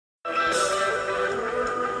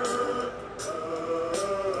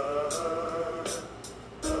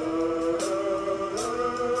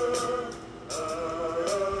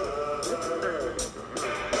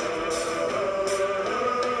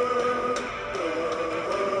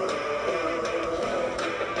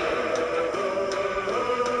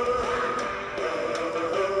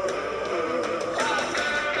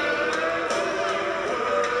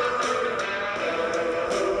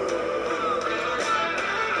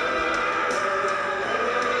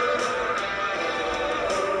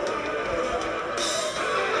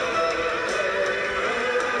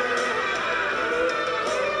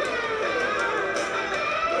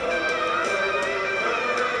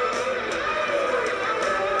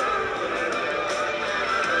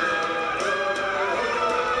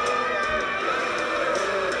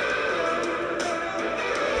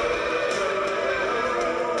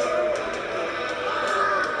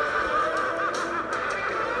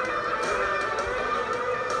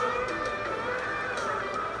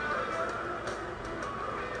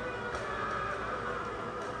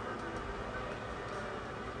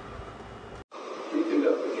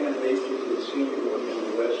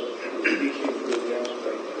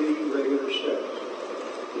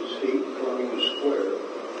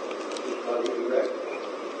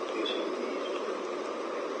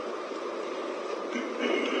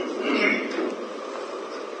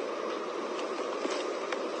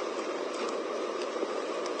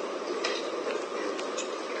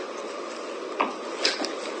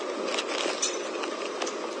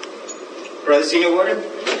Brother Senior Warden?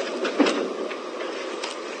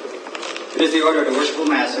 It is the order of the Worshipful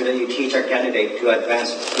Master that you teach our candidate to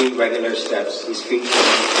advance 3 regular steps. His feet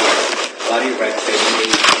body erect, facing the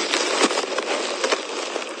east.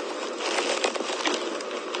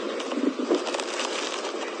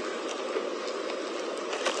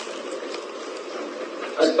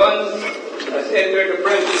 Advance has entered the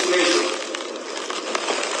practice mason.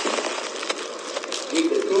 Give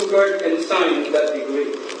the 2 guard and sign that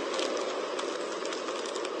degree.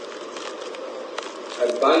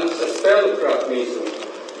 Advance a spellcraft mason.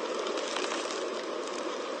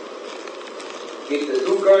 Give the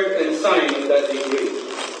 2 guard and sign that degree.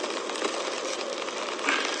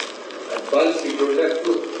 Advance with your left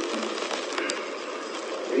foot,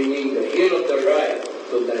 bringing the heel of the right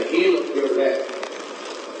to the heel of your left.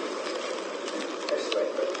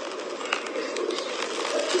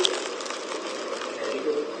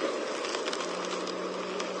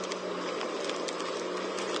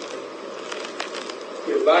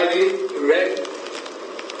 Your body erect.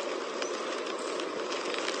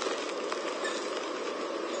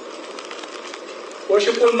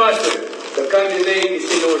 Worshipful Master, the candidate is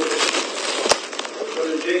in order.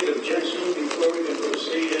 Brother Jacob Jensen, before we can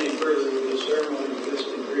proceed any further with the ceremony of this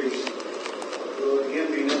degree, it will again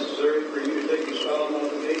be necessary for you to take a solemn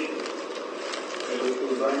obligation, as if you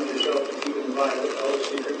bind yourself to keep inviolate all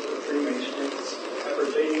secrets of Freemasonry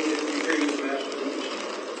appertaining to the degree of Master Mason.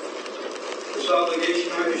 This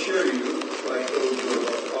obligation, I assure you, like those who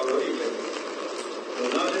have already taken,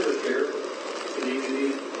 will not interfere in any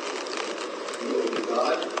of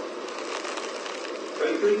God,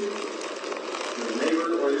 country, your neighbor,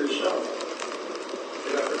 or yourself.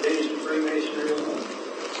 It appertains to Freemasonry alone.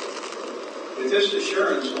 With this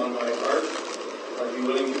assurance on my part, are you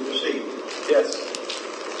willing to proceed? Yes.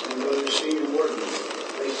 And Brother Senior Warden,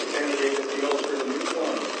 place the candidate at the altar in due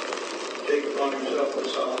form. Take upon himself the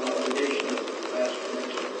solemn obligation of Master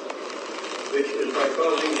Mason, which is by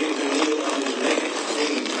causing him to kneel on his naked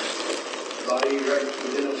knees, body erect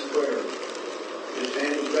within a square, his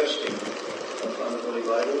hands resting upon the Holy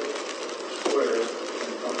Bible, square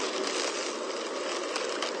and constant.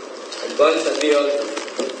 Advance at the altar.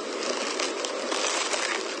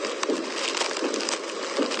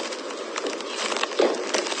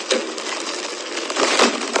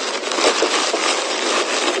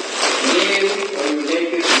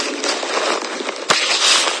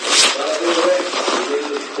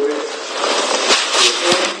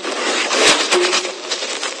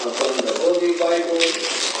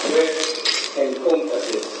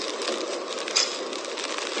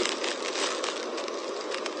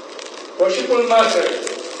 Worshipful Master,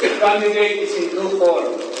 the candidate is in due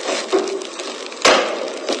form.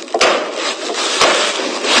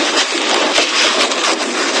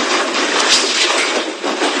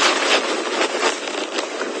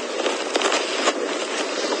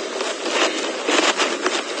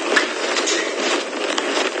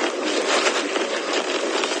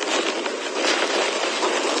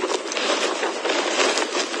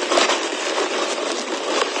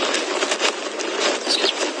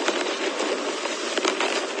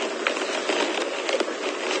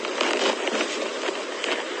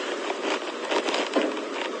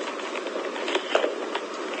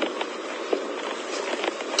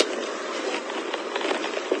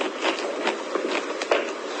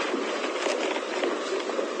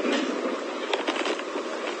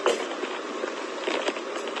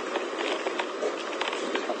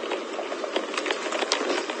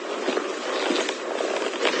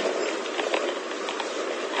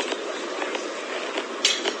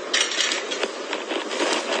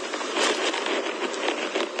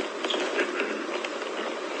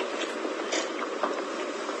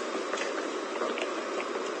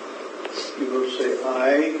 You will say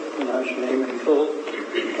I, pronounce your name in full,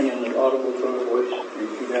 and in an audible tone of voice,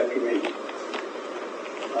 repeat after me.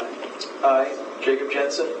 I, Jacob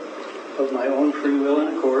Jensen, Of my own free will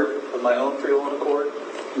and accord, of my own free will and accord,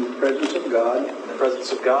 in the presence of God, in the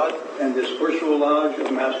presence of God, and this worshipful lodge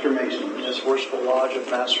of Master in Masons, this worshipful lodge of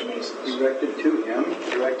Master Masons, erected to him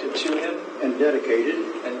directed to him and dedicated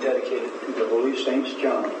and dedicated to the Holy Saints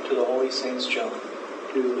John, to the Holy Saints John,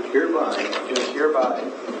 do hereby do hereby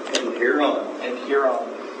and hereon and hereon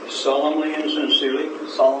solemnly and sincerely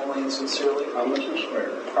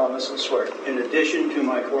promise and swear, in addition to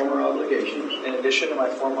my former obligations,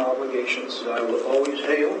 that I will always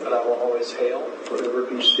hail, forever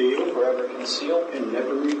conceal, and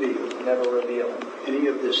never reveal any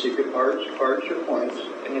of the secret arts, parts,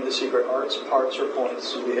 or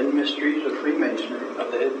points of the hidden mysteries of Freemasonry,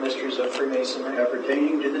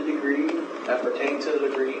 appertaining to the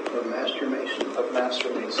degree of Master Mason,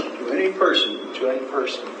 to any person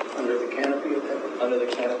under the canopy of heaven,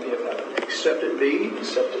 except it be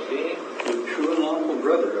to a true and lawful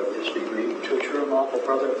brother of this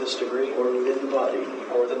degree, or within the body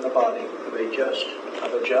of a just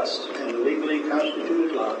and legally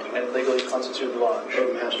constituted lodge of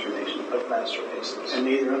Master Masons, and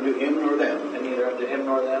neither unto him nor them,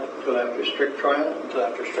 till after strict trial,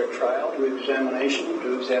 to examination,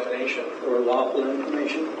 or lawful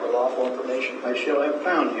information, I shall have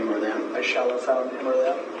found him or them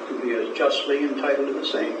to be as justly entitled to the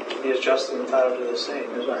same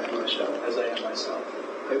as I am myself.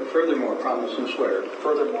 I furthermore promise and swear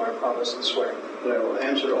that I will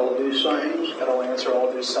answer all due signs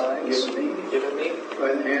given me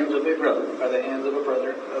by the hands of a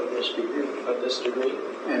brother of this degree,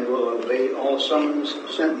 and will obey all summons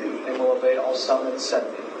sent me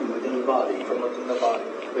from within the body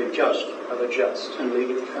of a just and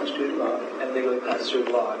legally constituted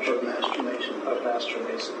lodge of Master Masons,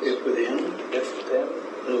 if within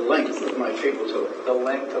the length of my cable toe.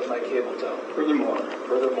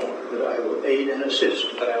 Furthermore, that I will aid and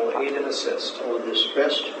assist all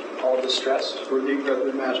distressed worthy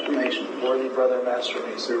brother Master Masons,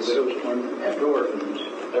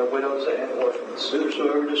 their widows and orphans,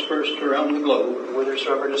 whithersoever dispersed around the globe,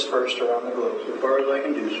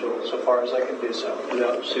 so far as I can do so,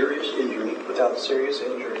 without serious injury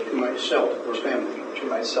to myself or family.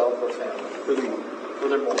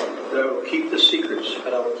 Furthermore, that I will keep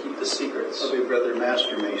the secrets of a brother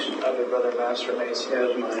Master Mason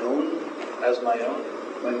as my own,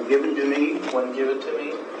 when given to me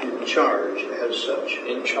in charge as such,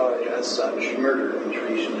 murder and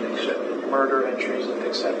treason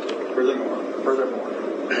accepted. Furthermore,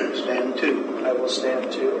 I will stand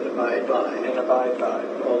to and abide by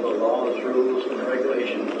all the laws, rules, and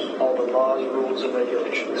regulations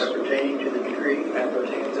appertaining to the degree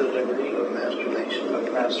of Master Mason,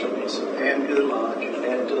 and to the lodge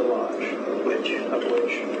of which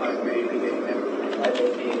I may be a member,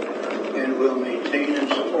 and will maintain and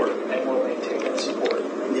support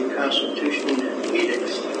the Constitution and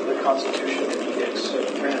edicts of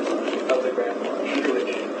the Grand Lodge,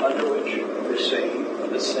 under which the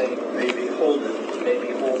same may be holden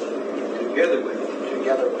together with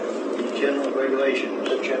the general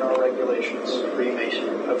regulations of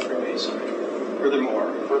Freemasonry. Furthermore,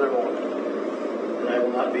 that I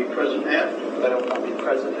will not be present at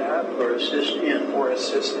or assist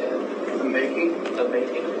in the making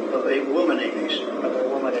of a woman-a Mason,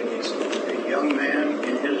 a young man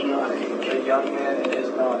in his non-age,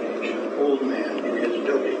 an old man in his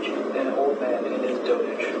dotage,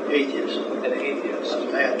 an atheist, a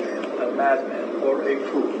madman, or a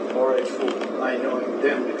fool, I knowing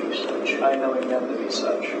them to be such.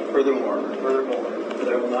 Furthermore, that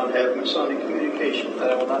I will not have Masonic communication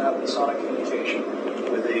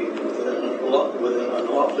with an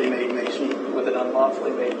unlawfully made Mason,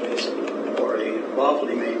 or a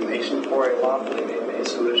lawfully made Mason, who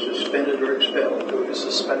is suspended or expelled,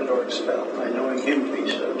 I knowing him to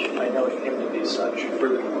be such.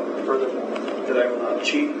 Furthermore, that I will not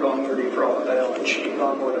cheat, wrong, or defraud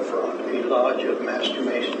a lodge of Master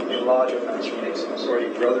Masons, or a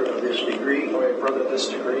brother of this degree,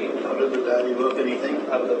 out of the value of anything,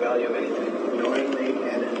 knowingly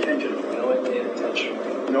and intentionally.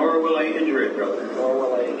 Nor will I injure a brother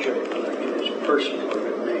in his person or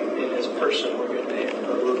good name,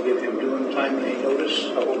 but will give him due and timely notice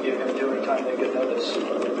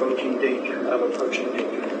of approaching danger,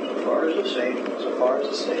 so far as the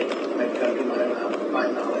same may come to my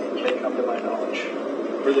knowledge.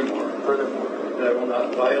 Furthermore, that I will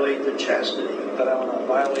not violate the chastity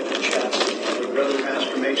of a brother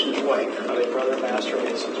Master Mason's wife,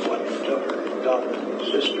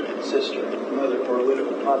 sister, mother or widow,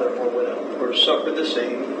 or suffer the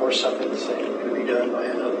same to be done by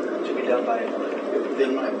another, if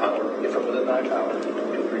within my power, to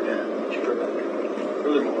prevent.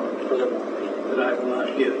 Furthermore, that I will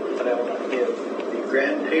not give the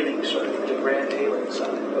grand hailing sign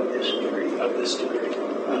of this degree,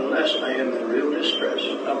 unless I am in real distress,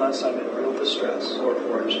 or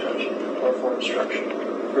for instruction.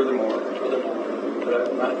 Furthermore, that I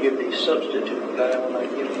will not give the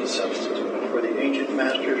substitute for the ancient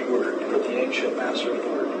master's word for the ancient master's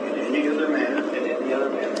word in any other manner in any other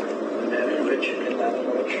manner than that in which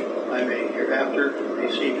I may hereafter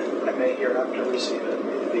receive it. I may hereafter receive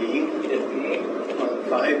it. Being It being on the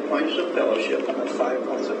 5 points of fellowship, on the 5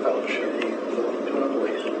 points of fellowship, a low tone of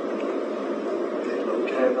voice, a low in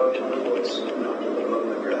a tone, low tone of voice, not above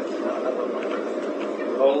my breath. not above my breath.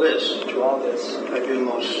 To all this, To all this, I do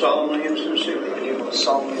most solemnly and sincerely I do most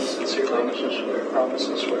solemnly and sincerely promise and swear, promise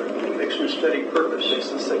and swear, fixed and steady purpose,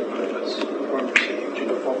 based on steady purpose, to perform the same, to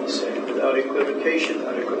perform the same, without equivocation,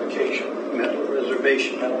 without equivocation, mental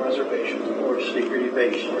reservation, mental reservation, or secret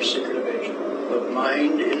evasion, or secret evasion, of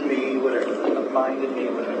mind in me, whatever, of mind in me,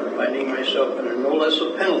 whatever, finding myself under no less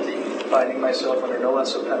a penalty finding myself under no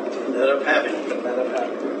less a penalty than that of having than that of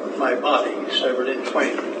having my body severed in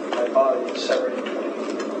twain. my body severed in twain.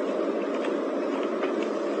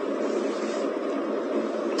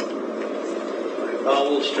 My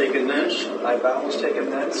bowels taken thence My bowels taken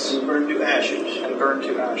thence and burned to ashes, and burned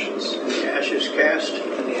to ashes, and the ashes cast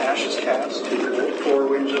and the ashes cast to the 4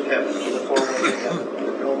 winds of heaven, to the 4 winds of heaven,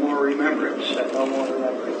 that no more remembrance that no more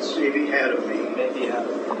remembrance may be had of me may be had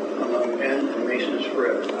among men and masons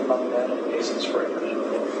forever. among men and nations forever.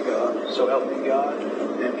 God, So help me God,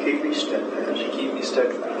 and keep me steadfast and keep me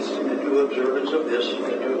steadfast in the due observance of this, in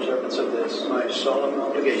the due observance of this, my solemn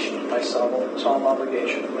obligation my solemn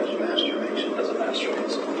obligation as Master Mason. as a master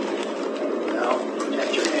mason. Now,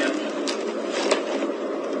 at your hand,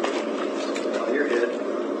 bow your head,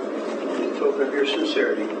 in token of your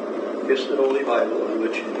sincerity, kiss the Holy Bible on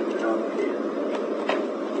which you have been obligated.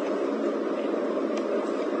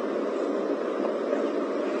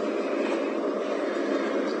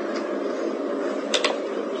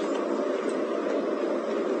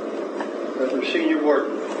 Brother Senior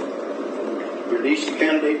Warden, release the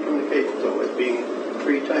candidate from the cable, though it being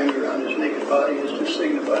 3 times around his naked body is to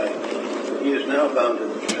signify that he is now bound to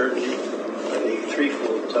the eternity of a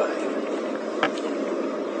 3-fold tie.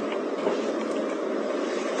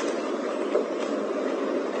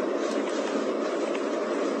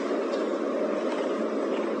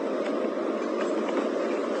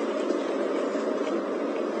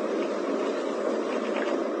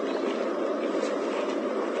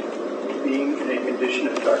 Being in a condition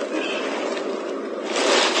of darkness,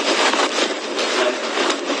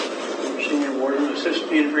 Senior Warden, assist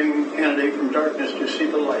me in bringing the candidate from darkness to see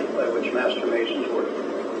the light by which Master Masons work.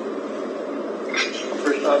 The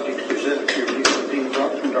first objects presented to you are being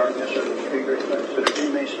brought from darkness are the 3 great lights of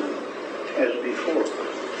Freemasonry, as before,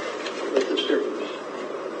 with the serpents.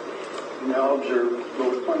 You now observe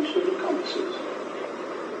both points of the compasses,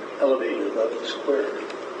 elevated above the square,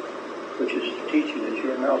 which is to teach you that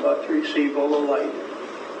you are now about to receive all the light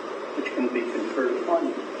which can be conferred upon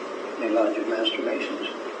you in a lodge of Master Masons.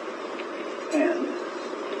 And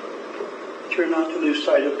that you're not to lose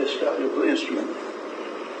sight of this valuable instrument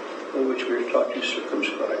by which we are taught to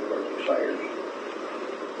circumscribe our desires,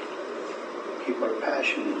 keep our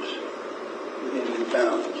passions within due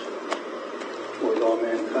bounds toward all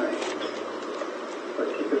mankind,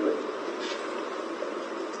 particularly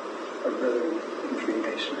our brethren in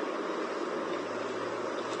Freemasonry.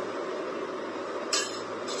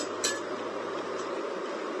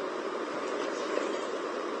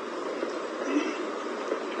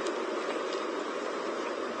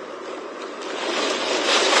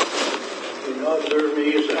 Now observe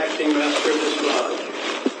me as acting master of this lodge,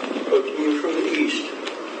 approaching you from the east,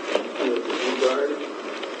 and with the new guard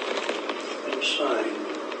and a sign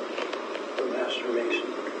for Master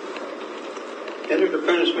Mason. Entered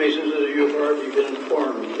apprentice masons, as you have already been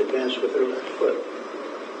informed, advance with their left foot.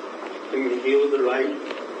 Bring the heel of the right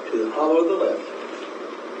to the hollow of the left,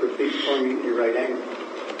 your feet forming a right angle.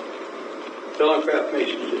 Telegraph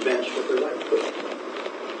masons advance with their right foot.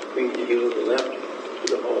 Bring the heel of the left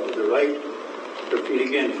to the hollow of the right, their feet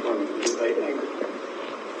again forming a right angle.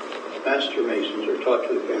 Master Masons are taught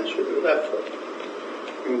to advance with their left foot.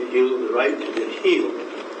 Bring the heel of the right to the heel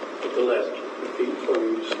of the left, their feet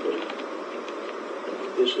forming a split.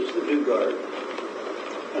 This is the due guard,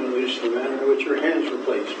 and alludes to the manner in which your hands were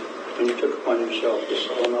placed when you took upon yourself the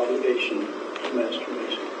solemn obligation to Master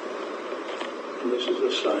Mason. And this is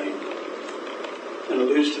a sign, and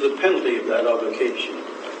alludes to the penalty of that obligation,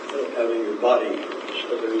 of having your body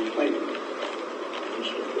severed in twain. And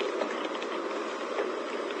so forth.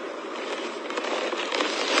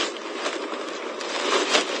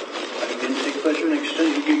 I again take pleasure in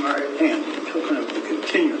extending you my right hand in token of the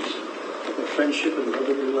continuance of the friendship and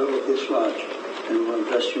brotherly love of this lodge, and will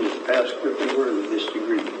invest you with the past grip and word of this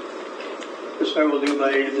degree. This I will do by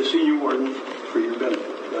aid of the Senior Warden for your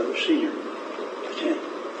benefit. Brother Senior, attend.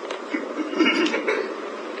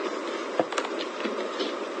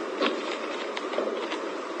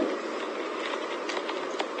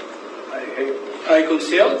 I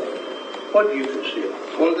conceal What do you conceal?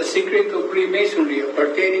 all the secret of Freemasonry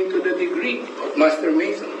pertaining to the degree of Master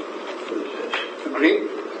Mason. What is this? A grip,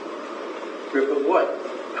 Grip of what?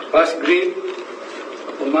 a past grip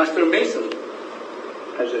of Master Mason.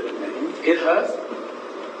 Has it a name? It has.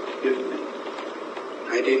 Give it me.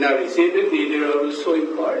 I did not receive it, neither I will so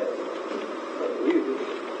impart. What will you do?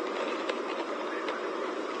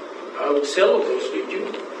 I will celebrate with you.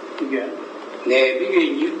 Again. Nay,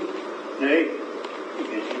 begin you. Nay.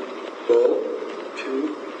 Again. Go to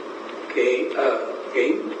game,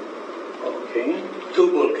 Cain.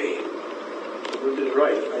 Tubal Cain. The word is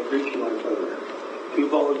right. I greet you, my brother.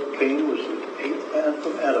 Tubal Cain was the eighth man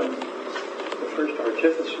from Adam, the first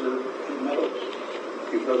artificer in metals.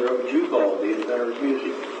 The brother of Jubal, the inventor of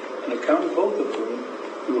music, an account of both of whom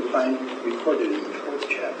you will find recorded in the 4th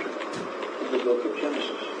chapter of the book of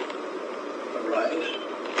Genesis. Arise.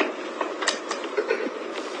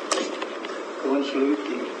 Go and salute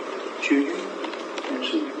the junior and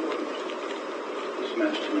senior warriors. This is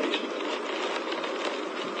Master Mason.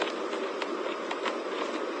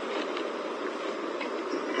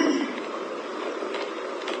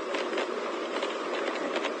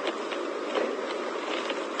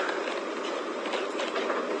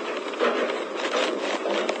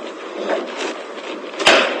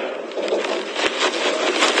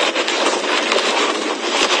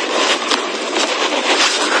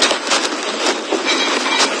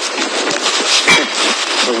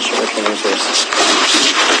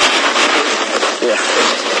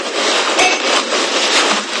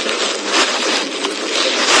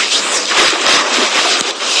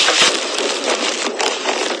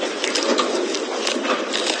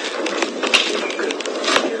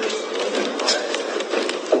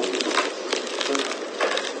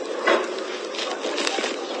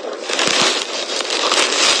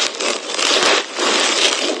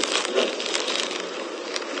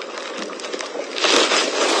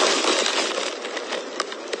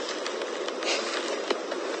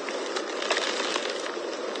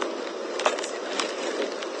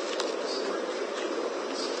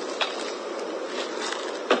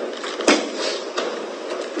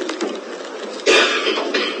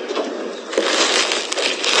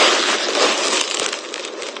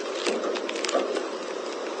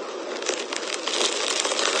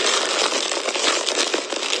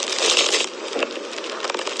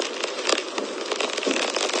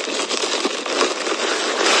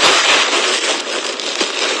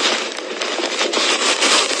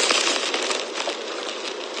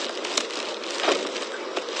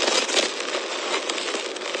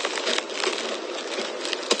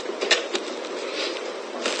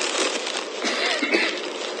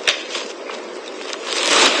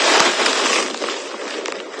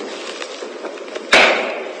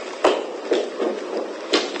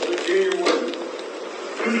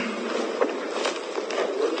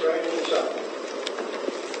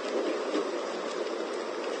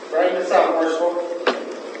 Write this out, Marshal.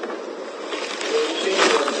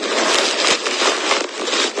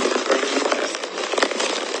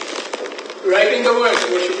 Writing the words,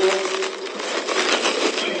 Worshipful.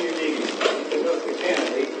 Senior deacon, conduct the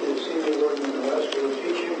candidate to the senior warden in the West will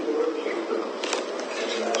teach him the work of Hebrew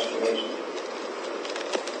as Master Mason.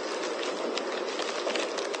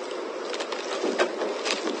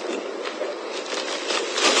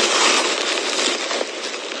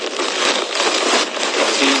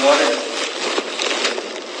 Senior warden.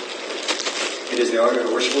 It is the order of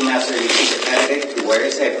the worshipful master to teach a candidate to wear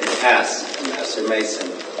his apron as a Master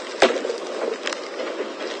Mason.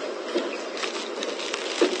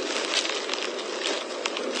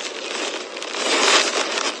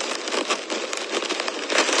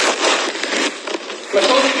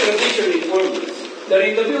 Masonic tradition informs us that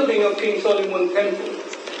in the building of King Solomon Temple,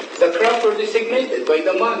 the crowd were designated by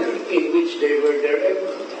the manner in which they were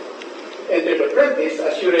erected. And the apprentice,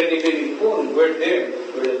 as you already been informed, were there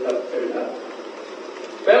with the top turned up.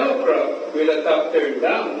 Fellow crowd with the top turned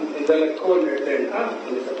down and the left corner turned up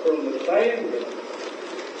with a form of triangle.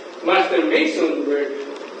 Master Mason were,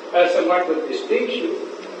 as a mark of distinction,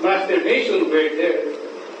 Master Mason were there.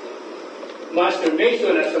 Master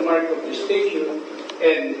Mason as a mark of distinction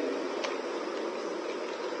and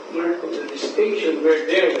mark of the distinction were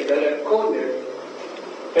there with the left corner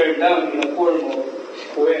turned down in a form of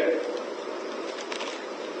square.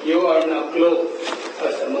 You are now clothed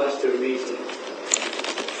as a Master Mason.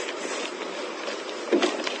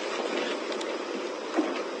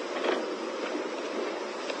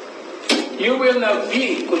 You will now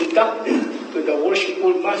be conducted to the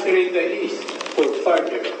worshipful Master in the East for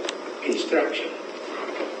further instruction.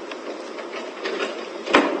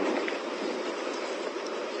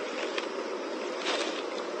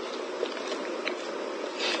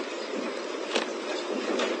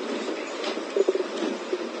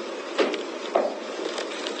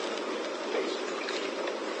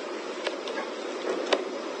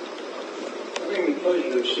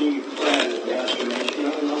 pleasure of seeing you clad as Master Mason. I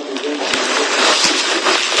will now present you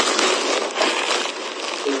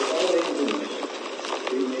with all influence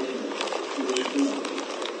we make in this community,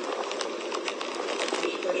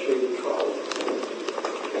 especially the trowel.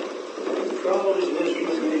 The trowel is an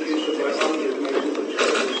instrument made use of by hundreds of masons which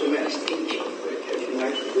covers cement that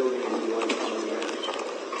unites the building into one common mass.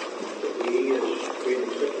 But we, as great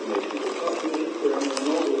expected masons, will talk to you for a more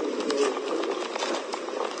noble and glorious purpose.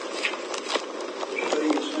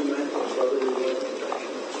 Studying cement is brotherly love and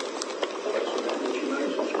affection. Cement which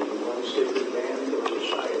unites us into one sacred band or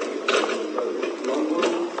society of brothers. One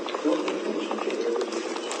world, no difference in their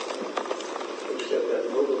religions, except that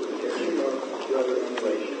noble connection of brother and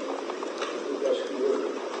relation, the best word,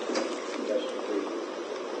 the best degree.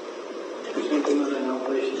 Sentiment and our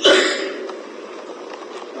places.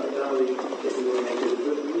 Not doubting that we will make a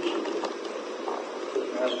good use of it, as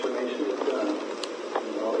Master Mason has done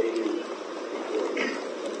in all ages before him.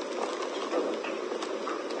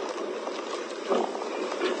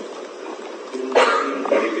 You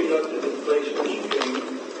will be conducted in place which you came,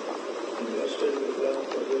 invested with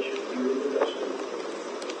wealth of which you were divested,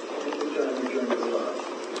 and in time return to God.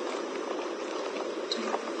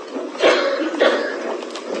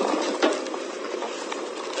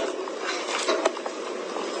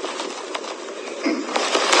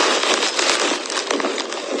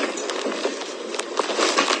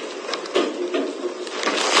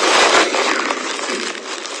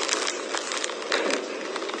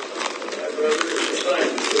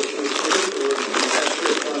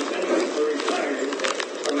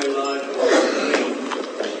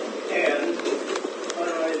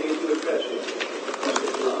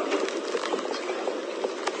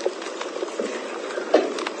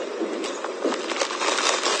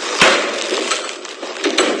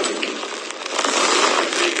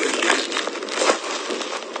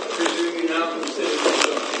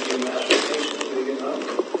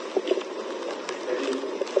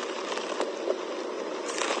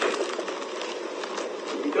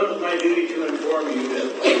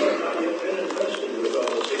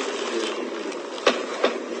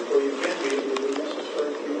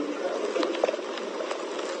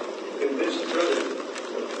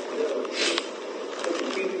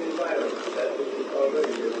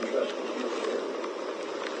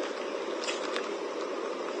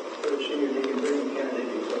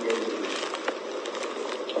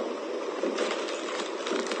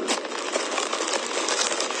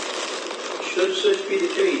 Should such be the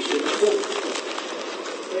case, in hope,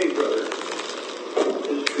 hey brother,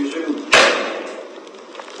 is presumed that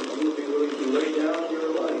you will be willing to lay down your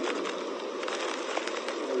life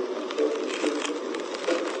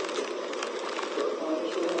for a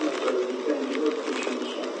honest one, my brother, defend your Christian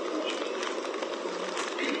sacrifice.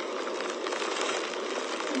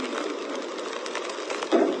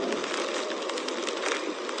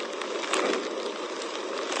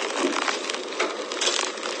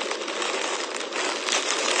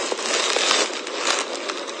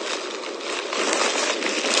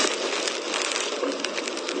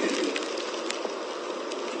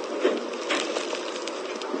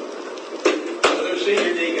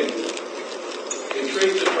 Senior deacon,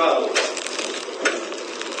 retrieve the trowel.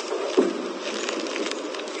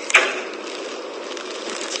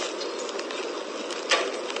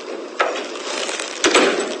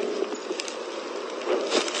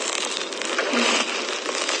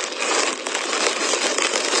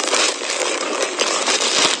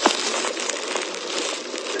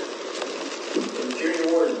 And junior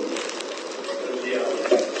warden, there's the hour.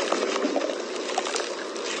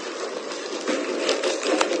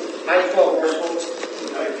 Item 12, Mayor Schultz.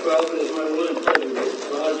 Item 12, it is my will and pleasure that the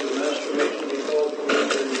lodge of Master Mason be called for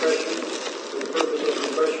winter impression for the purpose of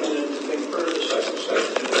impression and to confer the second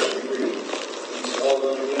section of this degree. All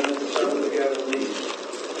done again at the sound of the gavel leaves.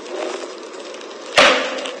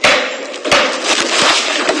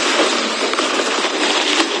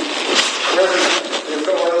 The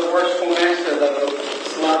authority of the worshipful master of the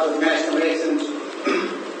lodge of Master Masons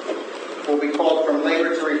will be called from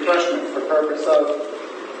labor to refreshment for purpose of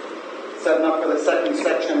setting up for the second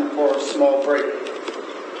section for a small break.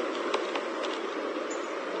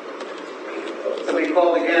 To be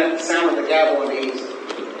called again at the sound of the gavel in the east.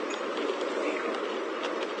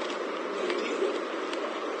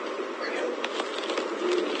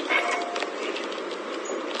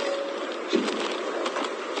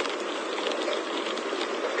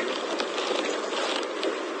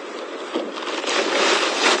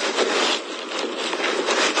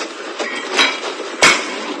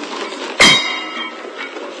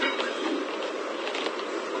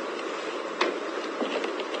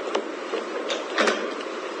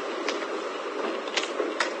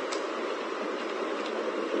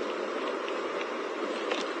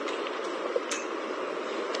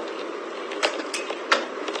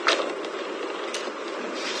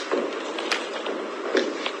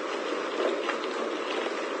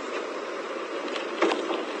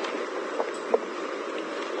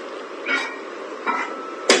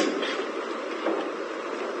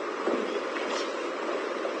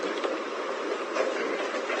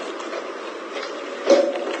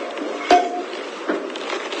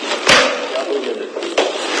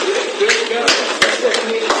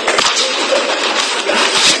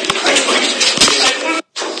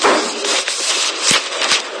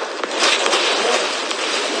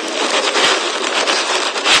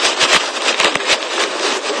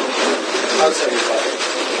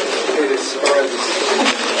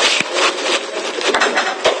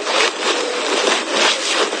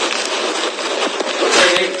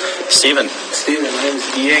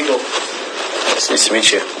 Nice to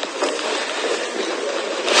meet you.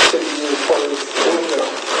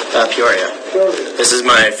 Peoria. This is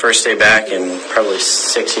my first day back in probably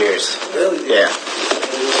 6 years. Really? Yeah.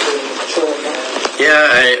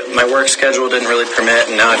 Yeah, my work schedule didn't really permit,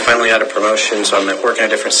 and now I finally got a promotion, so I'm working a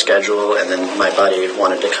different schedule, and then my buddy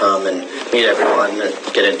wanted to come and meet everyone and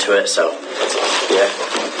get into it, so, yeah.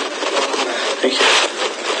 Thank you.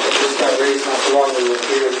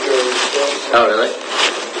 Oh, really?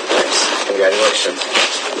 Nice. Congratulations.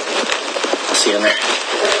 I'll see you in there.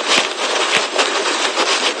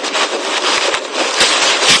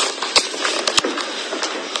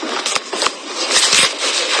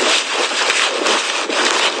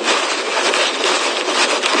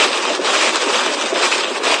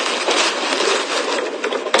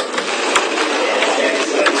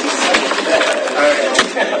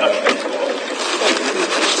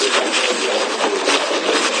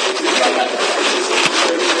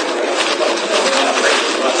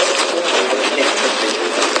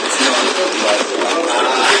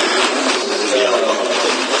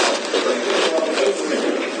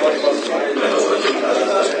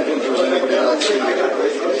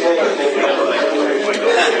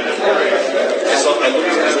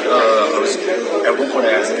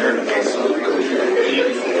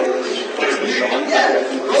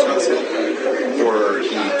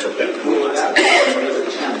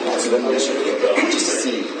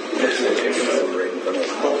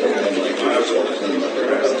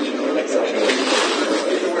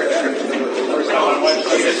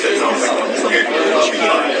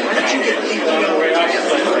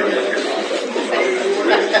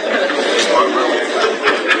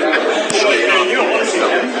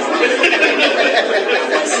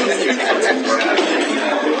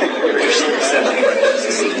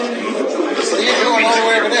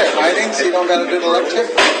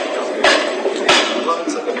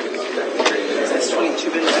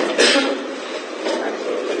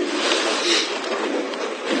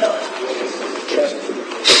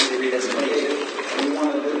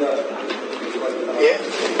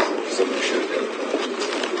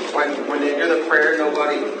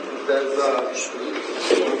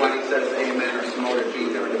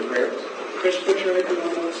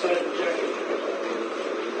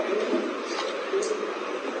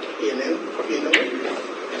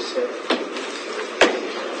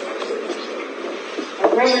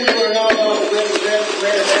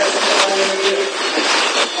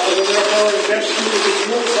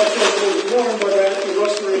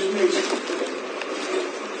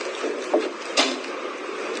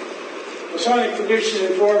 Masonic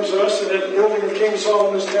tradition informs us that at the building of King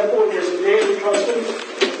Solomon's Temple, it was a daily custom.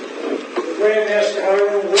 The Grand Master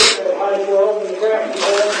Hiram would at high 12 and the craft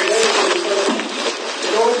department to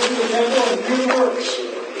go into the temple and do the works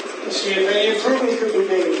and see if any improvement could be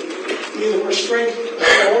made, either for strength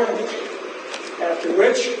or ornament. After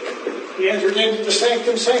which, he entered into the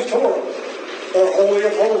Sanctum Sanctorum, or Holy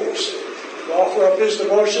of Holies, to offer up his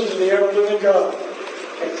devotion to the ever-living God,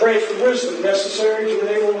 and pray for wisdom necessary to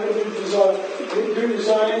enable him to do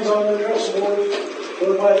designs on the dressboard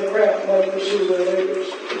whereby the craft might pursue their labors.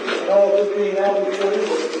 And all of it being now before you.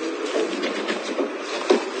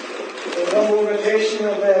 In humble imitation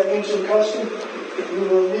of that ancient custom, we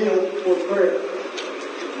will kneel for prayer.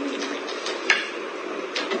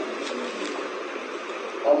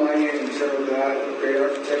 Almighty and eternal God, great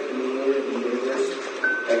architect and ruler of the universe,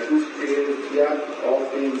 at whose creative fiat all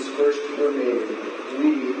things first were made,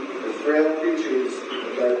 we, the frail creatures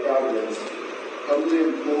of thy providence, humbly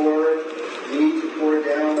implore thee to pour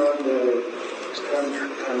down on the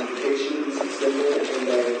congregation's assembled in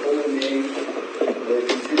thy holy name the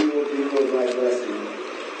continual dew of thy blessing.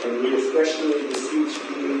 And we especially beseech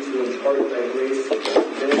thee to impart thy grace to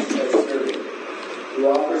this thy servant, who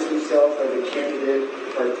offers himself as a candidate to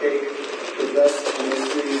partake the blessed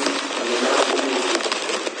mysteries of the mountain music,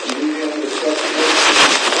 and do him the supplication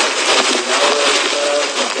of the hour of trial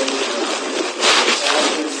and punishment, and pass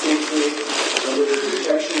him safely under the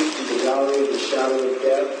protection of the valley of the shadow of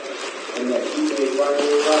death, and that he may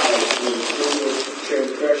finally rise from the tomb of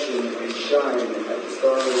transgression and shine at the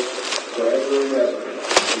stars forever and ever.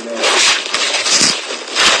 Amen.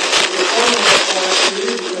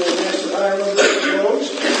 Master Hiram rose,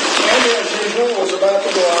 and as usual was about to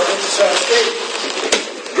go out into South Gate.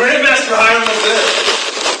 Grandmaster Hiram was there.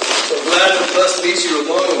 So glad to thus meet you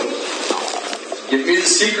alone. Give me the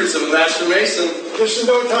secrets of a Master Mason. This is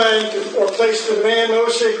no time or place to demand no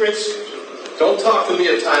secrets. Don't talk to me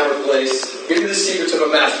of time or place. Give me the secrets of a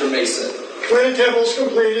Master Mason. 20 temples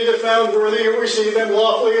completed, if found worthy, you receive them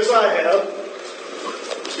lawfully as I have.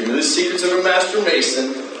 Give me the secrets of a Master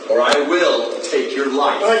Mason, or I will take your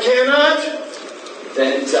life. I cannot.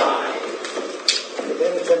 then die. He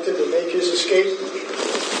then attempted to make his escape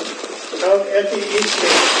out at the east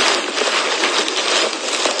gate.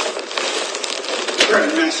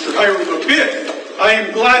 Grandmaster Hiram Abiff, I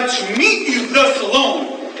am glad to meet you thus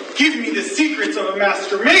alone. Give me the secrets of a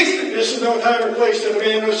master mason. This is no time or place to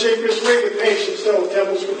demand no secrets. Wait with patience till the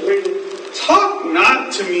temple's completed. Talk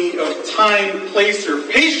not to me of time, place, or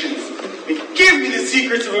patience. But give me the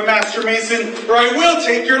secrets of a master mason, or I will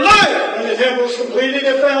take your life. When the temple is completed,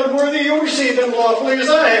 if found worthy, you'll receive them lawfully as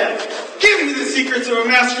I have. Give me the secrets of a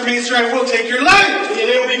master mason, or I will take your life. The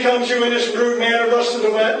ill becomes you in this rude manner, thus to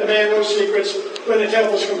demand no secrets. When the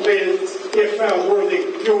temple is completed, if found worthy,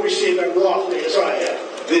 you'll receive them lawfully as I have.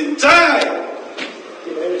 Then die.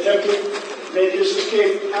 He then attempted to make his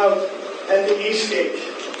escape out at the east gate.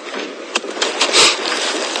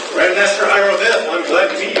 Grandmaster Hiram Abiff, I'm glad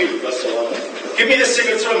to meet you thus alone. Give me the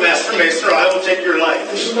secrets of a master mason, or I will take your life.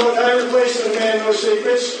 This is no time or place to demand no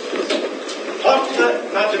secrets. Talk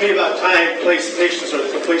not to me about time, place, patience, or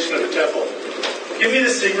the completion of the temple. Give me the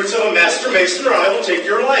secrets of a master mason, or I will take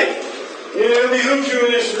your life. It behooves you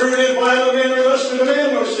in this rude and violent manner thus to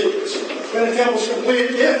demand no secrets. When the temple is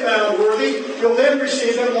completed, if found worthy, you'll then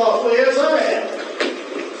receive them lawfully as I have.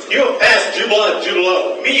 You have passed Jubal and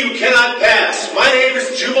Jubalo. Me you cannot pass. My name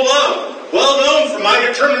is Jubalo, well known for my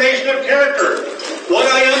determination of character. What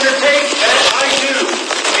I undertake, that I do.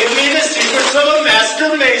 Give me the secrets of a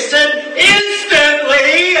master mason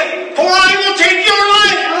instantly, for I will take your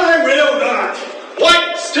life. I will not.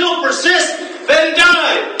 What? Still persist? Then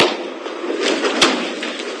die.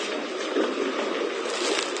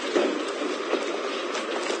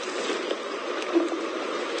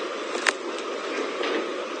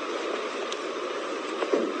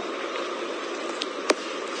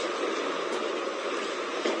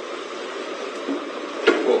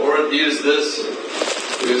 What horrid deed is this?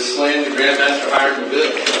 We have slain the Grandmaster Hiram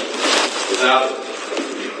Abiff without.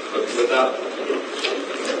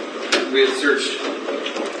 We have searched.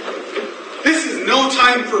 This is no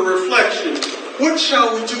time for reflection. What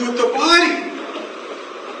shall we do with the body?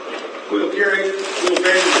 We will bury the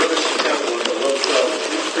rubbish in the temple and the love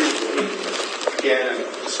priesthood again and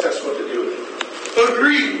discuss what to do with it.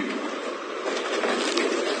 Agreed.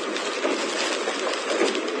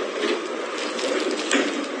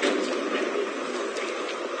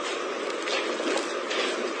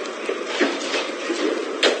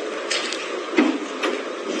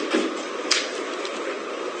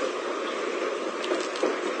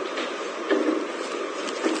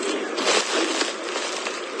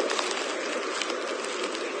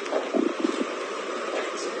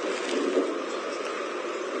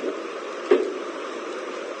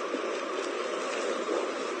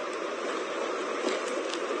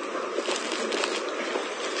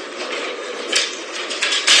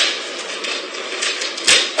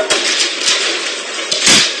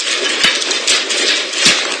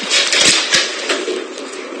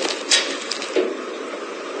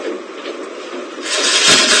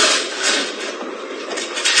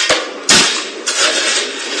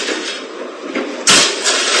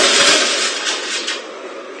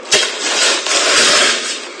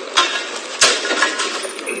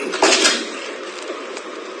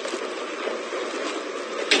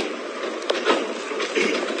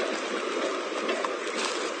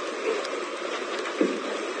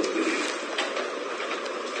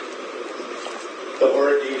 The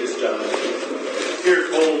horrid deed is done. Here,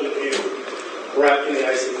 cold and new, wrapped in the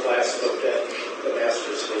icy clasp of death, the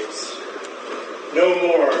master sleeps. No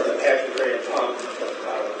more the pageant gray and pomp of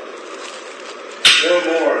power. No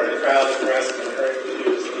more the crowd that rests and hurry to do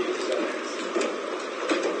his deeds.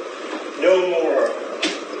 No more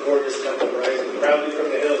the gorgeous temple rising proudly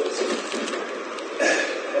from the hills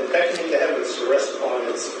and beckoning the heavens to rest upon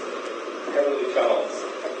its heavenly columns.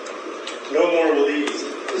 No more will these,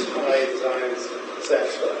 his high designs,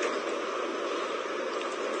 satisfy.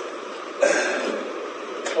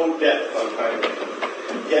 O death untimely,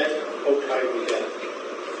 yet O timely death,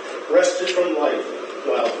 wrested from life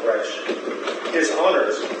while fresh, his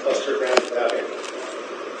honors clustered round about him.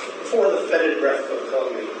 For the fetid breath of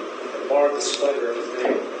calumny and marred the splendor of his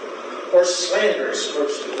name, or slander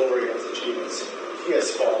smirched the glory of his achievements, he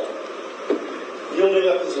has fallen, yielding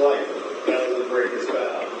up his life down to the breaker's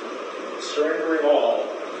bow, surrendering all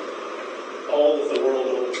that the world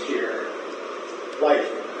holds dear,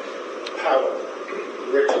 life, power,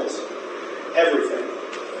 riches, everything,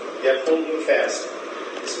 yet holding fast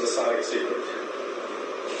his Masonic secret.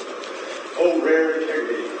 O rare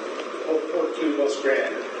integrity, O fortitude most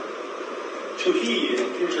grand, to heed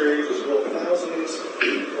in future ages will thousands,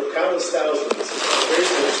 or countless thousands, raise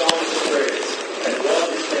their songs of praise and laud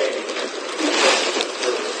his name.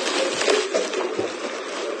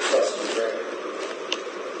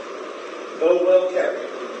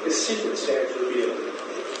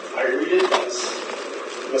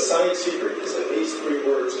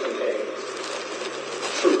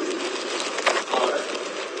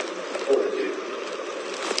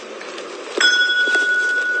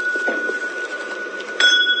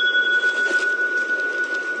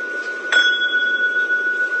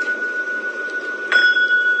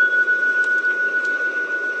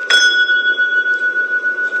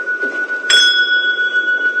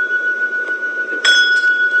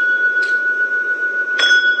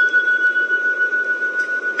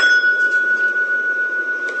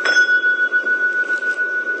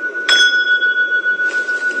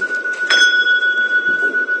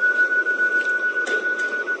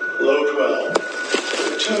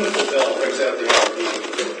 soon as the bell rings out the hour.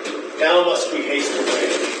 Now must we hasten away,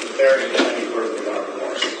 bearing any burden of our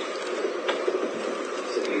remorse.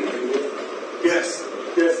 Yes.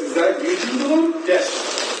 Yes, is that you, Timberland? Yes.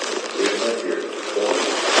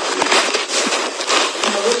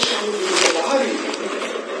 Now what shall we do with the body?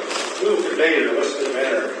 We will convey it in a Western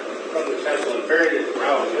manner from the temple and bury it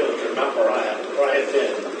round hill to Mount Moriah, where I have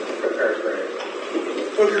been, to prepare his grave.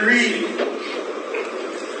 Agreed.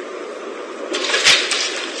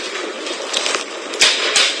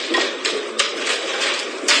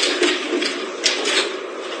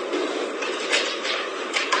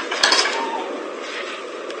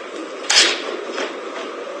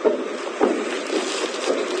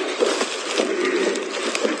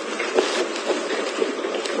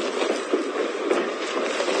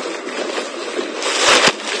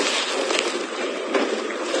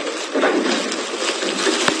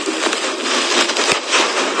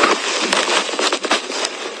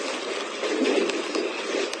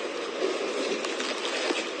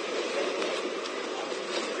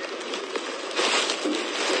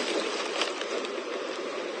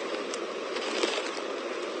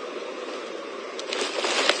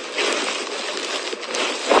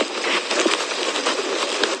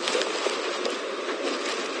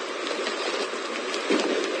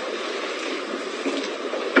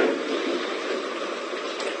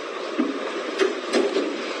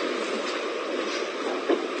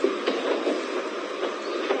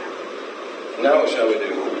 Now what shall we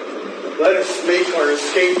do? Let us make our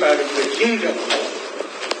escape out of the kingdom.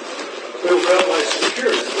 We will grab my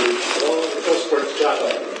security route along the coastward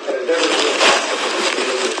Java and endeavor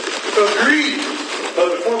to Agreed.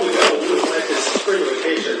 But before we go, we will make this spring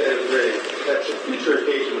vacation at a grave that should future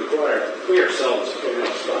occasion require, we ourselves will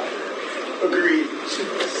not stop. Agreed.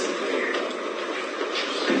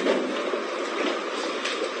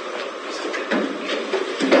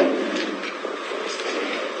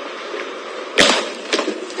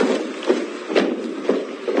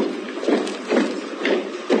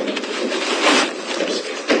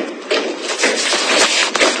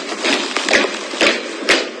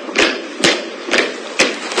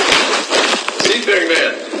 Seafaring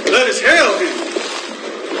man. Let us hail him.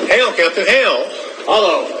 Hail, Captain, hail.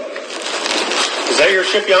 Hello. Is that your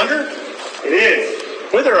ship yonder? It is.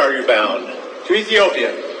 Whither are you bound? To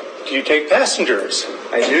Ethiopia. Do you take passengers?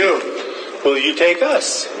 I do. Will you take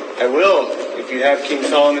us? I will, if you have King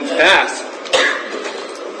Solomon's pass.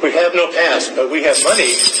 We have no pass, but we have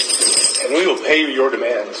money, and we will pay you your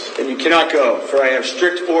demands. Then you cannot go, for I have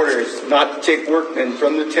strict orders not to take workmen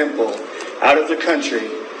from the temple out of the country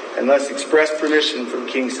unless express permission from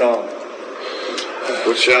King Solomon.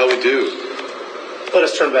 What shall we do? Let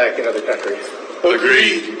us turn back into the country.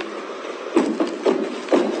 Agreed.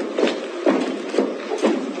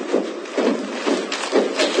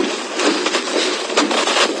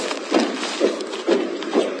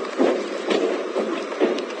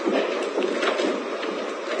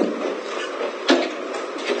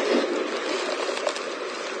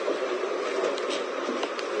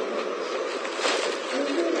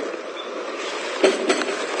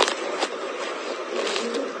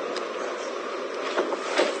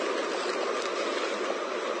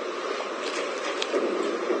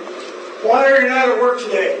 Why are you not at work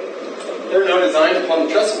today? There are no designs upon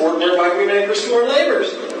the trestle board whereby we may pursue our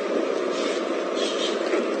labors.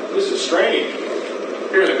 This is strange.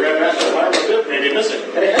 Here, the Grand Master of Hiram Abiff may be missing.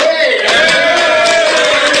 Hey!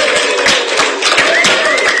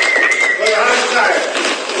 Brother Hezekiah,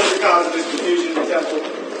 what's the cause of this confusion in the temple?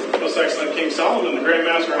 Most Excellent King Solomon, the Grand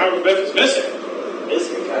Master of Hiram Abiff, is missing.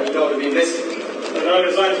 Missing? How do you know to be missing? There are no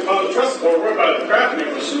designs upon the trestle board whereby the craftsmen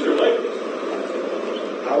may pursue their labors.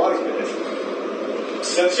 How long has he been missing?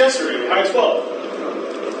 Since yesterday, high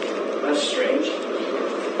 12. That's strange.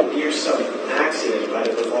 Here's some accident might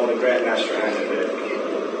have befallen the Grand Master Hiram Abiff.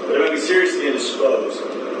 But it might be seriously indisposed.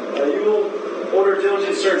 You will order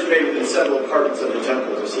diligent search made within several apartments of the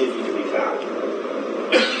temple to see if he can be found.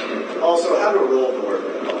 Also, have a roll of the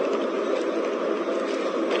workmen.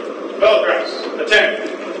 Belgrass, attend.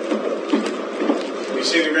 Have you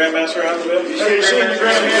seen the Grand Master Hiram Abiff? Have you seen the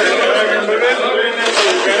Grand Master Hiram Abiff?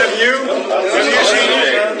 Have you? Have you seen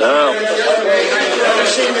it? No. Have you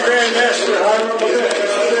seen the Grand Master Hiram Abiff?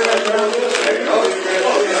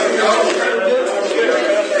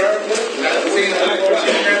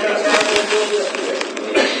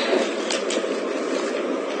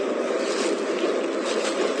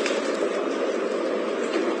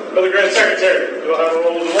 For the Grand Secretary, you'll have a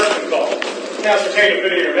roll of the workman call. Ascertain if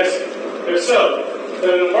any are missing. If so, then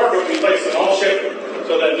an embargo will be placed on all shipping,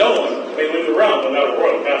 so that no one may leave the realm without a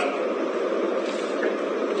royal passport.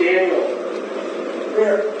 Daniel,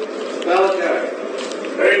 Here. Malachi.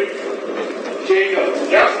 Right. Jacob.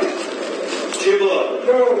 Yeah. Jubala.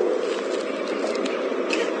 No.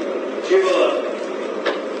 Jubala.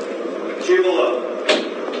 Jubala.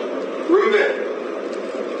 Reuben.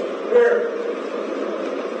 Here.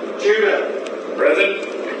 Judah. Present.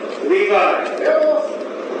 Levi.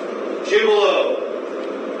 Jubalo.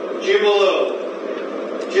 Jubalo.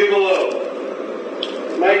 Jubalo.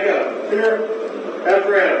 Micah. Here.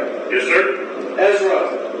 Ephraim. Yes, sir. Ezra.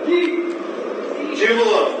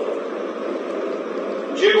 Jubalum.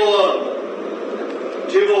 Jubalum.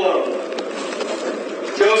 Jubalum.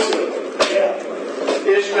 Joseph. Yeah.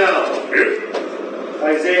 Ishmael. Here.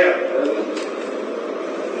 Isaiah.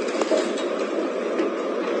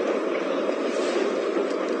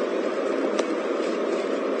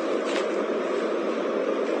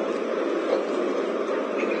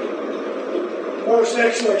 Most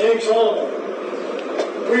excellent King Solomon.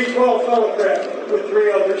 312 fellowcraft with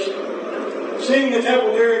 3 others. Seeing the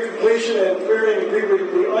temple nearing completion and fearing we would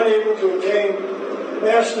be unable to obtain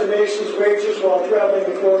master masons' wages while traveling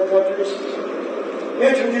in foreign countries,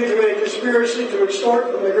 entered into a conspiracy to extort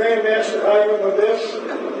from the Grand Master Hiram Abiff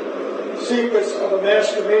secrets of a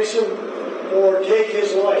master mason or take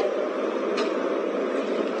his life.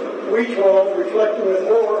 We 12, reflecting with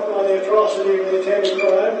horror on the atrocity of the intended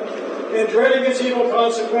crime, and dreading its evil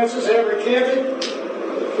consequences, have recanted,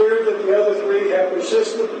 feared that the other 3 have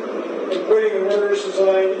persisted in putting the murderous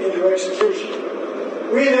design into execution.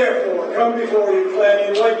 We therefore come before you clad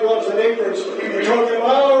in white gloves and aprons in token of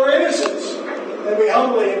our innocence, and we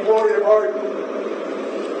humbly implore your pardon.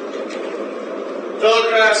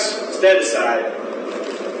 Philocras, stand aside.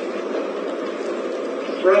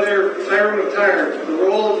 Brother Hiram of Tyre, the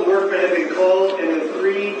roll of the workmen have been called, and the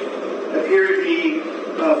 3 appear to be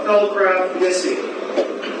fellowcraft missing.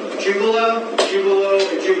 Jubala, Jubalo,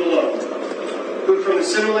 and Jubalo, who from the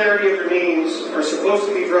similarity of their names are supposed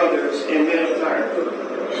to be brothers and men of Tyre.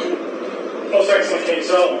 Most excellent King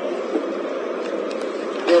Solomon.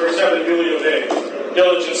 Orders have been duly obeyed.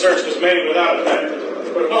 Diligent search was made without effect.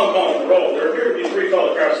 But upon calling the roll, there appear to be 3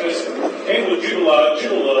 fellowcrafts missing. Named with Jubala,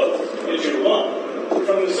 Jubalo, and Jubalam.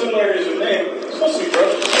 From the similarities of name, supposed to be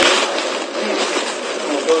brothers.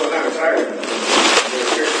 Although I'm tired, there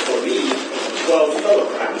appears for me 12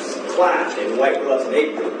 fellowcrafts clad in white gloves and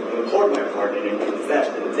aprons, who implored my pardon and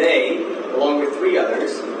confessed that they, along with 3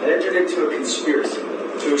 others, had entered into a conspiracy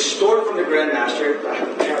to extort from the Grand Master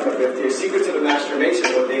the secrets of the Master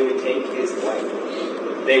Mason, or they would take his life.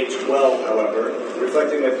 They 12, however,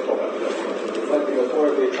 reflecting with horror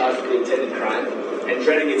of the intended crime and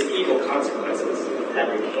dreading its evil consequences, had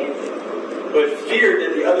recanted, but feared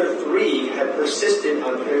that the other 3 had persisted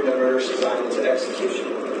on putting the murderous design into execution.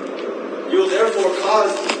 You will therefore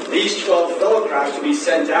cause these 12 fellowcrafts to be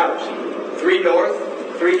sent out, 3 north,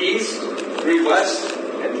 3 east, 3 west,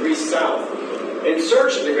 and 3 south, in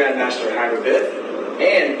search of the Grand Master Hiram Abiff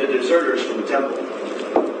and the deserters from the temple.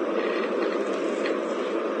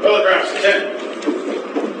 Fellowcrafts, 10.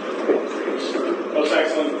 Most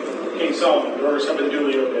excellent King Solomon, the orders have been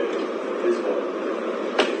duly obeyed.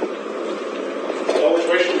 Well, which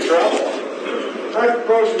way should we travel? I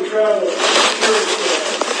propose we travel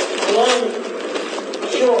along the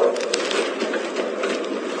shore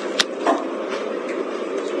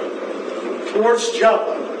towards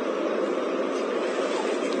Joppa.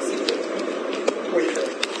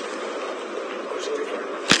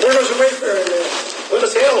 Where goes the wayfarer there?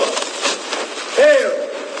 Buenos Hello. Hey,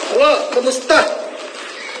 Hello, ¿cómo está?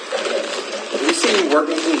 Have you seen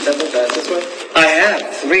working from the temple pass this way? I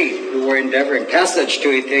have 3 who were endeavoring passage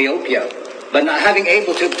to Ethiopia, but not having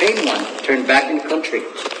able to obtain one, turned back in the country.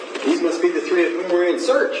 These must be the 3 of whom we're in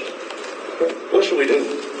search. What shall we do?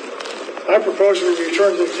 I propose we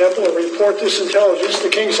return to the temple and report this intelligence to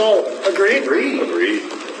King Solomon. Agreed? Agreed.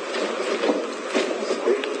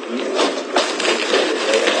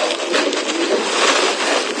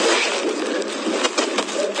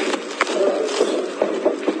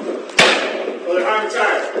 Brother Hiram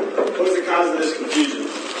Tyre, what is the cause of this confusion?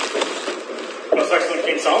 Most excellent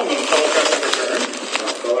King Solomon, the fellowcrafts have returned.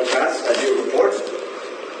 Fellowcrafts, I do report.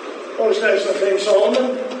 Most excellent King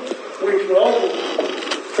Solomon, we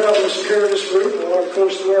 12 travel a circuitous route along the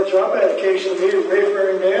coast of North Joppa, had occasion to meet a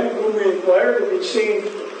wayfaring man of whom we inquired if he'd seen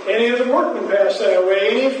any of the workmen pass that way.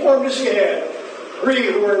 And he informed us he had.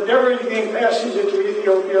 3 who were endeavoring to gain passage into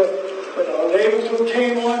Ethiopia, but unable to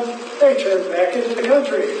obtain one, they turned back into the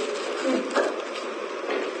country.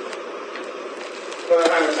 Brother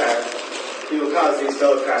Hiram Tyre, we will cause these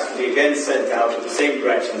fellowcrafts to be again sent out in the same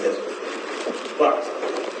direction as before. But,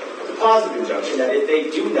 the positive injunction that if they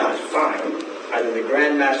do not find either the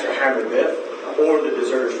Grand Master Hiram Abiff or the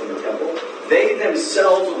deserters from the temple, they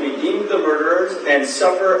themselves will be deemed the murderers and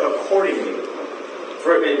suffer accordingly.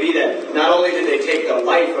 For it may be that not only did they take the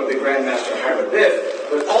life of the Grand Master Hiram Abiff,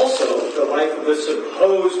 but also the life of the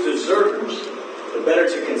supposed deserters, the better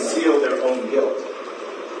to conceal their own guilt.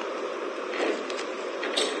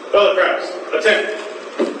 Fellow crafts, attend.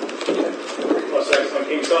 Most Excellent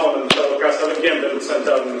King Solomon and fellow crafts have again been sent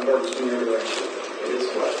out in accordance with your direction. It is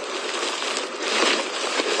what?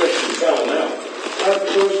 Let's travel now. I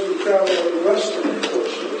propose we travel on the western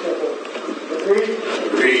course of the temple. Agreed?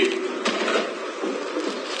 Agreed.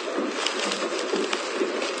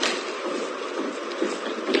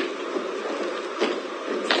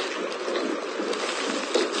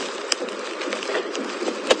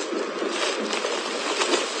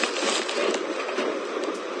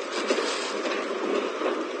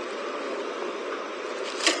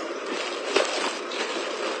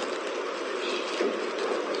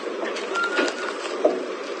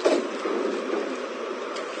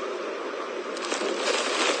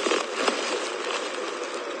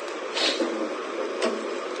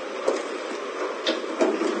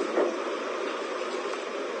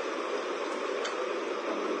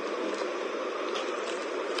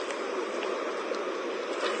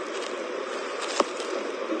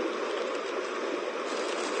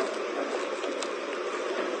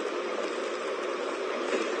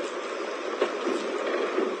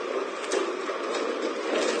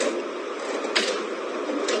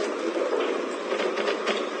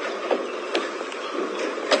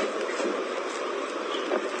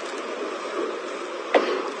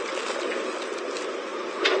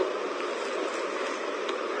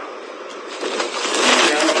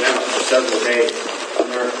 Several days,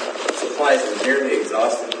 and our supplies are nearly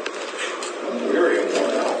exhausted. I'm weary and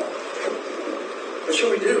worn out. What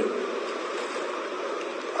shall we do?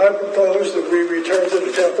 I propose that we return to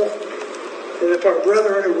the temple, and if our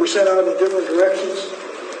brethren who were sent out in different directions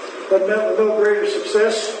but met with no greater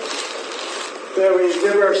success, that we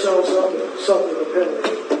give ourselves up to suffer the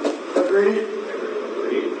penalty. Agreed?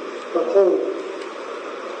 Agreed. But hold.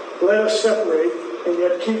 Let us separate and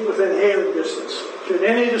yet keep within hailing distance. Should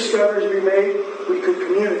any discoveries be made, we could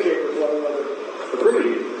communicate with one another.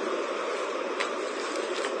 Agreed.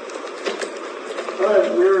 I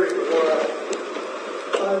am weary and worn out.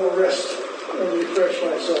 I will rest and refresh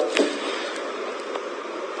myself.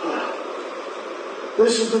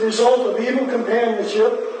 This is the result of evil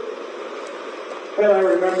companionship, and I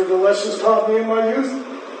remember the lessons taught me in my youth.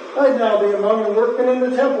 I'd now be among the workmen in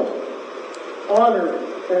the temple, honored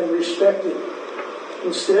and respected.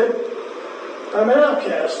 Instead, I'm an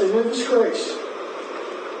outcast and in disgrace.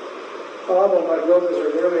 But my brothers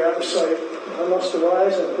are nearly out of sight. I must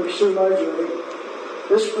arise and pursue my journey.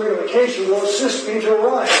 This vacation will assist me to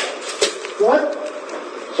arrive. What?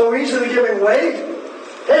 So easily giving way?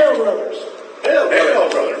 Hail, brothers! Hail,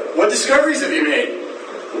 brother! What discoveries have you made?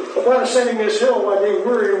 Upon ascending this hill, by being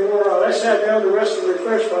weary and worn out, I sat down to rest and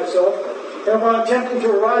refresh myself. And upon attempting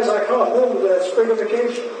to arise, I caught hold of that spring of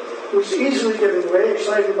vacation, which was easily giving way,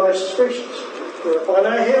 excited by suspicions. Whereupon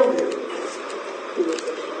I hailed you.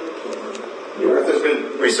 The earth has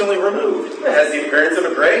been recently removed. It has the appearance of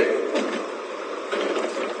a grave.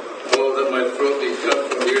 Oh, that my throat be cut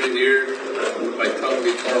from ear to ear, my tongue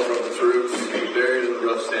be torn from its roots, buried in the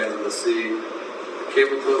rough sands of the sea,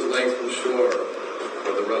 cable toes length from shore,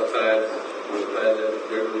 where the rough tides will pad them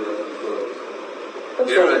regularly up and close.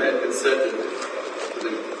 Here I had consented to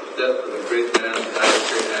the death of a great man, and I was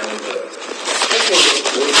great man in death.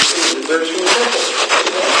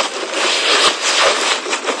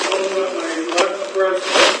 My left breast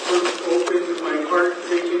was opened, my heart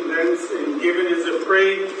taken thence, and given as a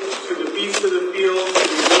prey to the beasts of the field and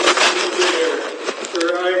the birds of the air. For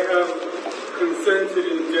I have consented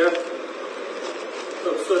in death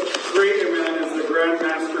of such great a man as the Grand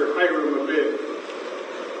Master Hiram Abiff.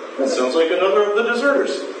 That sounds like another of the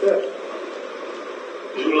deserters. Yes.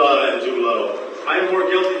 Jula and Julo, I am more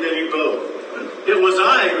guilty than you both. It was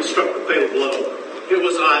I who struck the fatal blow. It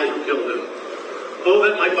was I who killed him. Oh,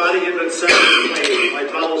 that my body had been set in flame, my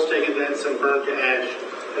bowels taken thence and burned to ash,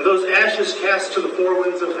 and those ashes cast to the four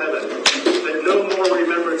winds of heaven, that no more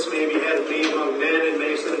remembrance may be had of me among men and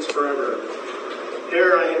masons forever.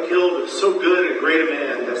 Ere I had killed so good and great a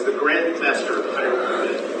man as the Grand Master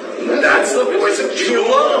Hiram. That's the voice of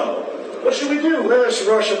Jula. What should we do? Let us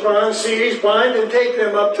rush upon, seize, bind, and take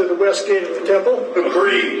them up to the west gate of the temple.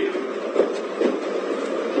 Agreed.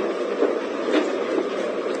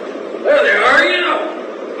 There they are, you know.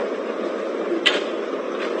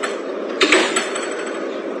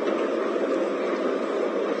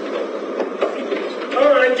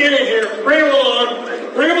 All right, get in here. Bring them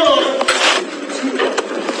on. Bring them on.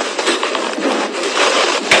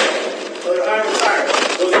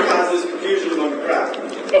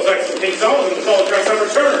 King Solomon, the photographs have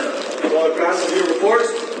returned. Photographs of your report?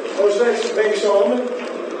 Those next to King Solomon.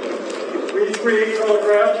 We three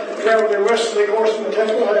photographed, traveled their westerly course from the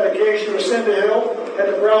temple, had occasion to ascend a hill, at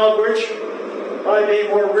the brow of which I, being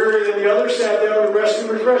more weary than the others, sat down to rest and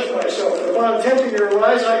refresh myself. Upon attempting to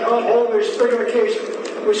rise, I caught hold of a sprig of acacia,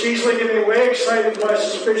 which easily giving way, excited my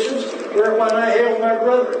suspicions, whereupon I hailed my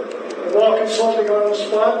brethren. And while consulting on the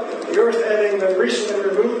spot, the earth having been recently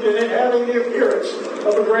removed and it having the appearance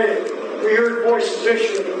of a grave, we heard voices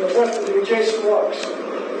issuing from the cleft of the adjacent rocks,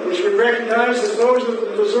 which we recognized as those of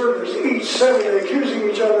the deserters, each severally accusing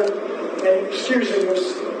each other and excusing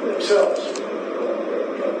themselves.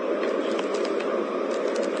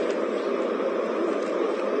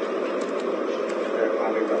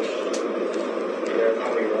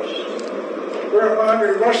 Whereupon we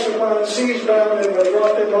rushed upon, seized bound, and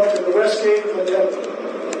brought them up to the west gate of the temple.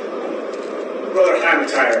 Brother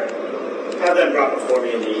Hamtyre, have them brought before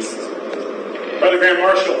me in the east. Brother Grand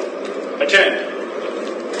Marshal, attend.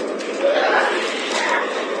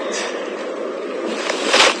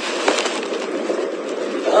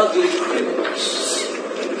 Ugly criminals.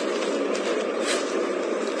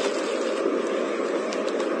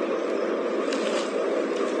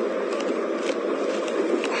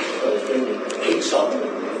 King Solomon.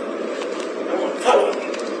 Follow me.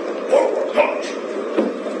 Forward, march.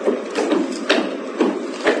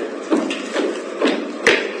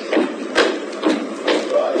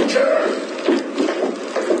 Right turn.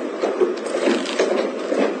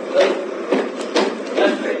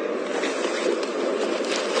 Left leg.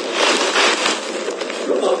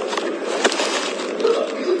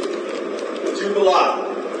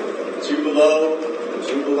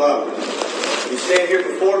 Jubilah. You stand here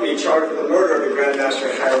before me charged with the murder of the Grand Master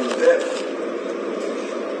Hiram V.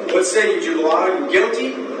 What say you, Jubilah? Are you guilty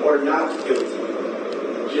or not guilty?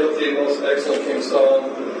 Guilty, most excellent King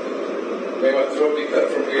Solomon. May my throat be cut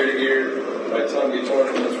from ear to ear, my tongue be torn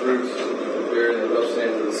from its roots, buried in the rough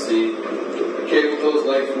sands of the sea. The cable goes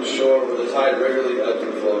length from the shore where the tide regularly ebbs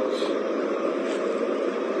and flows.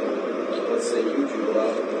 What say you,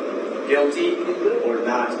 Jubilah? Guilty or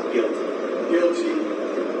not guilty? Guilty.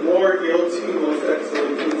 More guilty, most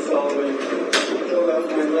excellent King Solomon. Till that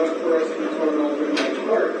my left breast be torn open, my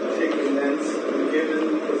heart taken thence, and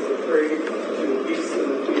given as a prey to the beasts of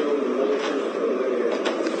the field and vultures of the air.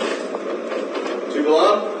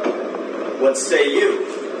 Jubilah, what say you?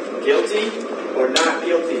 Guilty or not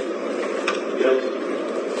guilty? Guilty.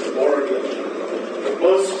 More guilty.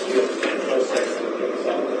 Most guilty. Most excellent King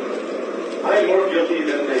Solomon. I am more guilty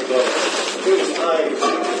than they both. It was I.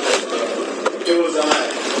 It was I.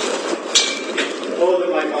 Oh,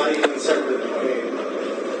 that my body had been severed in twain.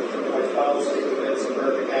 My foul sacredness and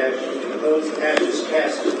burnt ash, those ashes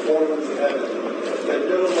cast to four winds of heaven, that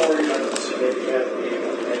no more remembrance may be had me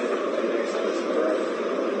and excellence forever.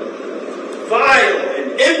 Vile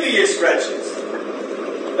and envious wretches,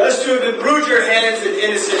 thus to have imbrued your hands in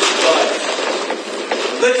innocent blood.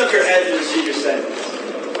 Lift up your heads and receive your sentence.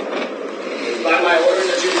 It is by my order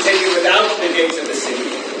that you be taken without the gates of the city,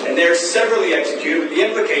 and there severally executed with the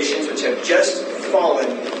implications which have just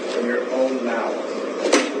fallen from your own mouth.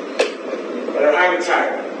 Brother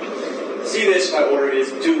Hamtyre, see this, my order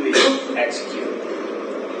is duly executed.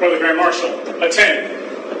 Brother Grand Marshal, attend.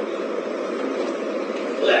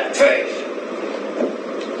 Left face.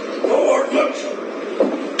 Forward march.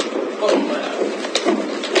 Oh, man.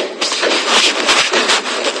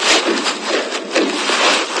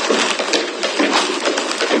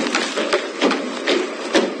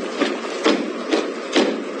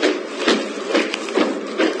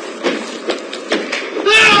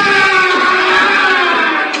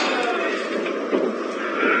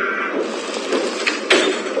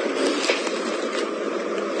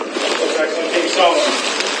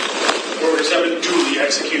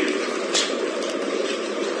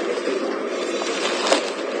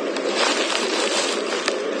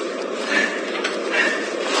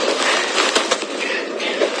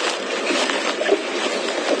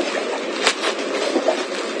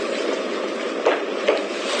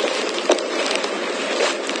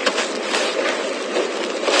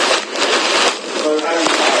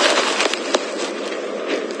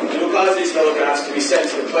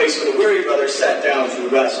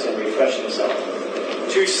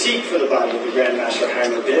 To seek for the body of the Grand Master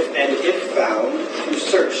Hiram V, and if found, to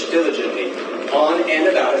search diligently on and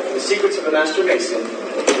about it for the secrets of the Master Mason,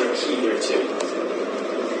 or a key thereto.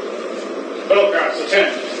 Photographs,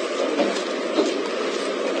 attend.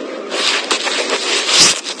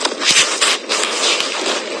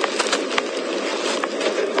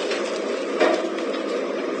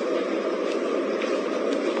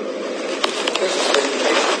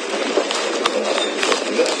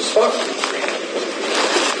 Let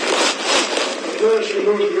us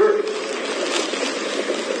remove the earth.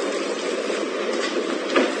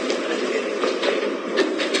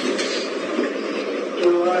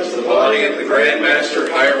 Realize The body of the Grand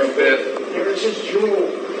Master Hiram V. There is his jewel.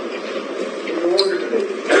 In order to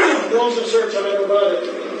those in search of it about it.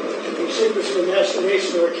 The secrets of the Master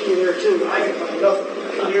Mason are key there too. I can find nothing.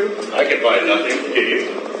 Can you? I can find nothing. Can you?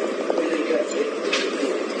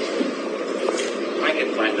 I can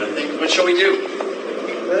find nothing. What shall we do?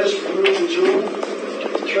 Let us remove the jewel,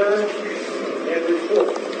 turn, and report.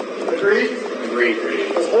 Agreed? Agreed.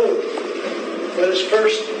 Behold, let us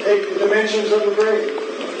first take the dimensions of the grave.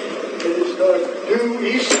 It is dug due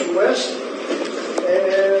east and west,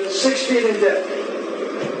 and 6 feet in depth.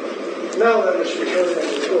 Now let us return and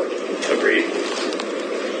report. Agreed.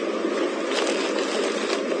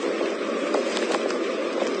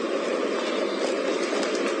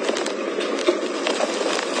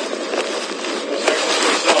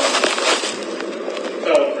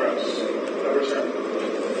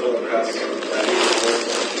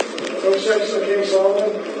 King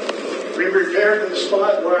Solomon, we repaired to the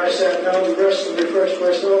spot where I sat down to rest and refresh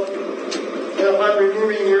myself. Now by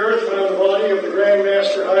removing the earth found the body of the Grand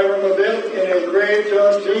Master Hiram Abiff in a grave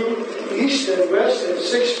dug due east and west and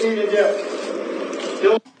 6 feet in depth.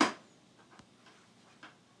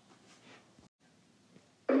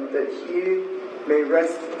 That he may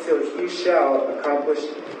rest till he shall accomplish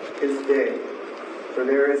his day. For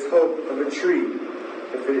there is hope of a tree,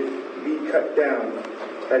 if it be cut down,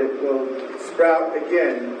 that it will sprout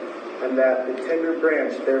again, and that the tender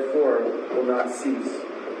branch therefore will not cease.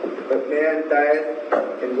 But man dieth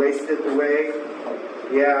and wasteth away,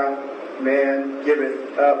 yeah, man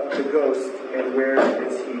giveth up the ghost, and where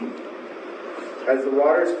is he? As the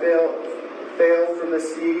waters fail from the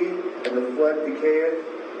sea, and the flood decayeth,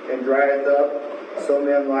 and drieth up, so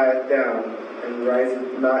man lieth down, and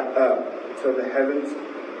riseth not up, till the heavens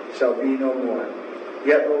shall be no more.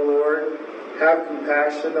 Yet, O Lord, have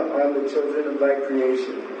compassion on the children of thy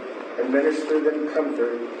creation, and minister them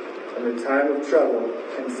comfort in the time of trouble,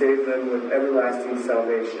 and save them with everlasting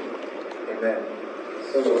salvation. Amen.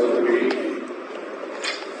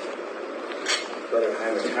 Brother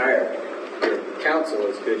Hyman, your counsel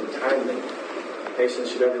is good and timely.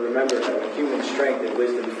 Patients should ever remember that when human strength and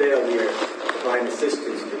wisdom fail, we are divine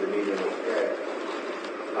assistance to the medium of prayer.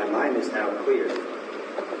 My mind is now clear.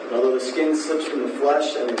 Although the skin slips from the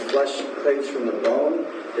flesh and the flesh clings from the bone,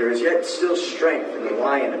 there is yet still strength in the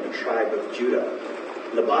lion of the tribe of Judah.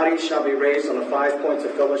 The body shall be raised on the 5 points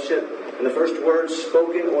of fellowship, and the first words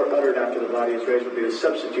spoken or uttered after the body is raised will be the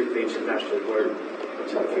substitute for the ancient master's word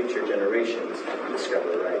until future generations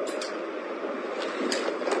discover right.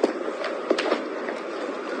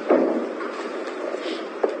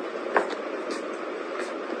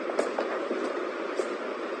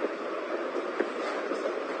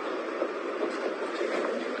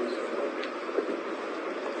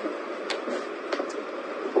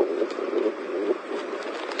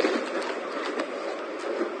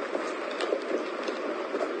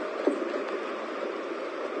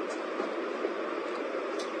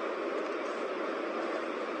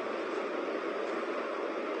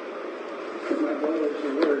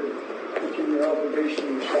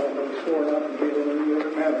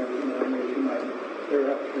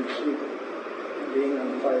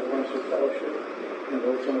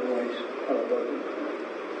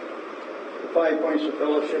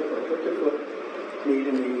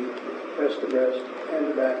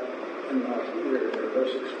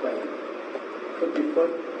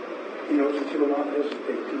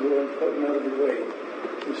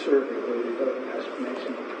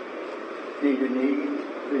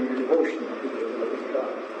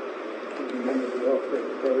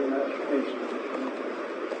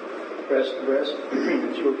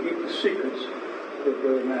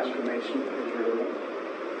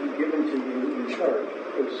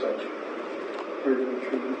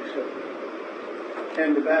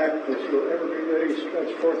 And the back, that you'll ever be ready to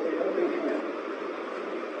stretch forth the helping hand,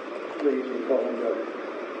 raise and fallen brother.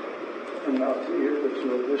 And mouth to ear, that you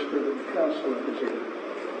will whisper the counsel in his ear,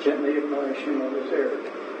 gently admonish him on his error,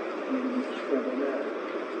 and his friendly manner,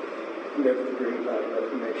 and ever bring about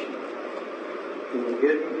reformation. You will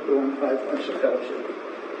get and go in 5 points of fellowship,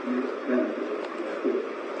 and you will benefit good.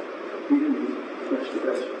 Be to me, rest the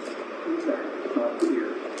rest, and back, mouth to ear,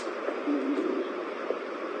 and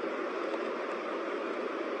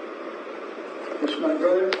this, my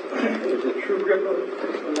brother, is a true grip of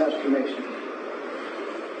the Master Mason.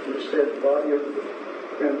 It said the body of the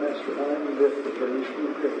Grand Master Hiram Abiff was raised from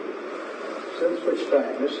the grave. Since which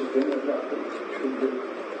time this has been adopted, true grip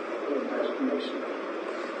of the Master Mason.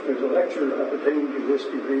 There's a lecture appertaining to this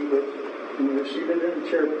degree that you will receive it in the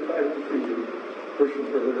chairman title for you. Person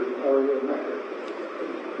further Mario Macker.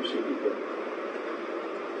 Proceed with it.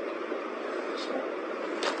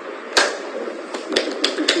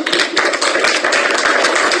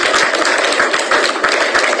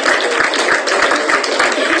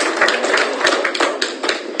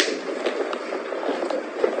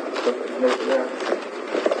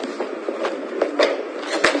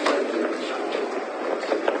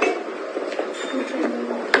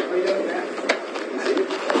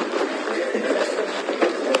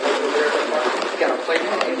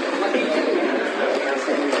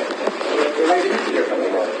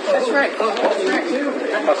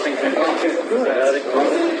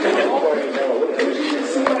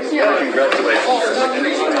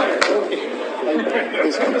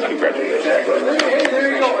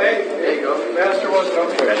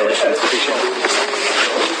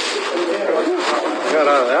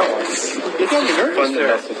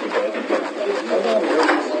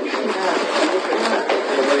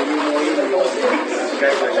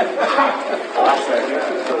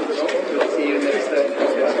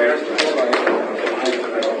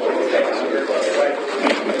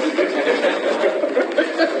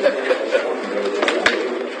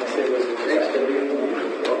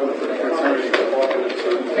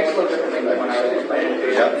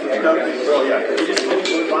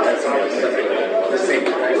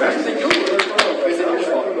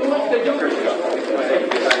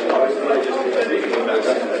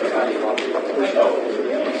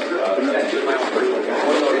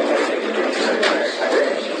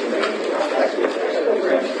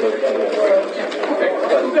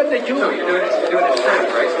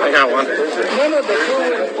 I got one. No, the two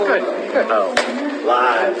Good. Oh.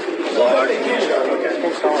 Live.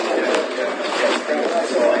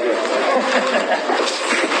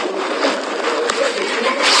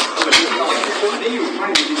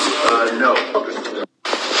 No.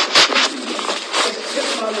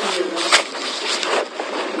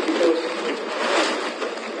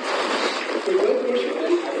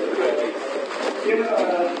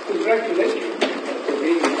 Congratulations for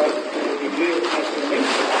being part of the degree of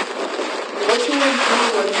transformation. What you went through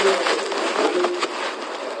when you were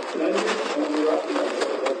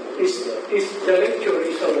is the lecture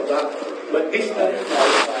is all about. But this time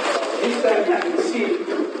you can see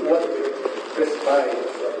what transpired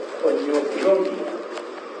on your journey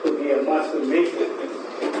to be a master mason.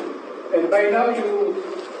 And by now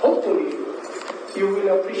hopefully, you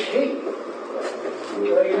will appreciate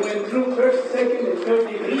you went through first, second, and third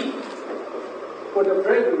degree for the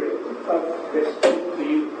brethren of respect to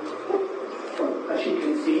you. As you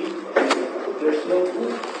can see, there's no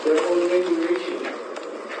food. They're all regulation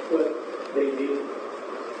what they did.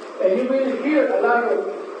 And you will hear a lot of,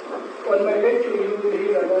 on my lecture, you will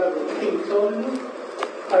hear a lot of King Solomon,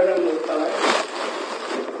 Aramotai,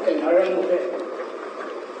 and Aramohet.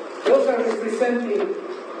 Those are representing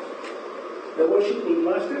the worshiping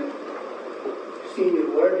master,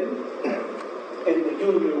 senior warden, and the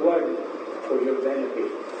junior warden for your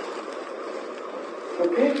benefit.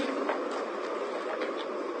 Okay?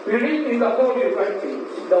 We read in the Holy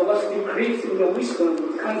Writings that was decreed in the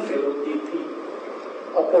wisdom council of DP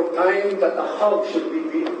upon time that a house should be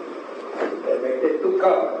built, erected to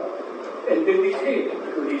God, and dedicated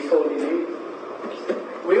to His holy name.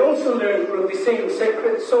 We also learn from the same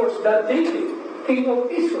sacred source that David, king of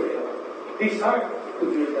Israel, desired to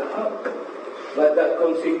build a house. But that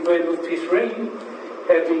consequence of his reign,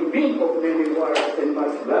 having been of many wars and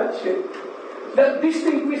much bloodshed, that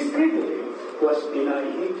distinguished privilege was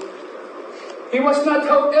denied him. He was not,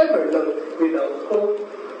 however, left without hope,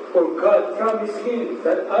 for God promised him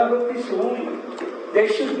that out of his loins there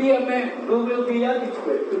should be a man who will be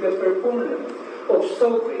adequate to the performance of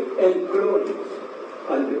sovereign and glorious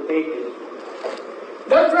undertaking.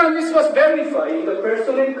 That promise was verified in the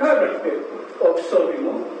person and character of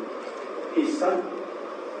Solomon, his son,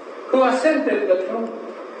 who ascended the throne.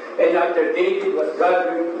 And after David was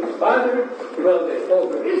gathered to his father, ruled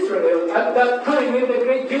over Israel, at that time when the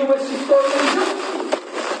great Jewish historian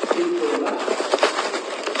into life.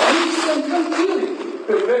 Peace and tranquility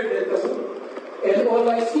pervaded the world, and all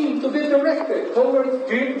I seem to be directed towards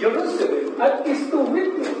Jerusalem, at least to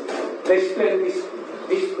witness the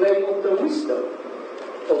display of the wisdom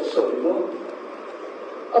of Solomon.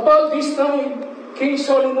 About this time, King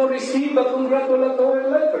Solomon received a congratulatory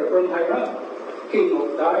letter from Hiram, king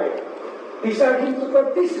of Tyre, desired him to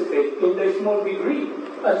participate in the small degree,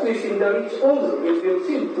 at least in the rich honor which will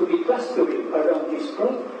seem to be clustering around his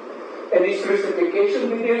throne. And his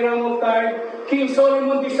reciprocation with the realm of Tyre, King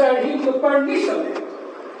Solomon desired him to participate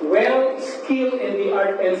well skilled in the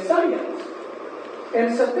art and science. And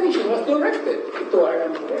his attention was directed to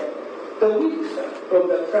Aramobet, the Widusa from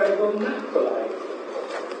the tribe of Naphtali.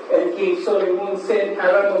 And King Solomon sent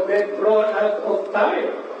Aramobet brought out of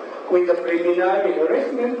Tyre. When the preliminary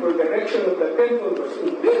arrangement for the erection of the temple was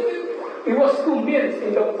completed, he was convinced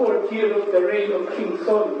in the 4th year of the reign of King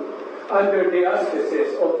Solomon, under the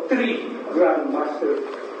auspices of 3 grand masters: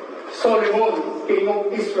 Solomon, king of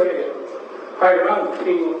Israel; Hiram,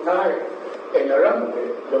 king of Tyre; and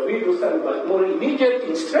Aramobet, the widow's son, but more immediate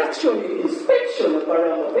instruction and inspection of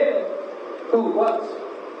Aramobet, who was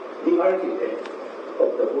the architect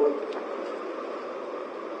of the world.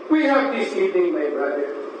 We have this evening, my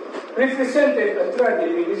brother, represented a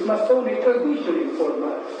tragedy with Masonic tradition in 4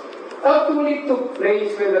 months. Actually took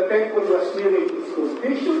place when the temple was nearing its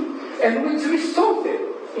completion, and which resulted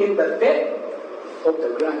in the death of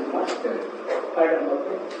the Grand Master,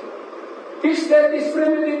 Aramobet. His death is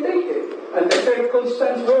premeditated, and the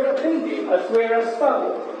circumstances were attending as well as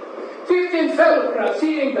follows. 15 fellow crafts,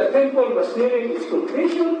 seeing the temple was nearing its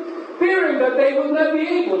completion, fearing that they would not be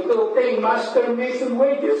able to obtain master mason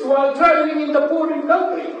wages while traveling in the foreign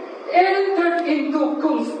country, entered into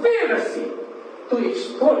conspiracy to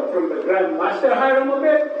extort from the Grand Master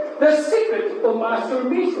Aramobet the secret of master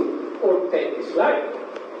mason, or take his life.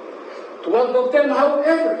 12 of them,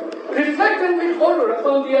 however, reflected with horror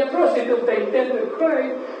upon the atrocity of the intended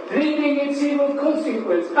crime, dreading its evil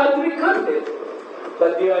consequence, had recanted.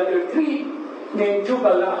 But the other 3, named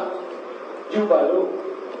Jubalo,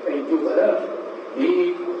 and Jubala,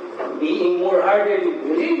 being more ardently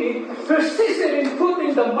believing, persisted in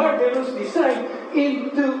putting the murderous design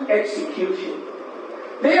into execution.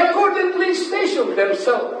 They accordingly stationed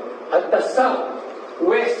themselves at the south,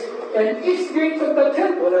 west, and east gates of the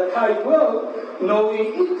temple at high wall,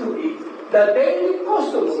 knowing it to be the daily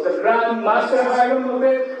custom of the Grand Master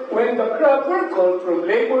Aramobet, when the crowd were called from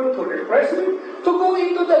labor to refreshment, to go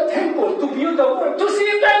into the temple to view the work, to see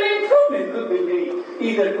if any improvement could be made,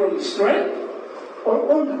 either from strength or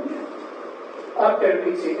ornament. After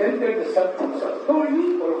which he entered the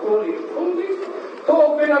sanctuary or holy of holies, to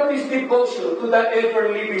open up his devotion to the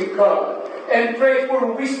ever-living God, and pray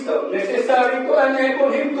for wisdom necessary to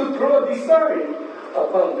enable him to draw design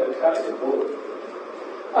upon the castle.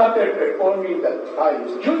 After performing the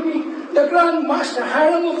pious duty, the Grand Master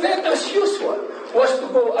Aramobet, as usual, was to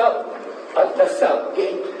go out at the south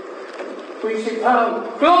gate, which he found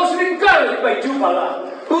closely guarded by Jubala,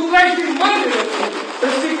 who tried to murder the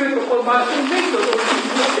secret of a master mason or his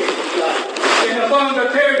mistake life. And upon the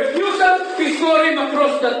third refusal, he swore him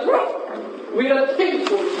across the throat with a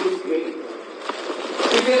painful his gate.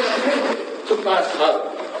 He then attempted to pass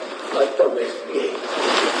out at the west gate.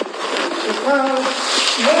 He found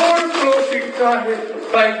more closely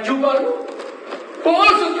guarded by Jubalo, who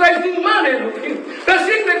also tried to murder him, the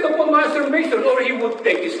secret of a master mason, or he would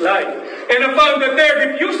take his life. And upon the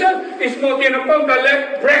third refusal, he smote him upon the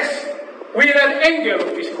left breast with an angle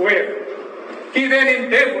of his square. He then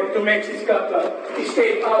endeavored to make his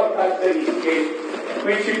escape out at the east gate,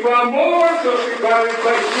 which he found more closely guarded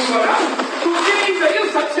by Jubala, who, seeing the ill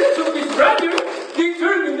success of his brother,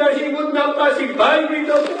 determined that he would not pass him by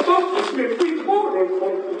without accomplishment with moral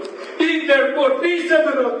purpose. He therefore 3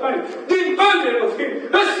 several times demanded of him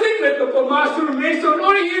the secret of a master mason,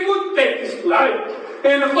 or he would take his life.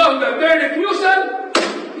 And upon the third refusal,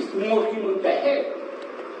 he smote him on the head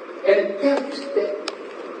and dealt his death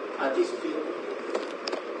at his feet.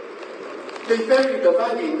 They buried the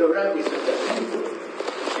body in the rabbis of the temple,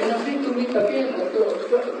 and agreed to meet again at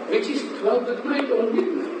 12, which is 12 at night or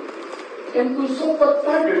midnight, and consult what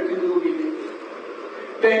further to do with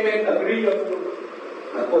it. They made agreeable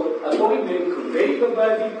appointment, conveyed the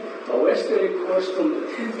body a westerly course from the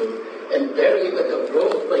temple, and buried at the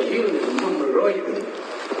broad by hill in Mamaroyan,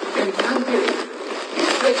 and planted in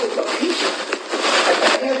place of a bishop at the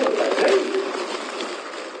head of the grave.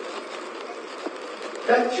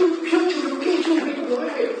 That future location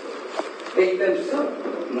required, they themselves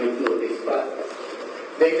might know this path.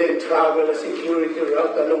 They then travel a security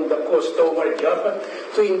route along the coast toward Java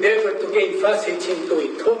to endeavor to gain passage into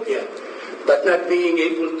Ethiopia, but not being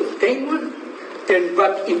able to obtain one, turned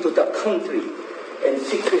back into the country and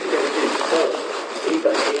secreted themselves in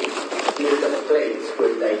the cave near the place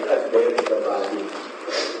where they had buried the body.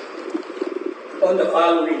 On the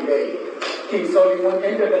following day, King Solomon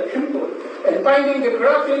entered the temple, and finding the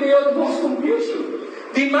crowd in the utmost confusion,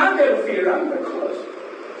 demanded of Hiram the cause,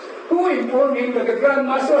 who informed him that the Grand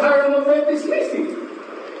Master Aramobet is missing.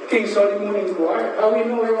 King Solomon inquired how he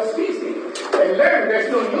knew he was missing, and learned there's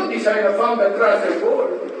no new design upon the trusted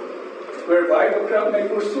board, whereby the crowd may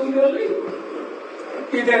pursue the lead.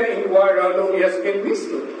 He then inquired how long he has been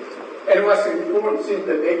missing, and was informed since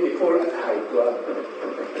the day before at High Club.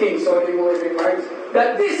 King Solomon remarks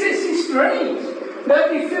that this is strange,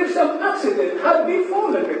 that if there's some accident had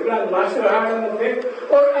befallen the Grand Master Hiram Obed,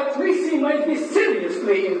 or at least he might be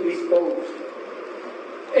seriously indisposed,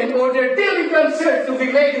 and ordered diligent search to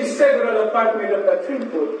be made in several apartments of the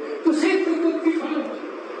temple to see if he could be found,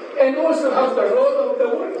 and also have the roll of the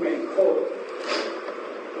workmen called.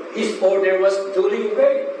 His order was duly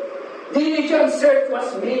obeyed. Diligent search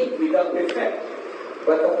was made without effect,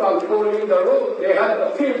 but upon calling the roll, they had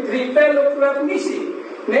appeared 3 fellow craft missing,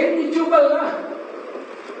 namely Jubalo,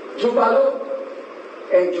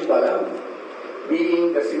 and Jubalam.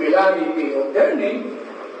 Being the similarity of their name,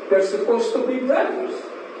 they're supposed to be brothers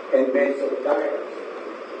and men of Tyre.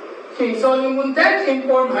 King Solomon then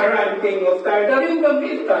informed Haran, king of Tyre, that in the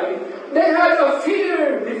meantime, they had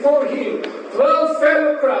appeared before him 12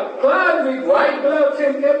 fellow craft, clad with white gloves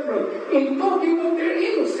and apron, in token of their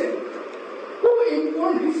innocence, who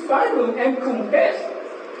informed his pardon and confessed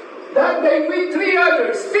that they with 3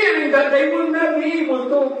 others, fearing that they would not be able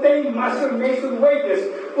to obtain master mason wages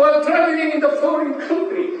while traveling in the foreign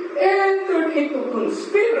country, entered into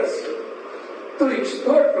conspiracy to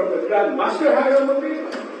extort from the Grand Master Hiram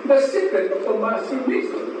Obed the secret of a master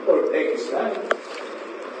mason, or take his life.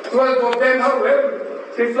 12 of them, however,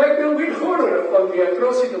 reflected with horror upon the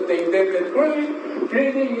atrocity of the indebted crime,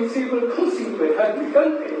 pleading in civil consequence had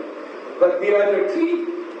recanted, but the other 3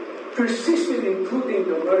 persisted in putting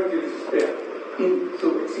the murderous step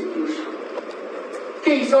into execution.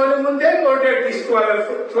 King Solomon then ordered these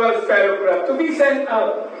 12 fellow craft to be sent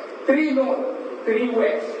out, 3 north, 3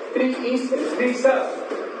 west, 3 east, and 3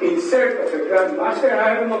 south, in search of the Grand Master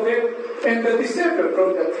Hiram Obed and the deserter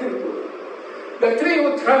from the temple. The 3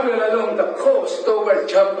 who traveled along the coast toward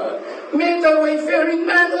Joppa met a wayfaring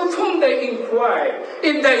man of whom they inquired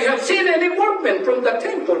if they have seen any workmen from the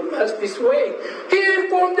temple pass this way. He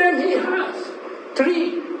informed them he has.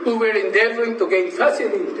 3 who were endeavoring to gain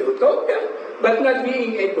passage into Utopia, but not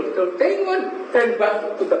being able to obtain one, turned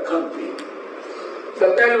back to the country.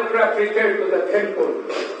 The fellow craft returned to the temple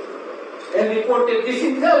and reported this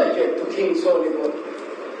intelligence to King Solomon,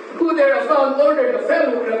 who thereupon ordered the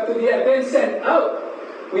fellow craft to be again sent out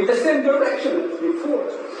with the same direction as before,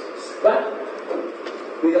 but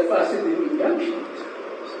with a positive injunction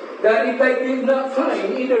that if they did not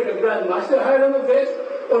find either the Grand Master Hiram Obed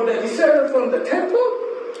or the deserter from the temple,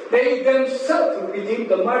 they themselves would redeem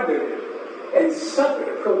the murderer and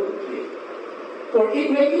suffer appropriately. For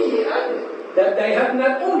it may be, he added, that they have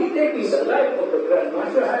not only taken the life of the Grand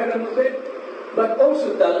Master Hiram Obed, but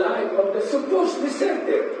also the life of the supposed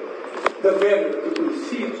deserter, the bearer to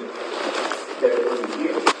receive their own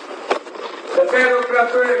gift. The fellow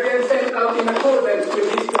craft were again sent out in accordance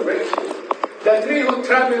with his direction. The 3 who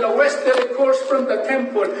traveled a westerly course from the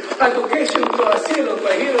temple had occasion to assail on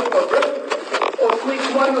the hill of Abraham, of which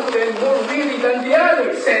one of them, more weary than the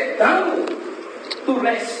other, sat down to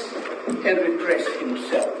rest and refresh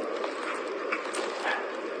himself.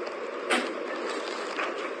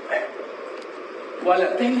 While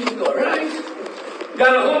attempting to arise,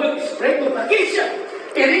 got a hold of his spray of Acacia,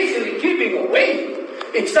 and easily keeping away,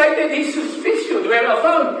 excited his suspicion,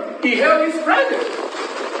 whereupon he held his brother.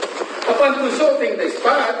 Upon consulting the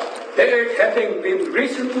spot, the earth having been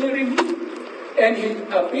recently removed, and his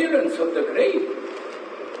appearance of the grave,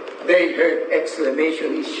 they heard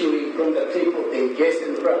exclamation issuing from the tip of the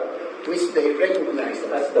adjacent rock, which they recognized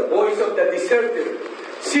as the voice of the deserter,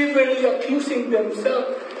 severely accusing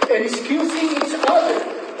themselves and excusing each other.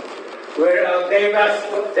 Whereas they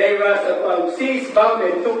rushed upon seas bound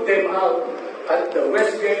and took them out at the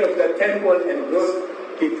west gate of the temple and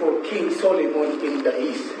brought before King Solomon in the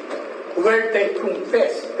east, where they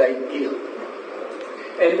confessed their guilt,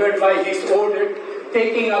 and were by his order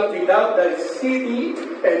taken up without the city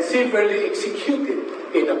and severely executed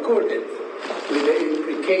in accordance with the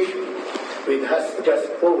imprecation which has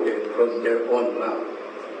just fallen from their own mouth.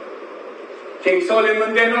 King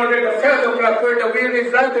Solomon then ordered the fellow craft where the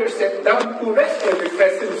weary brothers sat down to rest and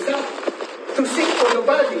refresh himself, to seek for the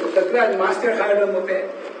body of the Grand Master Hiram Obed,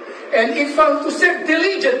 and it found to search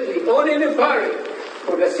diligently all in a hurry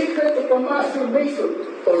for the secret of a master mason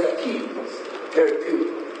or a key thereto.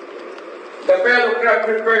 The fellow craft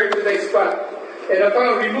repaired to the spot, and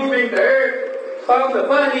upon removing the earth, found the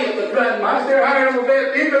body of the Grand Master Hiram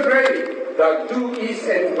Obed in the grave, dug due east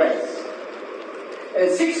and west,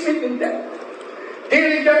 and 6 feet in depth.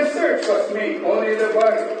 Diligent search was made only in the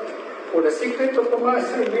body for the secret of a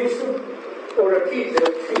master mason or a key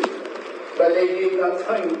thereto, but they did not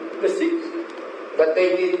find the secret. But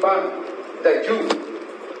they did find the Jew,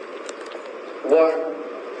 one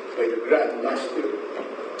by the Grand Master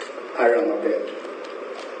Aramabel.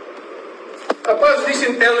 Upon this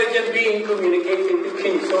intelligent being communicating to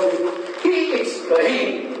King Solomon, he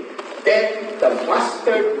exclaimed that the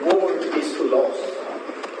mastered word is lost.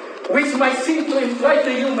 Which might seem to imply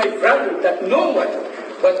to you, my brother, that no one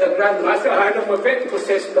but the Grand Master Aramabel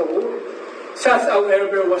possessed the word. Such,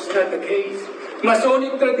 however, was not the case.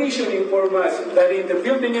 Masonic tradition informs us that in the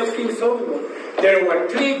building of King Solomon, there were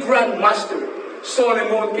 3 Grand Masters: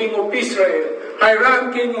 Solomon, king of Israel,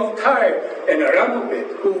 Hiram, king of Tyre, and Aramabel,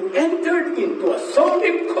 who entered into a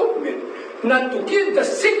solemn covenant not to give the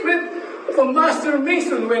secret of a master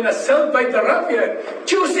mason when assailed by the ruffian,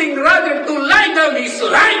 choosing rather to lie down his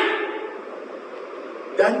life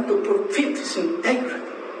than to protect his integrity.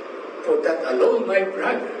 For that alone, my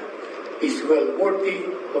brother, is well worthy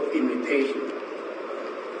of imitation.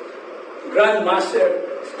 Grand Master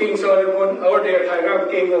King Solomon ordered Hiram,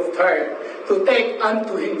 king of Tyre, to take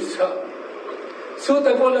unto himself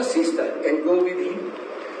suitable assistant and go with him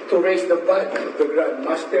to raise the body of the Grand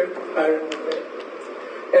Master Aramabel.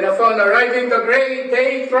 And upon arriving the great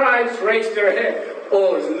day, thrice raised their head,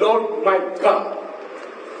 "O Lord my God,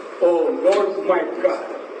 O Lord my God,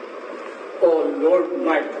 O Lord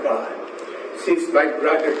my God." Since, my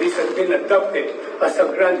brother, this has been adopted as a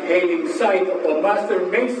grand hailing sign of a master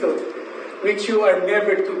mason, which you are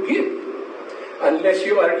never to give, unless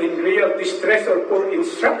you are in real distress or for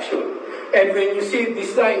instruction. And when you see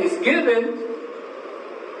this sign is given,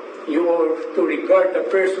 you are to regard the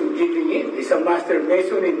person giving it as a master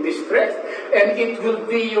mason in distress, and it will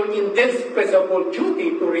be your indispensable duty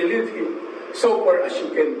to relieve him so far as you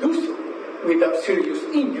can do so without serious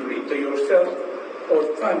injury to yourself or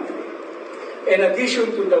family. In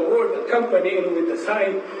addition to the word accompanying with the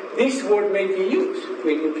sign, this word may be used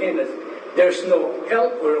when you cannot. There's no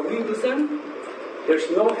help for a widow's son. There's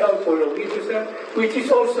no help for a widow's son, which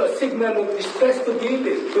is also a signal of distress to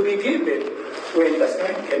be given when the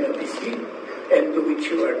sign cannot be seen, and to which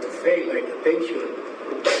you are to pay like attention.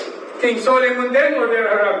 King Solomon then ordered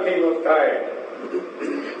Hiram, king of Tyre,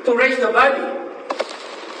 to raise the body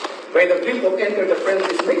by the grip of enter the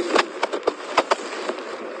apprentice mason.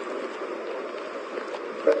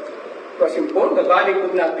 But it was informed the body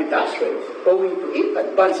could not be thus raised, owing to its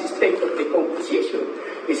advanced state of decomposition.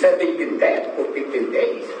 Is having been dead for 15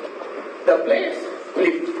 days. The flesh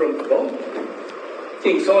flipped from the bone.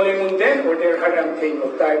 King Solomon then ordered Hiram, king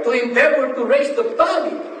of Tyre, to endeavor to raise the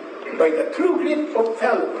body by the true grip of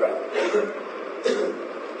fellowcraft.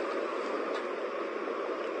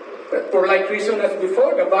 But for like reason as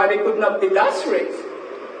before, the body could not be thus raised.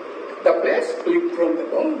 The flesh flipped from the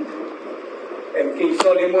bone. And King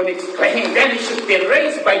Solomon exclaimed, then it should be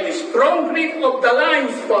raised by the strong grip of the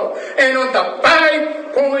lion's paw and on the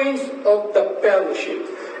 5 points of the fellowship.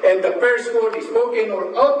 And the first word is spoken or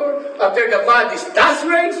uttered after the body is thus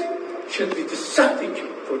raised should be the substitute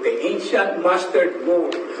for the ancient mastered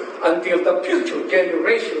word until the future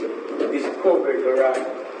generation discover the right.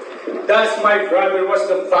 Thus, my brother, was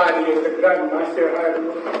the body of the Grand Master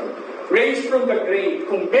Hiram, raised from the grave,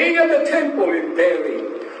 conveyed at the temple and buried,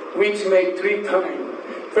 which made 3 times.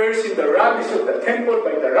 First in the rabbis of the temple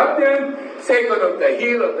by the ruffian, second on the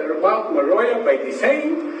hill of the Mount Moriah by the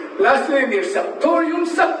saint, lastly in their Saptorium,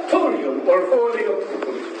 or Holy of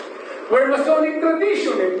Holies, where Masonic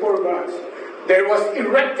tradition informs us there was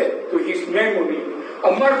erected to his memory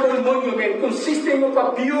a marble monument consisting of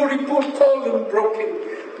a beautiful column broken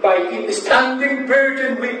by a standing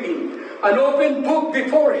virgin weeping, an open book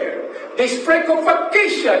before her, the sprig of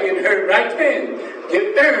acacia in her right hand,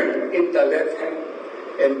 the urn in the left hand,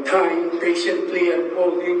 and time patiently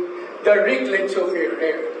unfolding the ringlets of her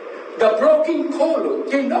hair. The broken column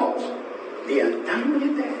denotes the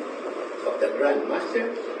untimely death of the Grand Master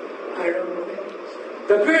Aramabel.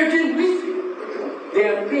 The virgin weeping, the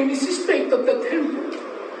unfinished state of the temple.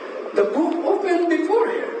 The book opened before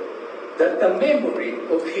her, that the memory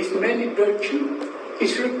of his many virtues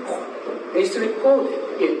is recorded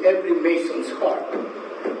in every mason's heart.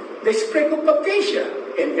 The sprig of acacia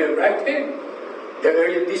in her right hand, the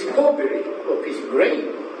early discovery of his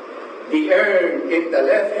grave, the urn in the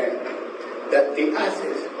left hand, that the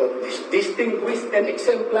ashes of this distinguished and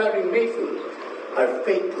exemplary mason are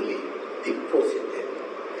faithfully deposited,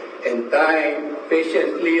 and time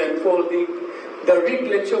patiently unfolding the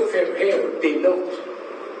ringlets of her hair denotes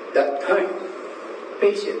that time,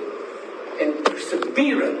 patience, and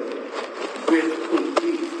perseverance will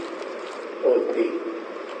complete all things.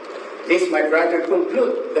 This, my brother,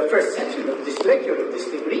 concludes the first section of this lecture of this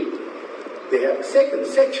degree. We have a second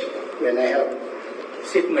section. When I have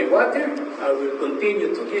sipped my water, I will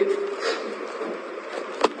continue to give.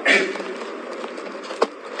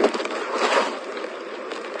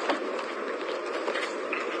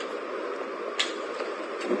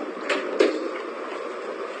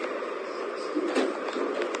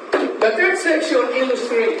 The third section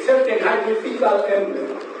illustrates certain hierarchical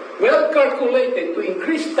emblems, well calculated to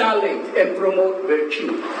increase talent and promote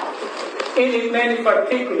virtue. In it, many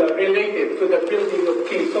particular related to the building of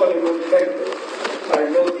King Solomon's Temple are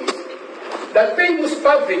noticed. The famous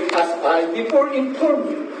public as before informed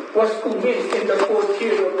you, was commenced in the 4th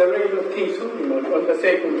year of the reign of King Solomon on the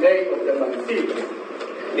 2nd day of the month Sivan.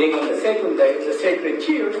 Being on the 2nd day of the sacred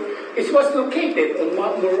year, it was located on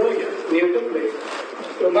Mount Moriah, near the place.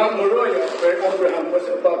 So Mount Moriah, where Abraham was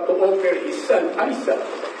about to offer his son Isaac,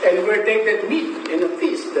 and where they did meet in a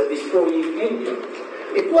feast, the destroying angel.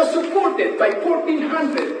 It was supported by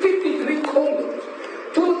 1,453 columns,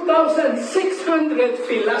 2,600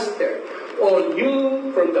 pilasters, all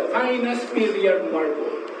new from the finest Pelian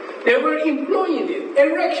marble. They were employing it,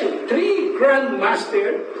 erection, 3 grand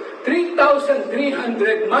master,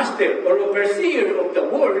 3,300 master or overseer of the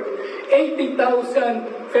work, 80,000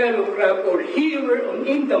 fellow craft or hearer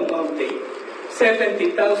in the mountain,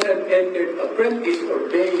 70,000 entered apprentice or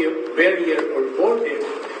barrier or border,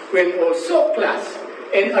 when also classed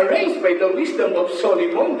and arranged by the wisdom of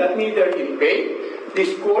Solomon that neither in vain,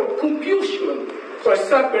 discord, confusion, was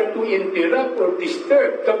suffered to interrupt or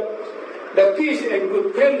disturb the peace and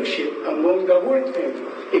good fellowship among the workmen,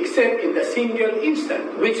 except in the single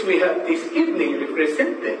instant which we have this evening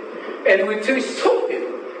represented, and which resulted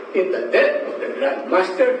in the death of the Grand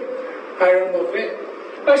Master Hiram of it.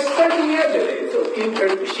 A startling evidence of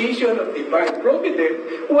interposition of divine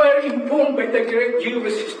providence were informed by the great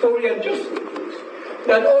Jewish historian Josephus,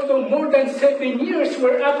 that although more than 7 years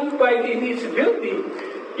were occupied in its building,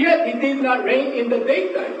 yet he did not reign in the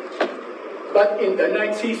daytime, but in the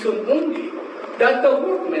night season only, that the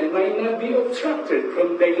workmen might not be obstructed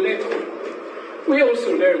from their labor. We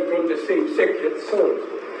also learn from the same sacred source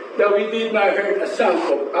that we did not hear a sound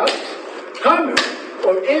of axe, hammer,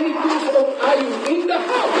 or any tools of iron in the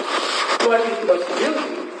house while it was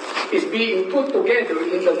building is being put together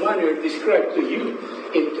in the manner described to you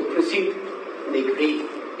in the preceding degree.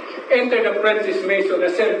 Enter the apprentice mason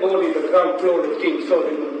assembled in the ground floor of King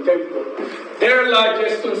Solomon's Temple. Their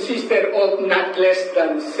lodges consisted of not less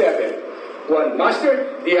than 7. One master,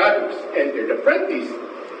 the others entered the apprentice.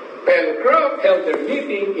 Fellow craft held their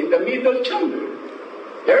meeting in the middle chamber.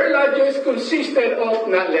 Their lodges consisted of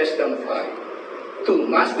not less than 5. 2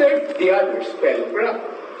 master, the others fellow craft.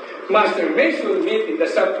 Master mason meet in the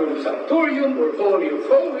sacrum sanctorium or holy of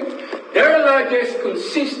holies. Their lodges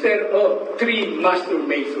consisted of 3 master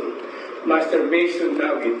masons. Master mason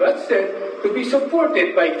now with that said to be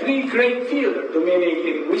supported by 3 great pillars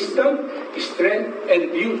dominating wisdom, strength,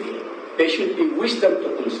 and beauty. There should be wisdom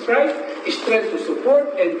to construct, strength to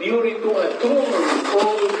support, and beauty to adorn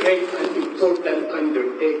all great and important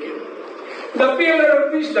undertaking. The pillar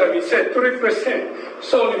of wisdom is said to represent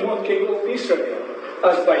Solomon, king of Israel,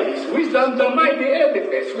 as by his wisdom the mighty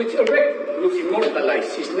edifice which erected which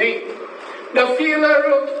immortalized his name. The pillar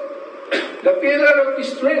of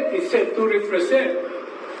strength is said to represent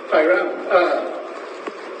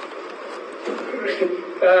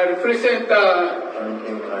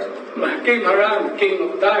King Hiram, king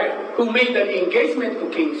of Tyre, who made an engagement to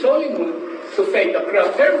King Solomon to pay the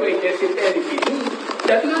craft their wages if any be due,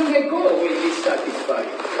 that none may go away dissatisfied.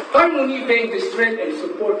 Harmony being the strength and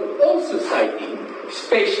support of all society,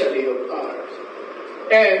 especially of ours.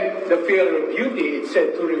 And the pillar of beauty is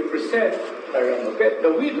said to represent Aramapet,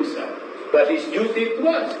 the widow's son. But his duty it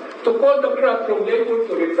was to call the crowd from labor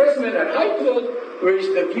to refreshment and high clothes, where is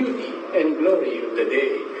the beauty and glory of the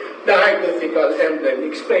day. The hierarchical emblem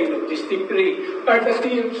explained of this degree are the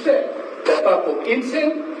themes set, the cup of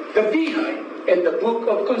incense, the beehive, and the book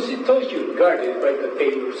of constitution guarded by the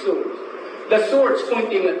tailor's swords. The swords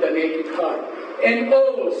pointing at the naked heart, and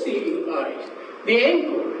all-seeing eyes, the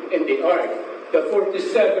anchor and the ark, the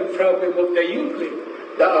 47th problem of the Euclid,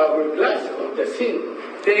 the hourglass of the sin.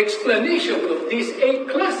 The explanation of these 8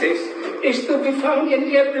 classes is to be found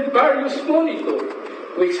in every various monitor,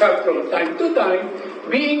 which have from time to time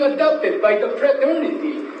being adopted by the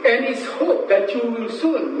fraternity, and it's hoped that you will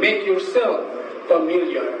soon make yourself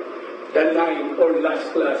familiar. The 9th or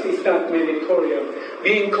last class is not meritorious,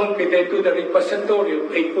 being competent to the repository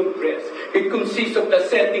of 8 footprints. It consists of the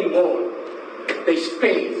setting mold, the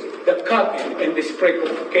space, the coffin, and the spray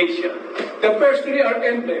of acacia. The first 3 are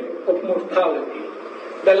emblem of mortality.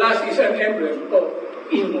 The last is an emblem of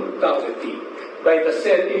immortality. By the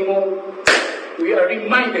setting mold, we are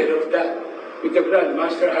reminded of that, with the Grand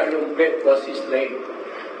Master Hiram Beth was his name.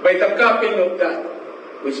 By the coffin of that,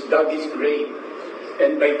 which dug his grave,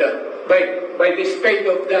 and by the spade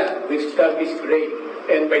of that, which dug his grave,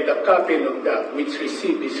 and by the coffin of that, which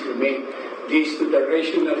received his remains. These to the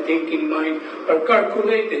rational thinking mind are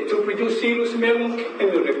calculated to produce serious memory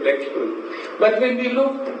and reflection. But when we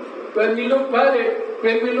look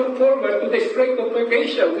forward to the strength of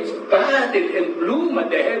vacation, which budded and bloomed at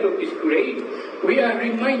the head of his grave, we are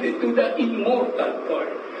reminded to the immortal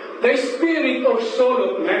part, the spirit or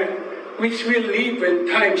soul of man, which will live when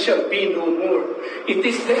time shall be no more. It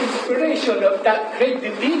is the inspiration of that great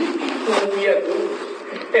divinity whom we adore,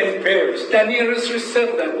 and bears the nearest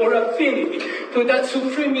resemblance or affinity to that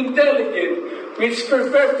supreme intelligence which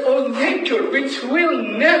perverts all nature, which will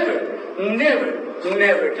never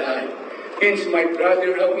die. Hence, my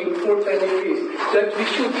brother, how important it is that we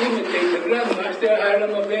should imitate the Grand Master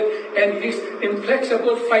Hiram of it and his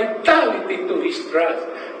inflexible fidelity to his trust,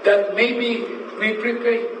 that maybe we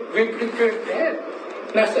prepare death,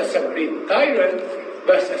 not as a great tyrant,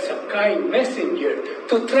 but as a kind messenger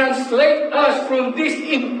to translate us from this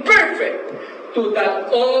imperfect to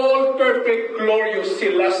that all-perfect, glorious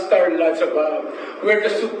celestial lands above, where the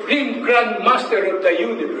supreme Grand Master of the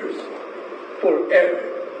universe forever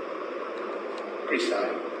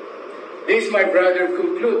preside. This, my brother,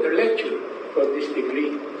 conclude the lecture for this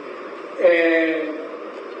degree. And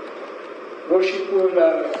Worshipful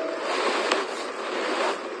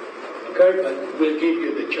Garbat will give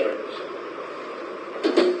you the charts.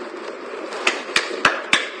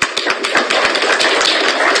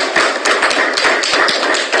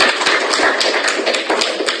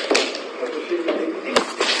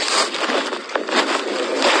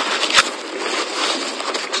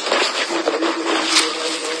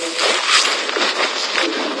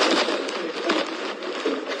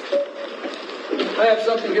 I have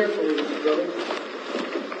something here for you, brother.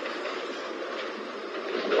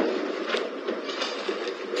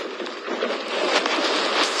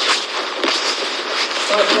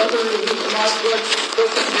 My brother, it is my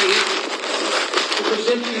perfect duty to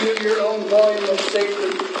present to you your own volume of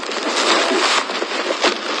sacred,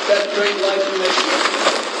 that great life mission.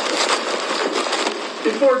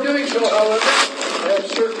 Before doing so, however, I have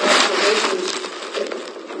certain observations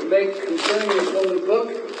to make concerning this holy book.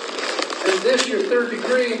 And this, your third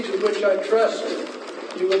degree, to which I trust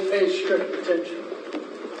you will pay strict attention.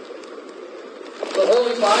 The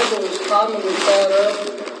Holy Bible is commonly thought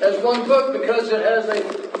of as one book because it has a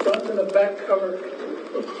front and a back cover.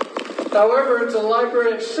 However, it's a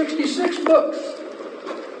library of 66 books,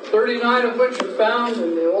 39 of which are found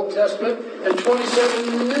in the Old Testament and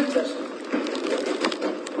 27 in the New Testament.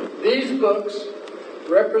 These books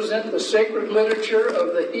represent the sacred literature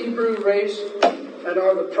of the Hebrew race and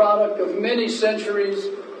are the product of many centuries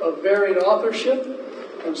of varied authorship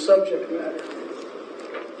and subject matter.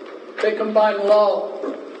 They combine law,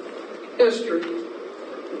 history,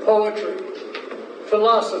 poetry,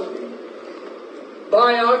 philosophy,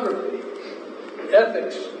 biography,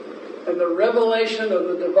 ethics, and the revelation of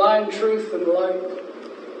the divine truth and light.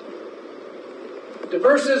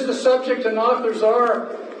 Diverse as the subject and authors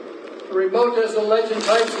are, remote as the legend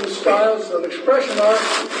types and styles of expression are,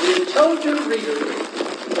 the intelligent reader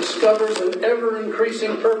discovers an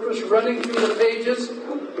ever-increasing purpose running through the pages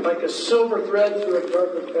like a silver thread through a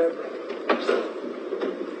carpet fabric.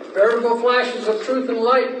 Veritable flashes of truth and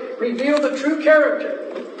light reveal the true character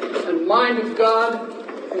and mind of God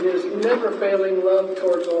and his never-failing love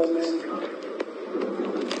towards all mankind.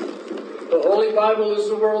 The Holy Bible is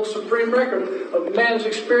the world's supreme record of man's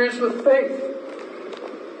experience with faith.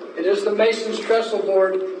 It is the Mason's trestle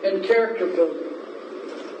board in character building.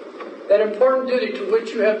 That important duty to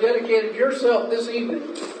which you have dedicated yourself this evening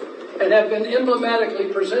and have been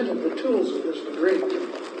emblematically presented the tools of this degree.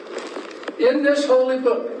 In this holy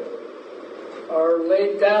book are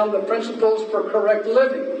laid down the principles for correct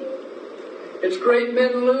living. Its great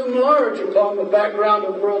men loom large upon the background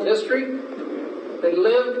of world history. They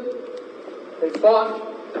lived, they fought,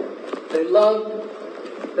 they loved,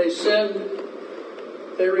 they sinned,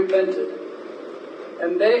 they repented.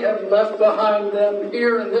 And they have left behind them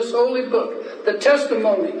here in this holy book the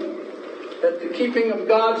testimony that the keeping of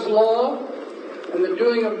God's law and the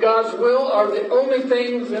doing of God's will are the only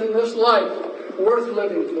things in this life worth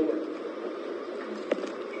living for.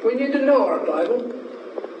 We need to know our Bible,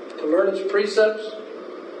 to learn its precepts,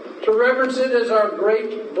 to reverence it as our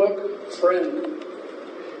great book friend.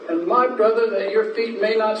 And my brother, that your feet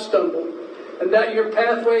may not stumble, and that your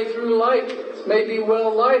pathway through light may be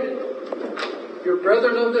well lighted. Your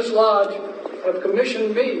brethren of this lodge have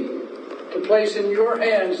commissioned me to place in your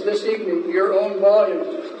hands this evening your own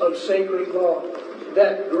volumes of sacred law,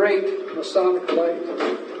 that great Masonic light,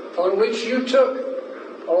 on which you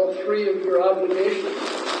took all three of your obligations,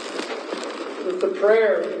 with the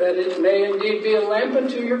prayer that it may indeed be a lamp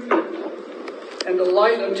unto your feet and a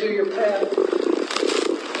light unto your path.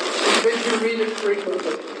 We bid you read it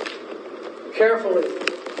frequently, carefully,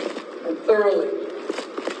 and thoroughly,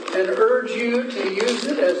 and urge you to use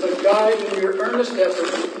it as a guide in your earnest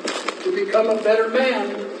effort to become a better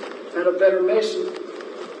man and a better Mason.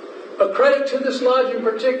 A credit to this lodge in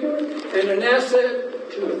particular, and an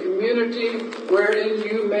asset to the community wherein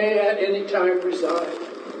you may at any time reside.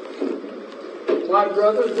 My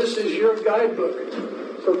brother, this is your guidebook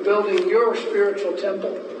for building your spiritual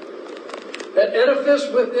temple. That edifice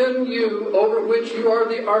within you over which you are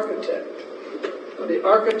the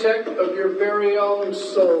architect of your very own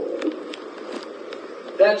soul.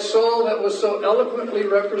 That soul that was so eloquently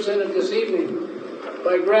represented this evening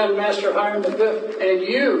by Grand Master Hiram V, and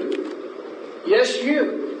you, yes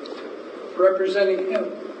you, representing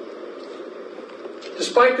him.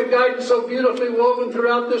 Despite the guidance so beautifully woven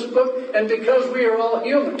throughout this book, and because we are all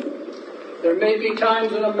human, there may be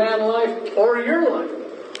times in a man's life, or your life,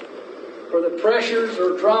 where the pressures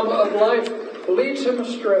or drama of life leads him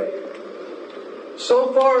astray.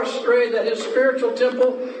 So far astray that his spiritual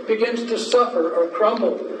temple begins to suffer or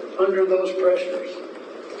crumble under those pressures.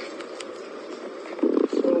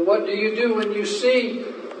 So what do you do when you see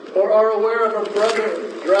or are aware of a brother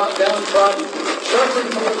downtrodden, suffering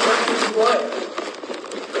from the pressures of life?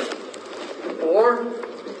 Or,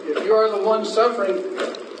 if you are the one suffering,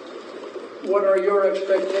 what are your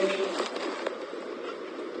expectations?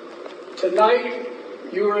 Tonight,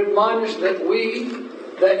 you are admonished that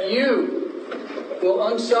you will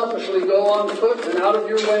unselfishly go on foot and out of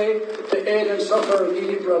your way to aid and succor a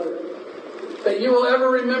needy brother. That you will ever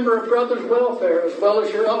remember a brother's welfare as well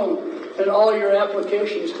as your own in all your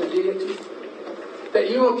applications to deity. That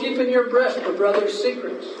you will keep in your breast the brother's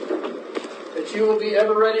secrets. That you will be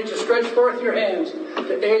ever ready to stretch forth your hands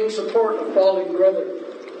to aid and support a falling brother.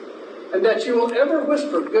 And that you will ever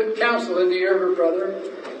whisper good counsel into your brother,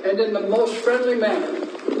 and in the most friendly manner,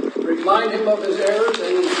 remind him of his errors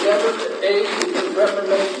and endeavor to aid in his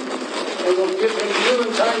reformation, and will give him due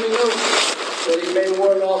and timely notice that he may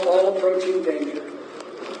ward off all approaching danger.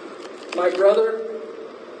 My brother,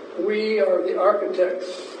 we are the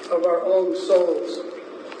architects of our own souls.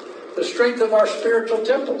 The strength of our spiritual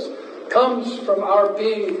temples comes from our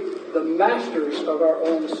being the masters of our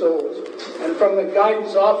own souls, and from the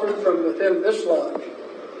guidance offered from within this lodge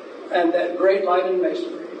and that great light in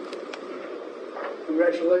masonry.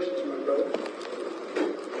 Congratulations, my brother.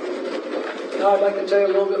 Now I'd like to tell you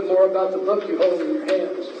a little bit more about the book you hold in your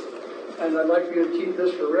hands. And I'd like for you to keep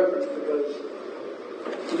this for reference because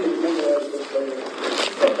you need to memorize this later.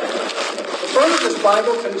 The front of this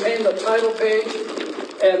Bible contains the title page,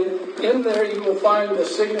 and in there you will find the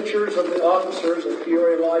signatures of the officers of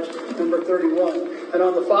Peoria Lodge number 31. And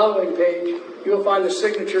on the following page, you will find the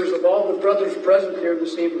signatures of all the brothers present here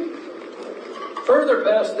this evening. Further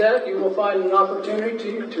past that, you will find an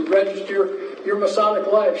opportunity to register your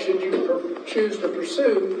Masonic life should you choose to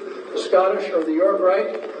pursue the Scottish or the York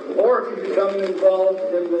Rite, or if you become involved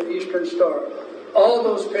in the Eastern Star. All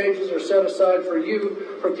those pages are set aside for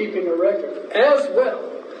you for keeping a record, as well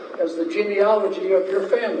as the genealogy of your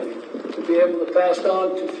family to be able to pass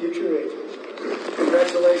on to future ages.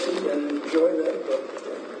 Congratulations and enjoy that book.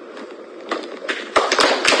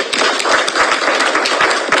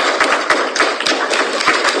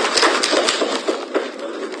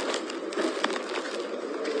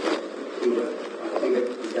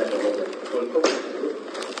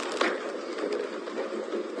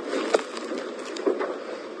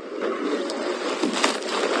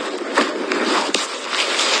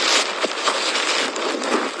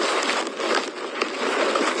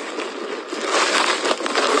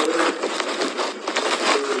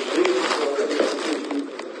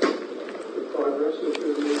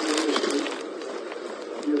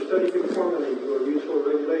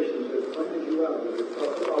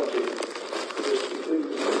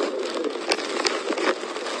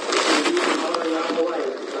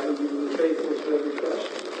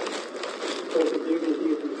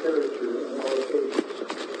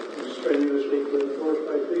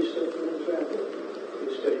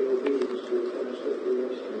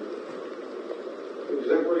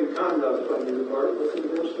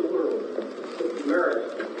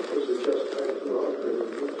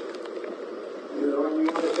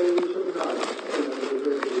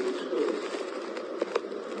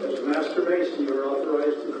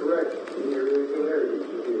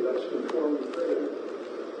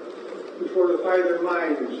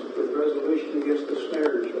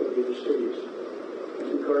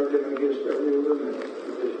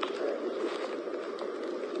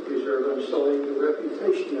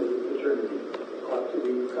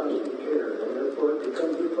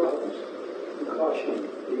 and caution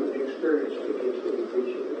you may experience against any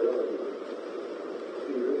breach of fidelity. To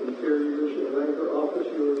your inferiors in rank or office,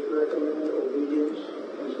 you are to recommend obedience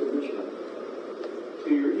and submission. To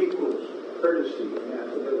your equals, courtesy and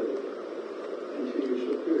affability. And to your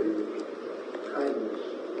superiors, kindness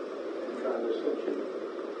and condescension.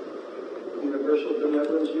 Universal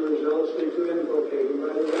benevolence you are zealously to inculcate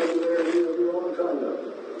by the regularity of your own conduct,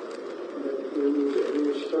 and that you remove every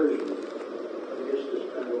aspersion against this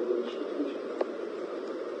honorable institution.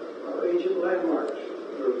 Our ancient landmarks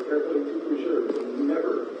you are carefully to preserve and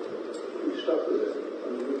never to suffer them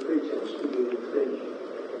under the pretense to be infringed.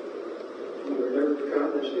 You are never to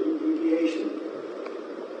countenance any deviation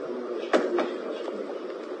from our established customs.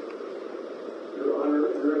 Your honor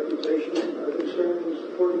and reputation are concerned in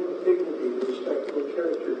supporting the dignity and respectable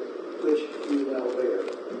character which you now bear.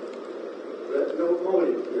 Let no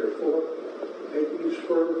motive, therefore, make you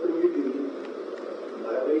swerve from your duty,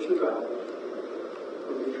 violate your vows,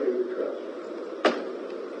 or betray your trust.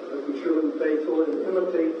 But be true and faithful and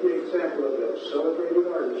imitate the example of that celebrated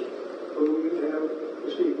artist whom you have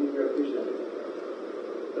this evening represented.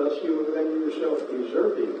 Thus you will render yourself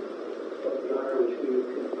deserving of the honor which we have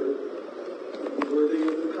conferred, and be worthy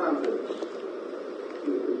of the confidence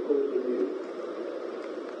you have reposed in you.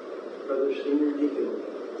 Brother Senior Deacon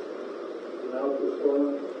will now perform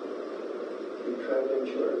the traveling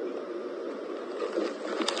charge.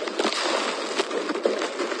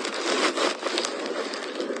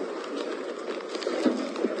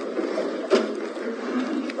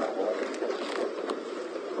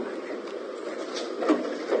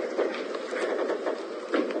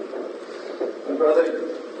 Brother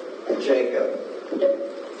Jacob,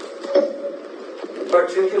 the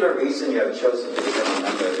particular reason you have chosen to become a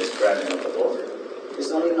member of this Brethren of the Lord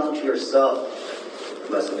is only known to yourself. It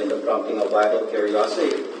must have been the prompting of vital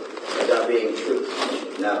curiosity, without being true.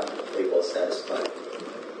 Now, they will satisfy.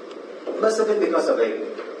 It must have been because of a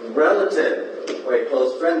relative or a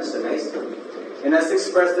close friend to Mason, and has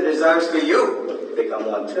expressed the desires for you to become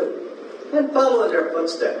one too, and follow in their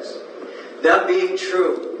footsteps. That being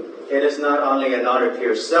true, it is not only an honor to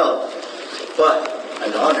yourself, but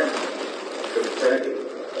an honor to fraternity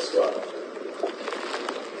as well.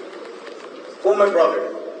 For my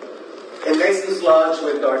brother, in Mason's lodge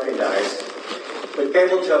with darkened eyes, with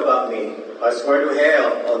cable to about me, I swear to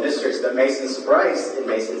hail all districts that Masons prize and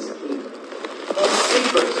Masons keep. All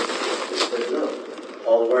secrets which they know,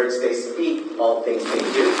 all words they speak, all things they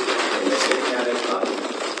do, in the satanic common.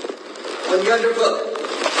 On yonder book,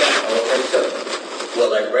 that all I took.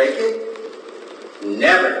 Will I break it?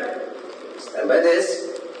 Never. Stand by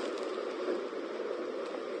this,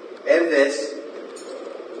 and this,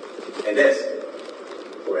 and this,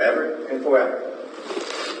 forever and forever.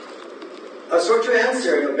 I swear to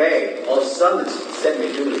answer and obey all summons sent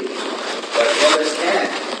me duly, but brothers can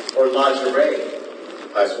or lodge array.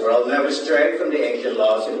 I swear I'll never stray from the ancient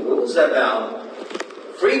laws and rules that bound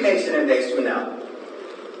Freemason in days from now,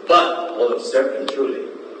 but will observe them truly.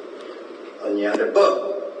 On yonder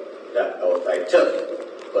book, that oath I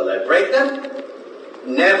took. Will I break them?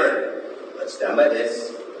 Never. But stand by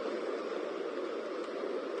this,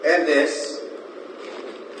 and this,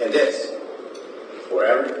 and this,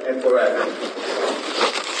 forever and forever.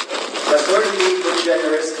 I swear to keep with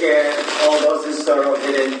generous care all those in sorrow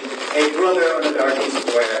hidden, a brother on the darkened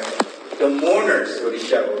square, the mourners with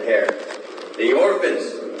disheveled hair, the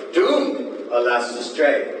orphans doomed, alas, to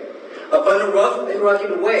stray, upon a rough and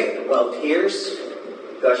rugged way, while tears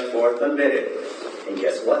gush forth unbidden. And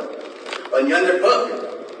guess what? On yonder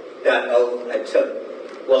book, that oath I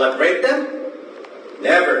took. Will I break them?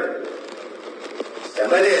 Never.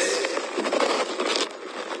 Stand by this,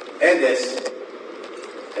 and this,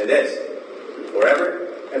 and this, forever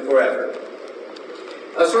and forever.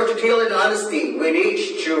 I swear to deal in honesty with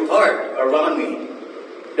each true heart around me,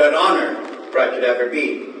 that honor bright could ever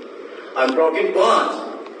be, unbroken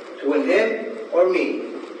bond, to win him or me.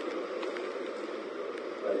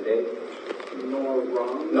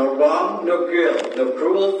 No wrong, no guilt, no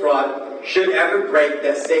cruel fraud should ever break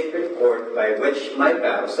that sacred cord by which my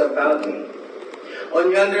vows have bound me.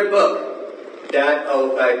 On yonder book, that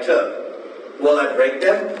oath I took. Will I break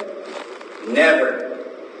them? Never.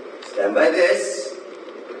 Stand by this,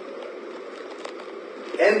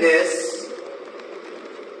 and this,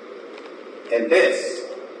 and this,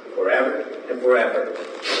 forever and forever.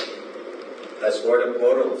 I swore the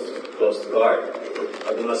portals close to guard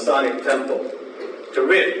of the Masonic temple, to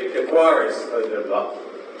rid the quarries of the above,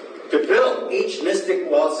 to build each mystic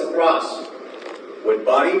waltz across, with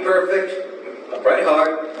body perfect, upright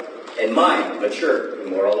heart, and mind mature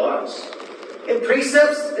in moral laws, in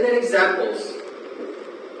precepts and in examples.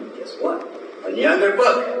 Guess what? On yonder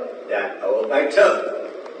book, that oath I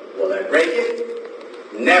took, will I break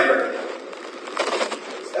it? Never.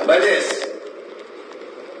 Stand by this,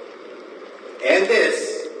 and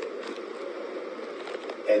this,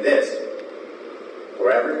 and this,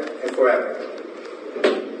 forever and forever.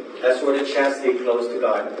 As for the chastity close to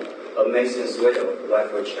God of Mason's widow,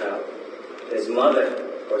 wife or child, his mother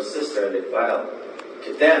or sister defiled,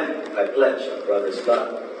 to them I pledge a brother's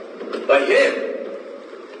blood. By him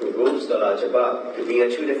who rules the lodge above, to be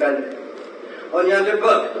a true defender. On yonder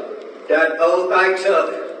book, that oath I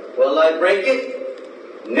took, will I break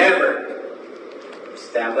it? Never.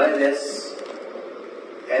 Stand by this,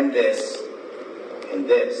 and this, and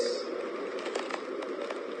this.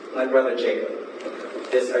 My brother Jacob,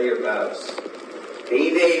 these are your vows. Be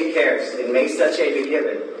they in cares, and may such aid be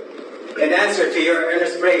given, in answer to your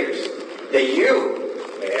earnest prayers, that you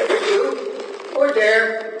may ever do, or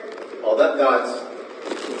dare, all that God's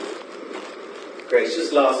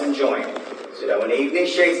gracious laws enjoin, so that when evening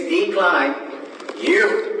shades decline,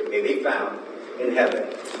 you may be found in heaven.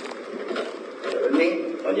 Bear with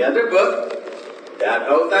me. On yonder book, that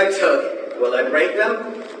oath I took, will I break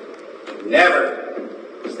them? Never.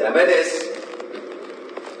 Stand by this,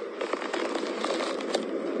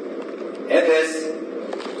 and this,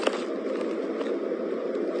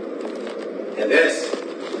 and this,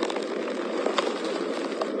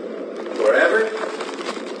 forever.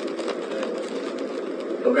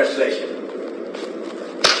 Congratulations.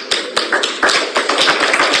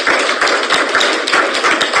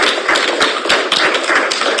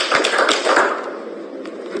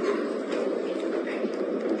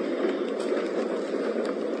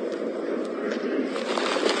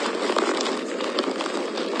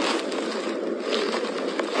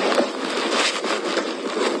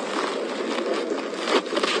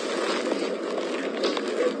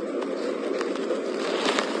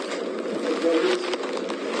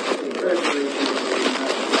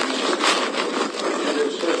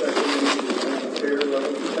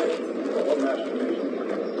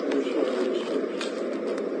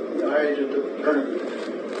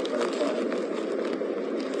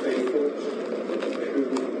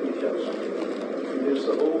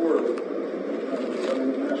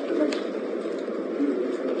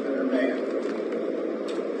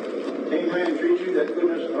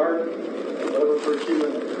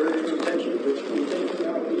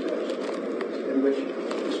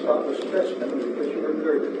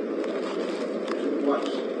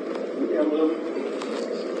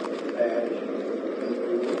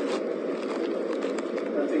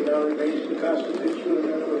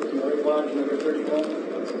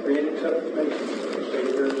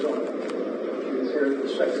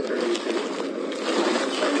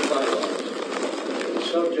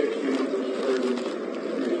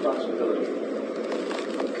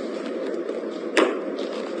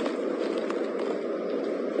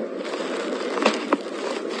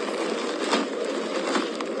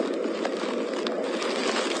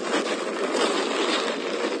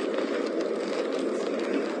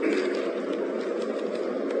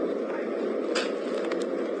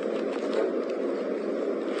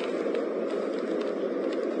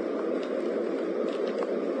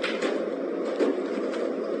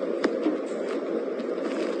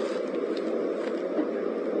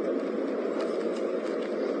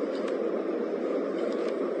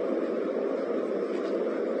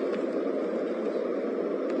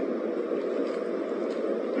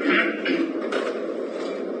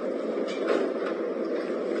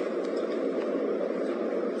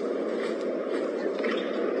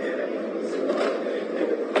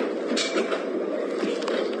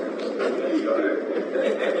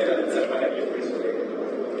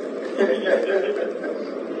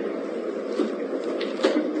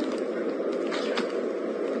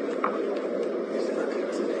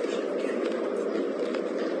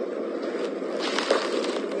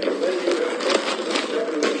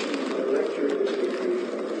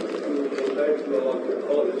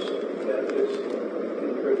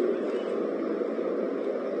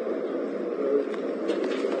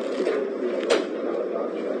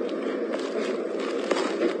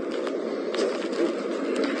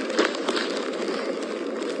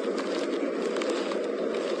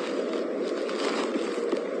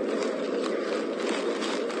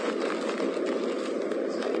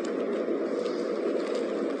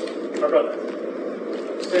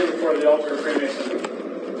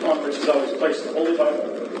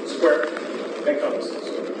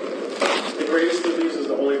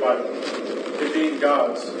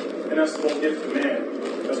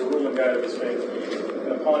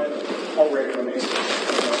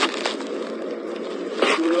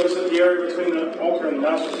 Notice that the area between the altar and the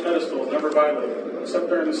master's pedestal is never violated, except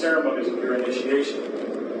during the ceremonies of your initiation.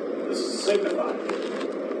 This is to signify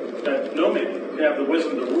that no man can have the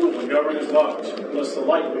wisdom to rule and govern his lodge, unless the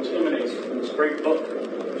light which emanates from this great book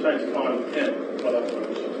shines upon him without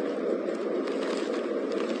blemish.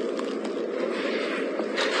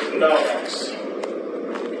 The ballot box.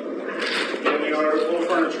 The only article of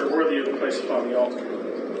furniture worthy of the place upon the altar.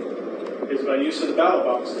 It is by use of the ballot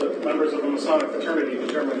box that members of a Masonic fraternity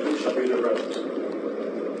determine who shall be their brothers.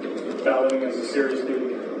 Balloting is a serious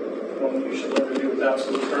duty, one that you should learn to do with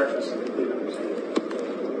absolute correctness and complete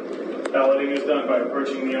understanding. Balloting is done by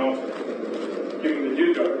approaching the altar, giving the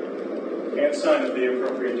due guard, and sign of the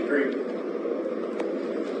appropriate degree.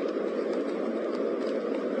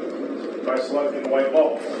 By selecting a white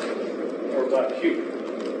ball or black cube,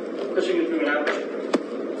 pushing it through an aperture,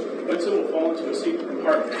 whence it will fall into a secret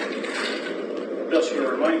compartment. Thus you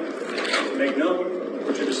are reminded to make known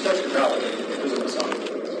or to discuss your ballot as a Masonic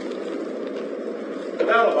place. The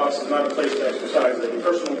ballot box is not a place to exercise a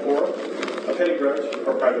personal quarrel, a petty grudge,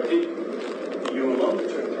 or private pique. You alone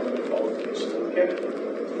determine the qualifications of the candidate.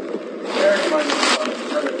 Bearing in mind that the Masonic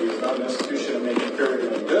fraternity is not an institution to make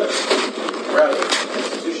inferior men good, rather, an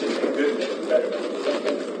institution to make good men better.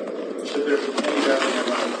 Should there be any doubt in your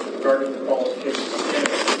mind regarding the qualifications of the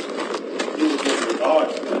candidate, you will give your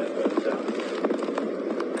knowledge to that doubt.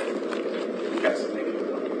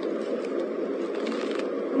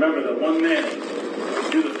 Remember that one man can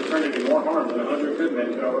do the fraternity more harm than 100 good men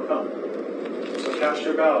can overcome. So cast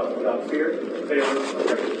your ballot without fear, favor, or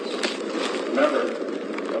prejudice. Remember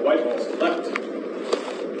that white ball is left.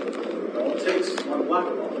 All it takes is one black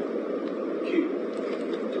ball, cube,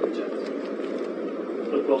 to reject.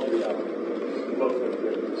 Look both of you out. Both of you.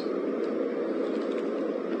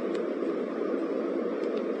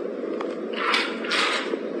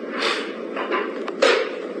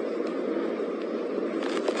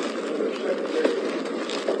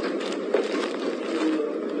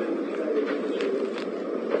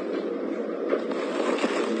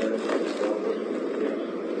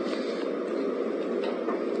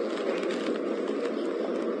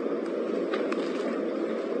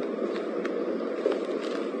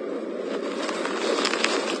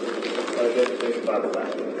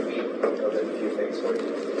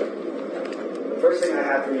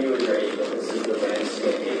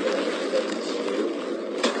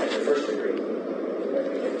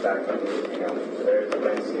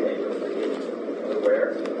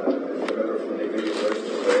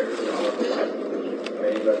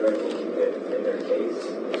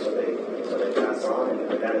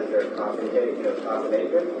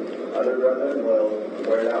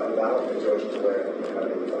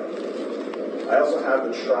 I also have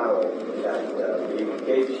the trowel that we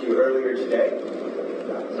gave to you earlier today.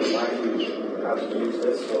 Remind you how to use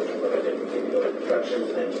this, so I didn't give you those instructions,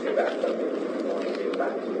 and then you can back up if you want to give it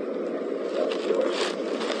back to you. That was yours.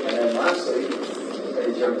 And then lastly,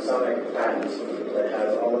 is your Masonic patent that has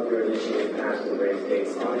all of your initiated past and raised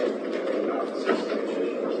dates on it, and the officer's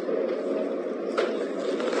signatures for today.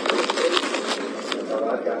 That's all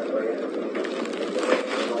I've got for you.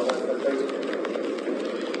 All that's the Thursday.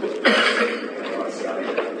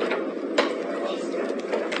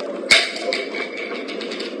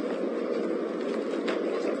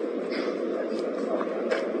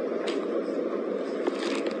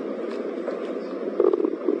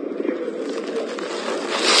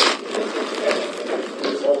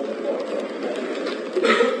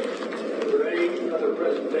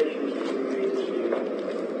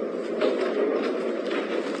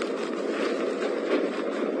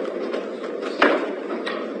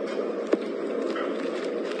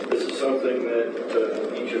 Something that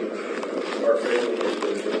each of our family has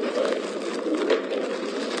been doing.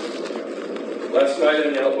 Last night I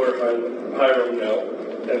knelt where Hiram knelt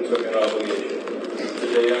and took an obligation.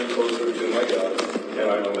 Today I'm closer to my God, and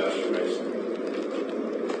I'm a master mason.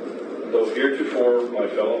 Though heretofore my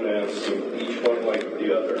fellow man seemed each one like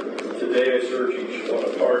the other, today I search each one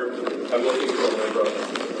apart. I'm looking for my brother.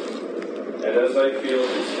 And as I feel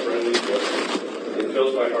his friendly blessing, it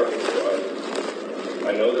fills my heart with pride.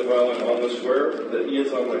 I know that while I'm on the square, that he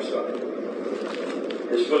is on my side.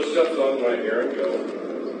 His footsteps on my errand go.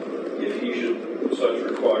 If he should such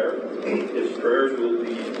require, his prayers will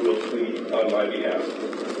plead on my behalf,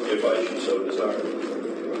 if I should so desire.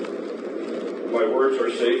 My words are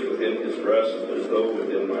safe within his breast, as though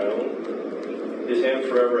within my own. His hand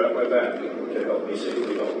forever at my back, to help me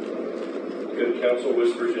safely home. Good counsel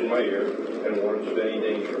whispers in my ear, and warns of any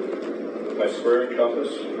danger. My square and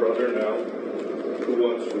compass, brother now, who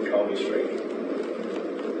once would call me stranger.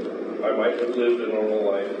 I might have lived a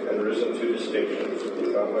normal life and risen to distinctions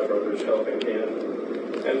without my brother's helping hand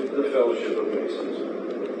and the fellowship of Masons.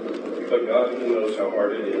 But God, who knows how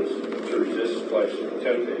hard it is to resist life's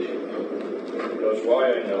temptation, knows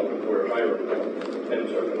why I knelt where Hiram knelt and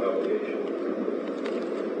took an obligation.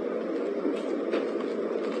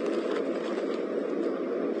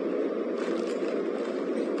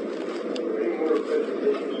 Any more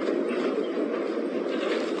presentations?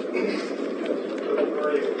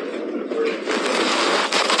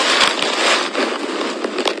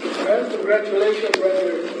 Well, congratulations,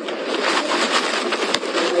 brother.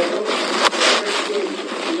 And I hope you're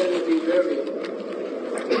going to be buried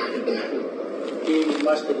in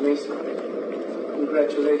Master Mason.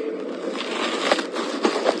 Congratulations.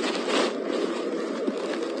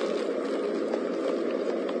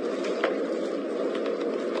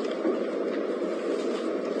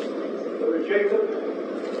 Brother Jacob,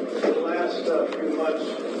 in the last few months,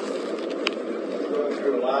 we've gone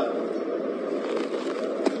through a lot.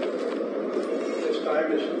 This time,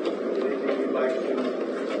 is there anything you'd like to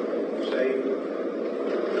say?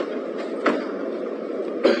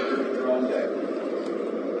 You're on deck.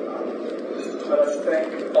 I want to thank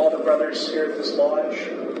all the brothers here at this lodge.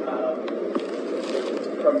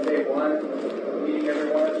 From day one, meeting every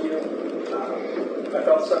one of you, I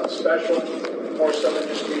felt something special, more so than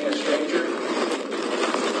just being a stranger.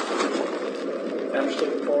 I'm just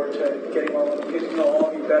looking forward to getting to know all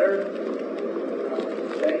of you better.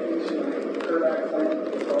 Thank you to my Kermac clan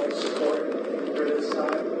for all the support during this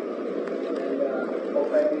time. And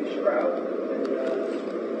hope I made you proud. And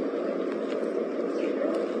let's keep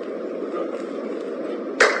going.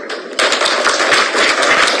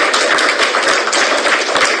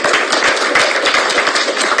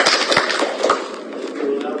 You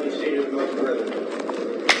will now be seated among the brethren.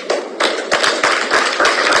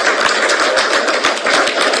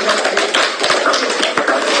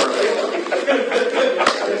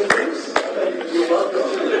 You're welcome.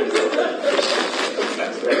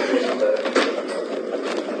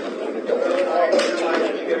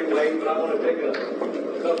 It's getting late, but I want to take a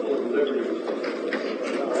couple of liberties.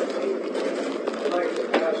 I'd like to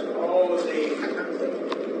ask all of the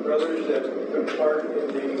brothers that took part in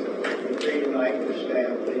the retreat tonight to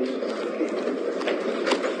stand, please.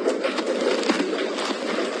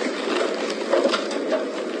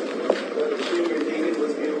 Brother Senior Deacon,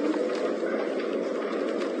 would you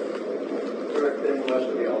direct them west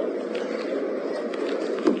of the altar?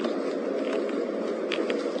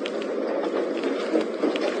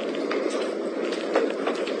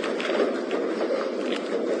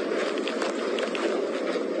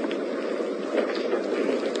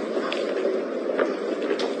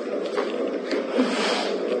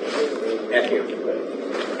 Thank you.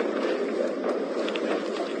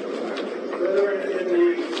 Brethren, in the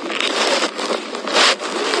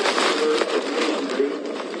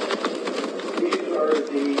these are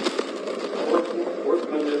the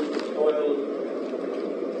workmen that toiled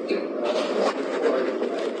before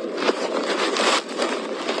tonight.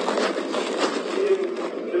 They didn't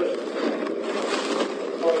just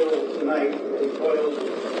toil tonight, they toiled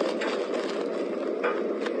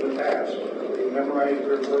in the past. They memorized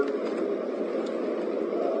their work.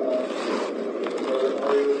 Brother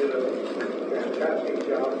Mario did a fantastic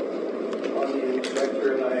job on the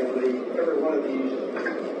lecture, and I believe every one of these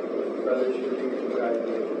brothers should be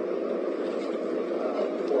congratulated.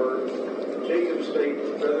 For Jacob's sake,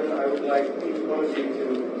 brethren, I would like each one of you to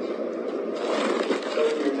tell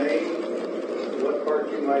your name, what part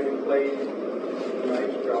you might have played in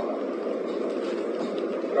tonight's drama.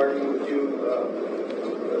 Starting with you,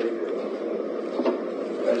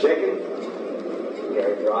 Brother Jacob,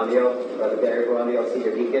 Gary Grandio, Brother Gary Grandio,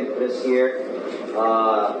 Senior Deacon for this year.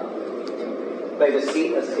 Played the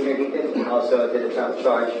seat as Senior Deacon, also did a child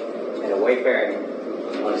charge and a wayfaring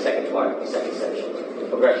on the second part, the second section.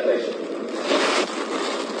 Congratulations.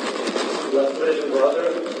 Last pleasure, brother.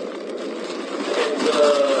 And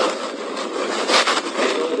I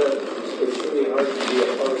know that it's really hard to be a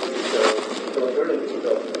part of this fraternity,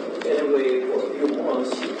 but anyway, for a few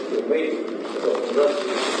months, you made it. So,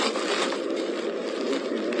 congratulations.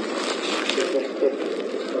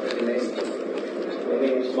 My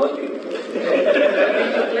name is Monty.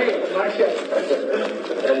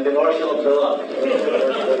 And the Marshal of the Law.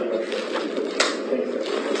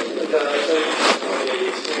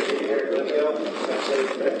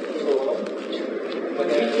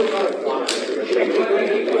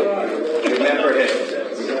 Remember him.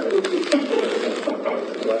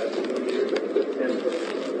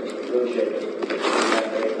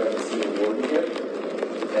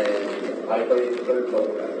 And I played the third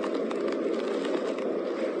program.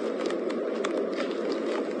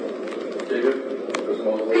 Jacob, it was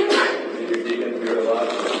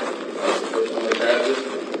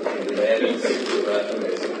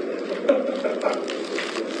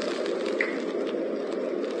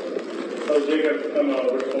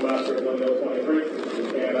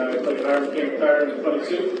came tired in a funny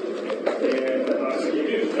suit. And so you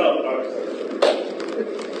do tell the box.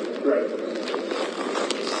 Right.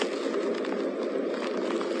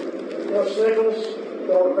 Russ Nichols,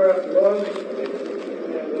 Autograph 1,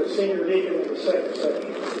 and the senior deacon in the second section.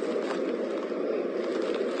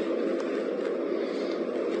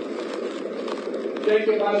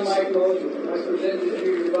 Jacob, I'm Mike Mosley. I present to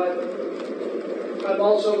you your Bible. I'm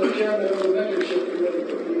also the chairman of the mentorship committee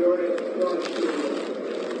for Peoria Launch Studio.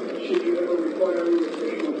 Should you ever require any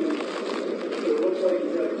additional money. So it looks like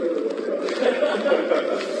you've got a fair bit covered.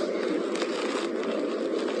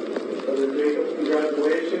 Brother Jacob,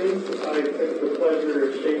 congratulations. I take the pleasure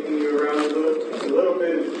of shaking you around a little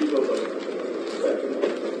bit as you go by.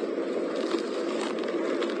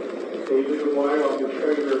 David and Wyatt, I'm the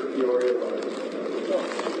treasurer of Peoria Launch.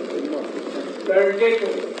 Brother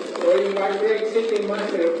Jacob, during my great sitting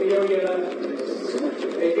master of Peoria,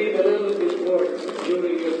 I did a little bit more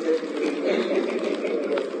during your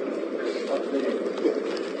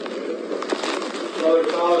Brother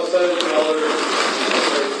Thomas Sennefeller,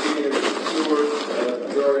 senior steward at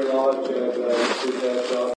Peoria Lodge, and did that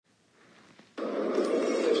job.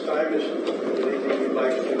 This time, is there anything you'd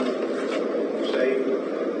like to say?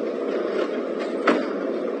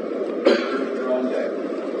 You're on deck.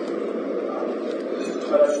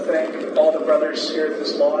 I'd like to thank all the brothers here at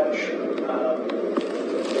this lodge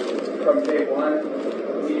from day one,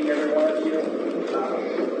 meeting every one of you.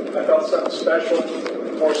 I felt something special,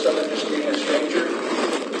 more so than just being a stranger.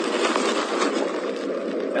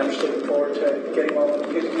 I'm just looking forward to getting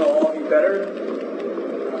to know all of you better.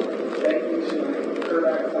 Thank you to my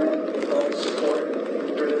Kermac clan for all the support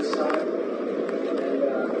through this time. And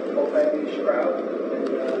hope I made you proud.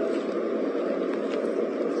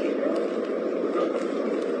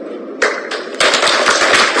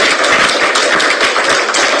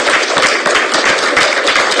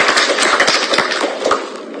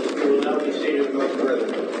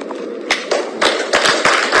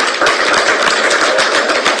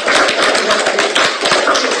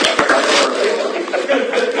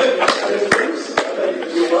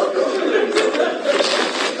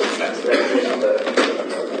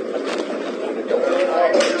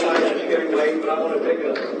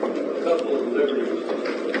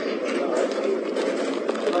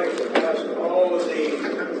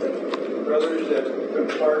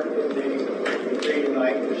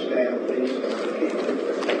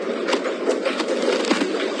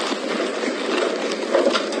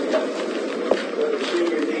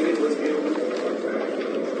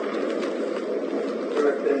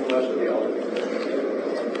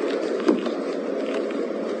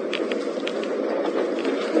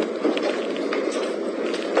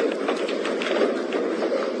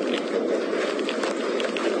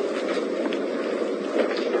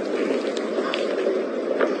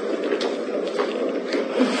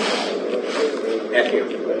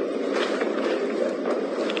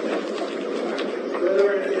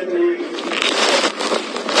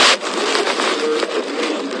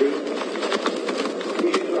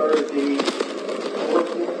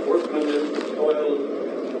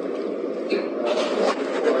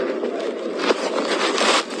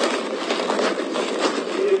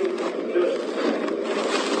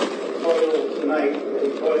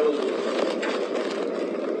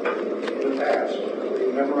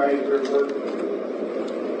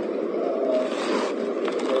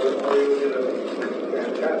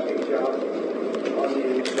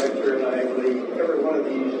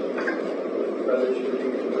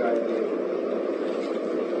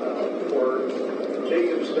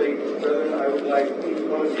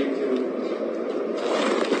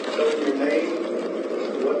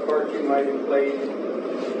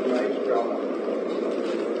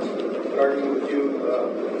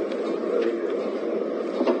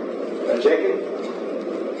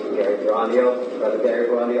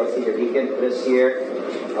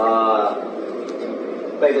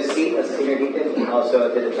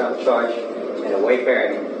 Charge and a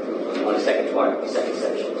wayfaring on the second part, the second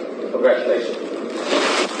section. Congratulations.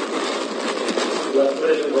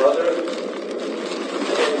 Congratulations, brother.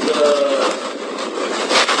 And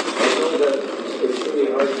I know that it's really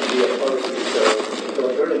hard to be a part of this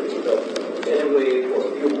fraternity, but anyway, for a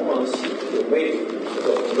few months, you made it.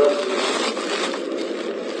 So congratulations.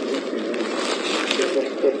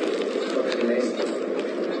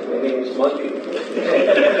 My name is Monty.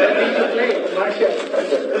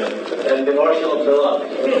 And the Marshal of the Law.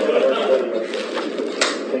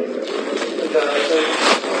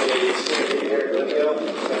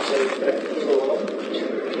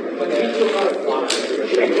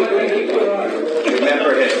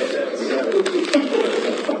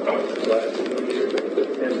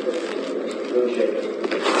 Bill Jacob.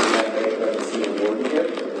 I'm very glad to see you Warden here.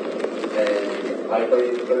 And I play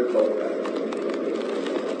the third photograph.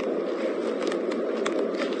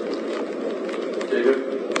 Jacob,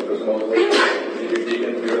 was Mosley, Senior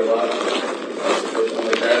Deacon, here a lot. First one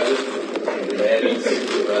they grabbed it, and the man is the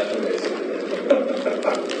Master Mason.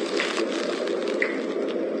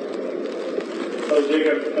 Hello,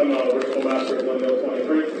 Jacob. I'm a virtual master of Glendale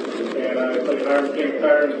 23, and I play Hiram King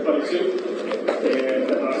Tire in the funny suit. And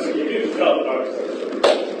you do the color box.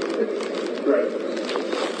 Right.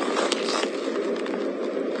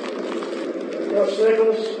 Russ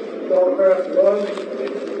Nichols, photograph 1,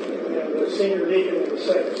 and the senior deacon in the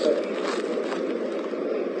second section.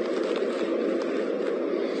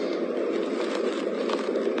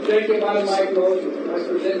 Jacob, I'm Mike Rose. I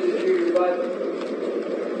present to you your Bible.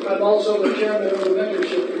 I'm also the chairman of the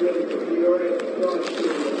mentorship committee for the Peoria Launch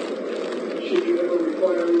Studio. Should you ever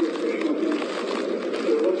require any additional money.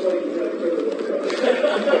 It looks like you got a fair look.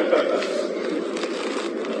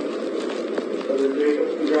 Brother Jacob,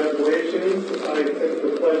 congratulations. I take the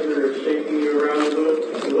pleasure of shaking you around a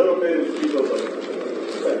little bit as you go up.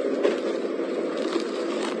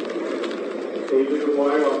 David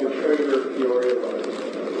White, I'm the treasurer of Peoria Launch.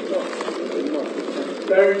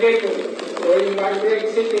 Brother Jacob, were you my great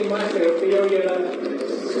sitting master of Peoria Land?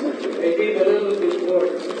 I did a little bit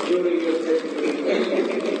work during your training.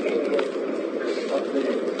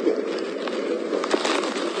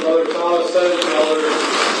 Brother Thomas Sennefeller,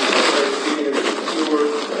 senior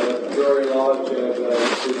steward at Peoria Lodge, and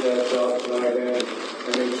did that job tonight, and I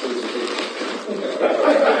made sure to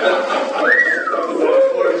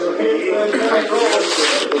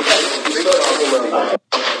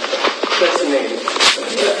That's the name.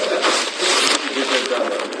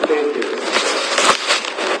 Thank you.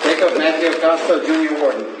 Jacob Matthew Acosta, Junior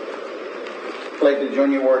Warden. Played the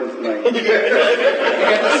Junior Warden tonight. You get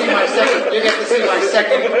to see my second. You get to see my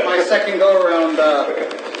second go around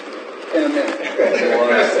in a minute.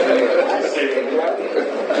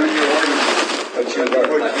 Junior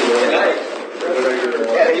Warden.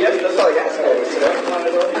 Yeah, that's all he asked for.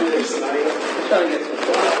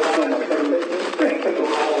 Thank you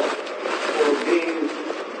all for being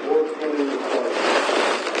working hard.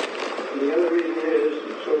 And the other reason is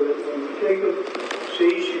so that when Jacob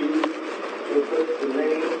sees you, he'll put the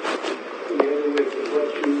name together with what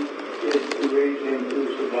you did to raise him to a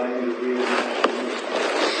sublime degree of mastery.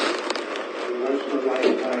 Once in a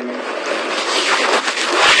lifetime.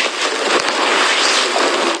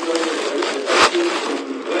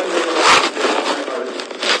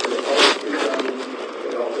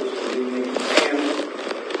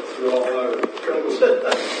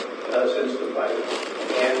 Since the fight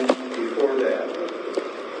and before that.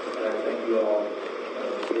 And I thank you all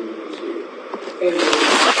for being here. Thank you.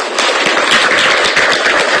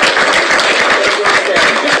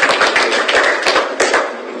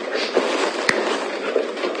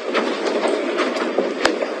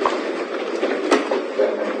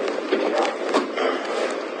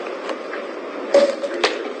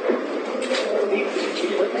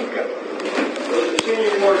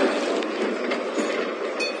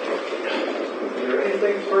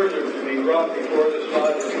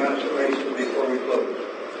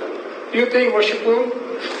 Few things, worshipful.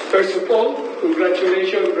 First of all,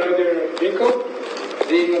 congratulations, Brother Jacob,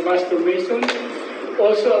 being a Master Mason.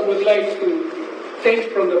 Also, I would like to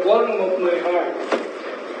thank from the bottom of my heart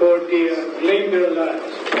for the Glendale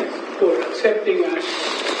Lodge for accepting us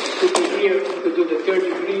to be here to do the third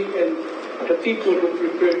degree, and the people who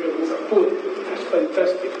prepared the food. That's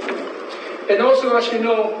fantastic. And also, as you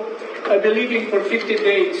know, I'll be leaving for 50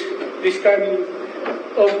 days this coming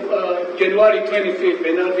of January 25th,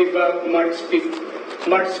 and I'll be back March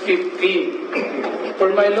 15th. For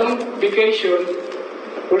my long vacation,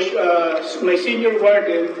 my senior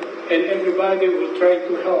warden and everybody will try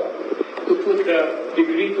to help to put the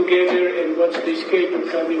degree together and what's the schedule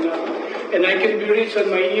coming up. And I can be reached on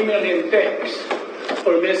my email and text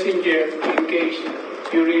or messenger in case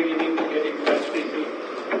you really need to get in touch with me.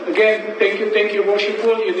 Again, thank you,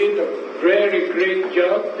 worshipful. You did a very great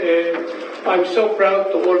job. I'm so proud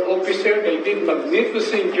to all officers. They did a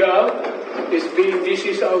magnificent job. This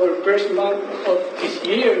is our first month of this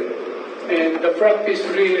year, and the practice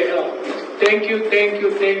really helped. Thank you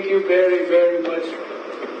very, very much.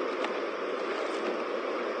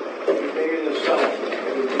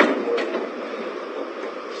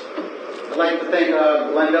 I'd like to thank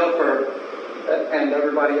Glendale and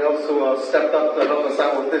everybody else who stepped up to help us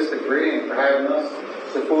out with this degree and for having us.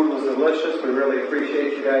 The food was delicious. We really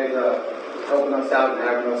appreciate you guys helping us out and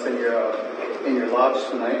having us in your lodge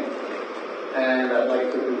tonight. and I'd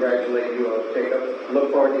like to congratulate you, Jacob.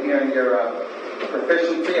 Look forward to hearing your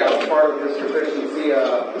proficiency. I was part of this proficiency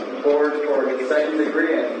board for his second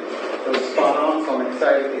degree, and it was spot on, so I'm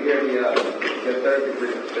excited to hear the third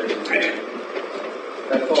degree proficiency.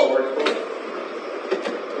 That's all we're for.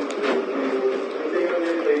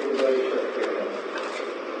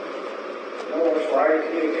 No, so I already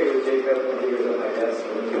communicated with Jacob when he was at my desk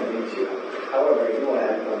when he meet you. However, I do want to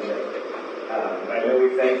add one thing. I know we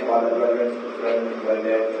thank a lot of the brethren for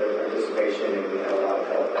their participation, and we had a lot of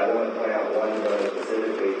help. I want to point out one brother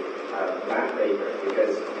specifically, Matt Baker,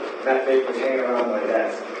 because Matt Baker was hanging around my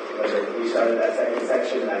desk when we started that second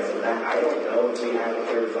section, and I said, Matt, I don't know if we have a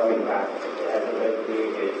third fellow back. It hasn't been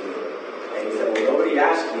communicated to me. And he said, well, nobody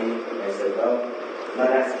asked me. And I said, well, I'm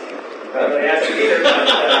not asking. I'm not really asking either, but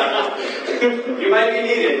you might be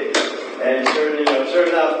needed. And sure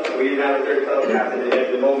enough, we didn't have a third fellow captain, and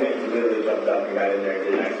at the moment, he literally jumped up and got in there and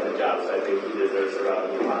did an excellent job. So I think he deserves a round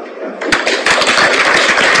of applause.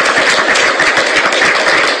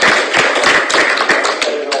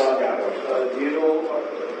 That is all I got. Do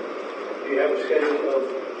you have a schedule of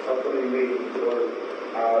upcoming meetings?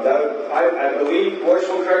 I believe, Boris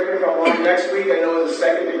will correct me if I'm wrong, next week I know is the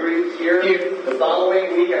second degree here. The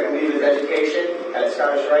following week I believe is education at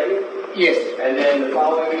Scottish Rite. Yes. And then the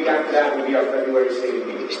following week after that will be our February state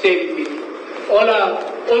meeting. State meeting.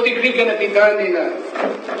 All degree gonna be done in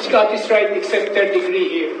Scottish Rite except third degree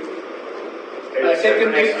here.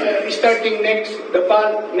 Second starting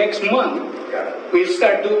next month, we'll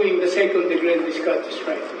start doing the second degree in the Scottish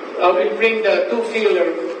Rite. I will bring the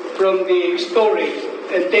two-filler from the storage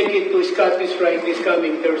and take it to Scottish Rite this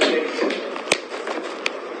coming Thursday.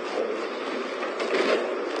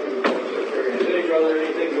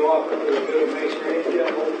 Anything you offer for the good of masonry,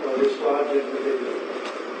 this lodge in particular?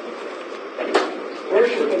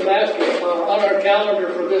 Worship and Master, on our calendar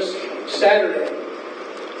for this Saturday,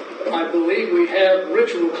 I believe we have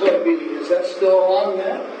Ritual Club meeting. Is that still on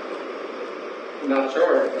that? Not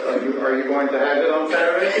sure. Are you going to have it on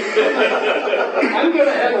Saturday? I'm going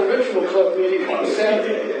to have a Ritual Club meeting on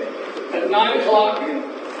Saturday at 9 o'clock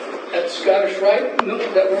at Scottish Rite. No,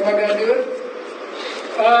 where am I going to do it?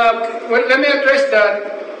 Well, let me address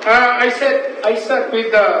that. I sat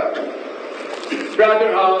with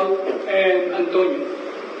Brother Hal and Antonio.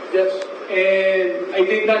 Yes. And I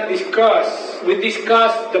did not discuss. We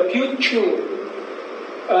discussed the future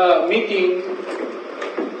meeting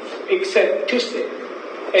except Tuesday.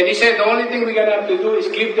 And he said the only thing we're going to have to do is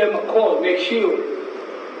give them a call, make sure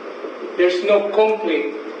there's no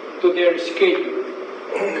conflict to their schedule.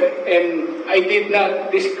 Okay. And I did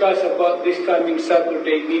not discuss about this coming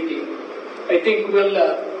Saturday meeting. I think we'll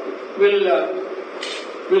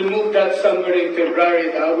move that somewhere in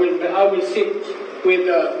February. I will sit with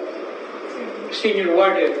Senior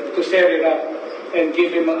Warden to set it up and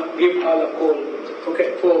give Hal a call.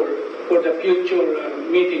 Okay, for the future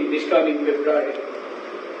meeting this coming February.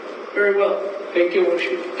 Very well. Thank you,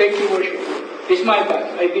 Worship. Thank you, Worship. It's my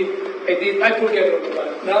bad. I forget all about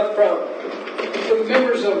it. Not a problem. The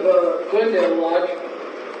members of Glendale Lodge,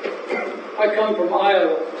 I come from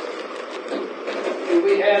Iowa, and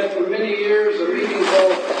we had for many years a meeting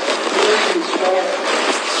called American Star,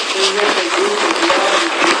 in which a group of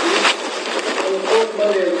lodges would meet on the fourth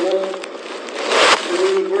Monday of the month, and we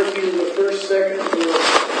would work either the first, second, or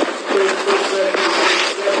third session,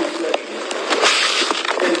 second session.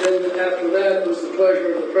 And then after that was the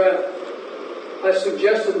pleasure of the craft. I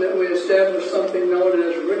suggested that we establish something known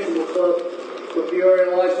as a Ritual Club with Peoria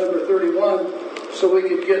Lodge number 31, so we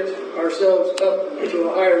could get ourselves up to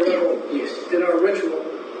a higher level in our ritual.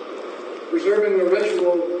 Preserving the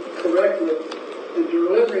ritual correctly and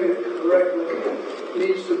delivering it correctly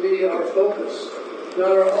needs to be our focus.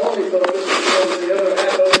 Not our only focus, because the other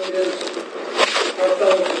half of it is our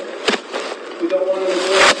fellowship. We don't want to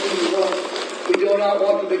neglect who we want. We do not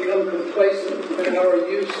want to become complacent in our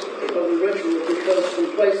use of the ritual, because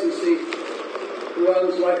complacency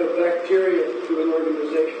runs like a bacteria through an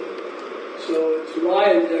organization. So it's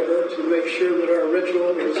my endeavor to make sure that our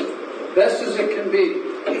ritual is best as it can be.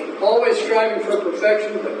 Always striving for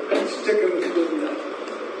perfection, but sticking with good enough.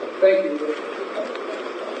 Thank you, Rick.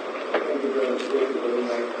 Thank you very much.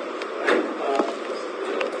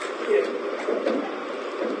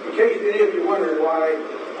 In case any of you wonder why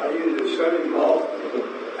I use a study hall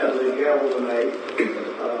as a gavel tonight,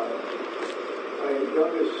 my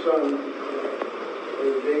youngest son,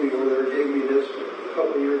 Jamie over there, gave me this a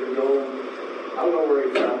couple of years ago, and I don't know where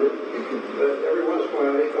he found it, but every once in a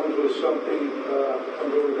while he comes with something,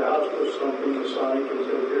 comes over to the house with something Masonic and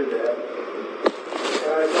says, "Here, Dad."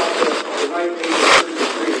 And I thought that the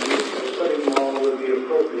 1933 study hall would be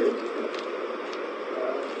appropriate.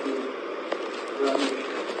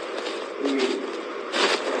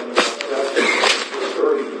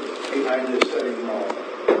 behind this setting wall.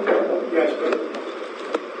 Yes, but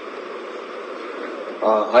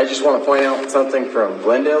I just want to point out something from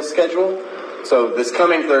Glendale's schedule. So this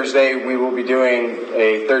coming Thursday, we will be doing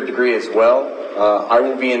a third degree as well. I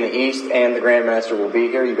will be in the East, and the Grandmaster will be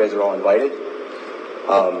here. You guys are all invited.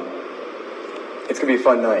 It's going to be a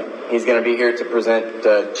fun night. He's going to be here to present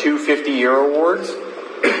 2 50-year awards,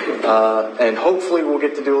 and hopefully we'll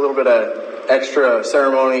get to do a little bit of extra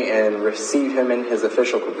ceremony and receive him in his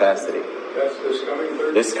official capacity. that's this coming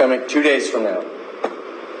Thursday? This coming 2 days from now.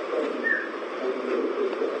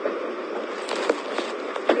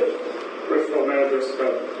 First of all, Manager,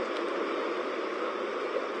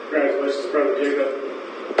 congratulations, Brother Jacob.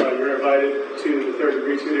 You're invited to the third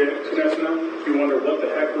degree 2 nights from now. If you wonder what the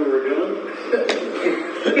heck we were doing,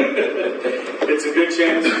 it's a good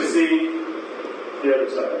chance to see the other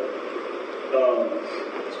side.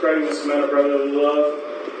 Spreading this amount of brotherly love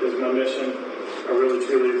is my mission. I really,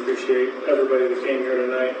 truly appreciate everybody that came here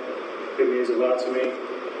tonight. It means a lot to me.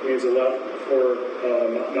 It means a lot for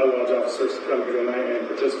my lodge officers to come here tonight and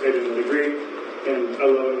participate in the degree. And I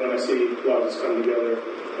love it when I see lodges come together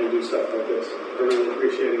and do stuff like this. I really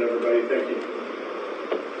appreciate it, everybody. Thank you.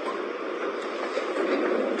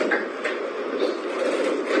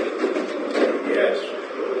 Yes.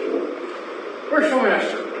 Worshipful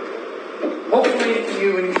Master, hopefully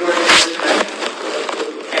you enjoyed this night.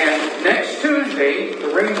 And next Tuesday, the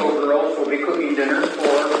Rainbow Girls will be cooking dinner for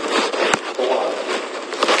the lodge.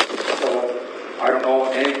 So, I don't know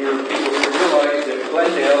if any of your people realize that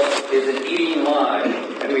Glendale is an eating lodge,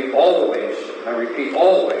 and we always, I repeat,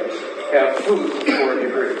 always have food for a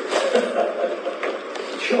degree.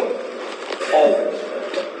 Sure. Always.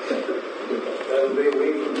 That'll be a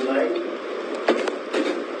week from tonight.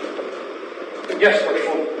 Yes,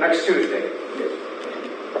 Worshipful, next Tuesday.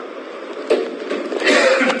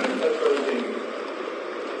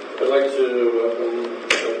 I'd like to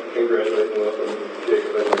congratulate and welcome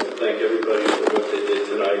Jacob. I'd like to thank everybody for what they did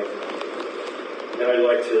tonight. And I'd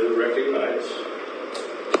like to recognize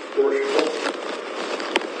Worshipful,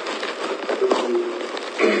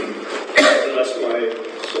 unless my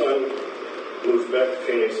son moves back to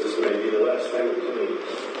Phoenix, this may be the last time we can meet.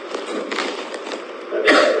 I'd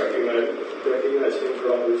like to recognize him for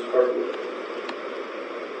all his hard work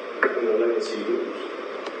and the legacy he leaves.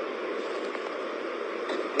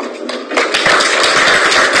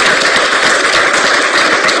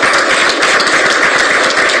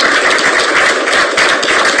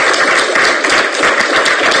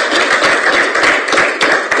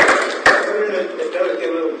 It does get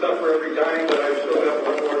a little tougher every time, but I've still got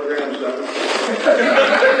one more grandson.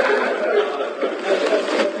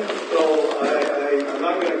 So I'm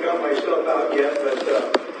not going to count myself out yet, but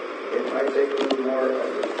it might take a little more.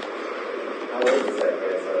 How old is that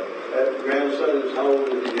grandson? That grandson is how old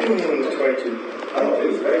is he? 22. Oh,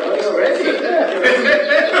 he's very nice. Already?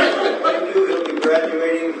 He'll be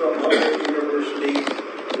graduating from Humboldt University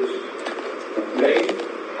this May,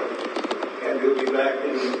 and he'll be back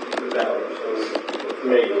in the valley. So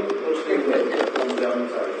we'll see when it comes down in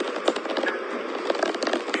time.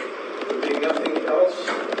 There being nothing else,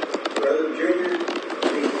 Brother Junior,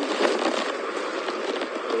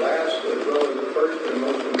 the last as well as the first and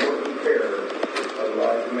most important pair of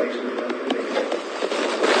Lodge Masons and Committees.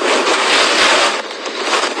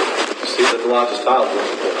 See that the lodge is tiled.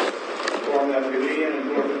 Form that Julian and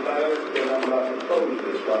Gordon Tyler, then I'm about to close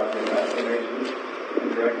this Lodge of Master Masons and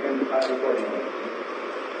direct them to tithe accordingly.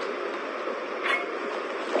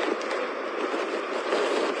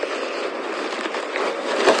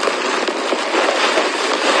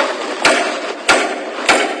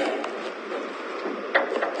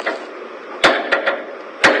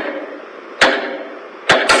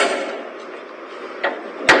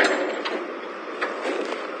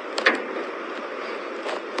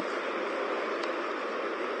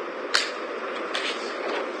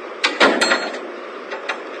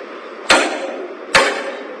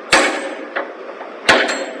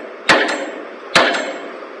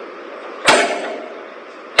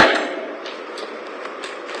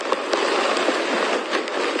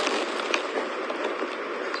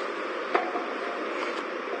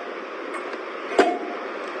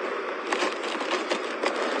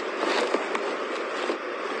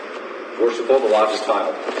 Worshipful, the lodge is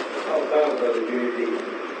tiled. How about Brother Junior D?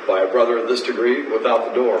 By a brother of this degree, without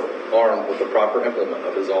the door, armed with the proper implement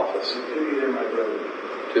of his office. To you there, my brother.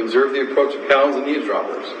 To observe the approach of hounds and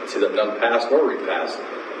eavesdroppers, and see that none pass nor repass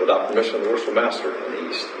without permission of the worshipful master in the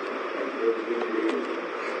east.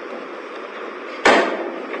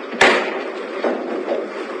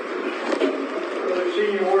 Brother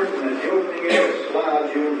Senior Warden, at the opening of this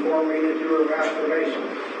lodge, you informed me that you were a Master Mason.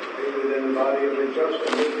 within the body of a just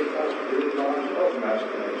and legally constituted bonds of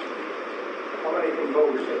Massachusetts. How many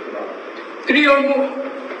composed at the bottom? 3 or more.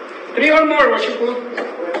 3 or more, Worshipful. Of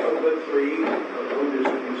the 3, of whom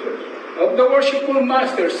does it consist? Of the Worshipful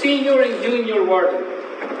Master, Senior and Junior Warden. The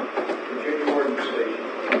Junior Warden Station.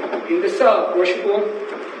 In the South, Worshipful.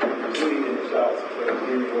 Including in the South, but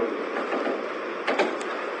Junior Warden.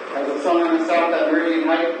 As the sun in the south that radiant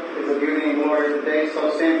light is the beauty and glory of the day, so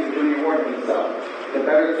stands the junior warden in the south, the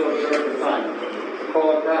better to observe the time. To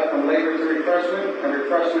call a crowd from labor to refreshment, and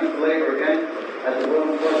refreshment to labor again, at the will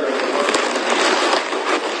and pleasure of the Lord.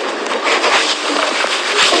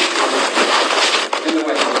 In the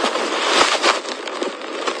west.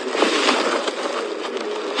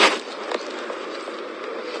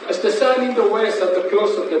 As the sun in the west at the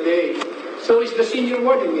close of the day, so is the senior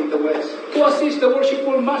warden in the west, to assist the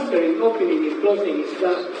Worshipful Master in opening and closing his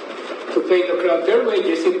lamp, to pay the crowd their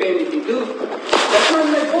wages if any be due, that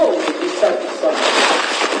one may hold be satisfied.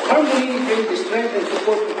 Harmony brings the strength and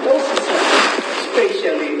support to all society,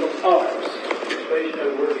 especially of ours. Station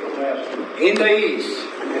of Worshipful Master. In the east.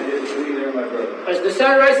 And his duty there, my brother. As the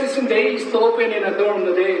sun rises in the east to open and adorn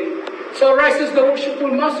the day, so rises the Worshipful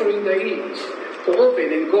Master in the east to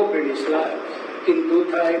open and govern his life. In due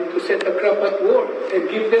time to set the crop at work and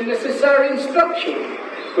give them necessary instruction,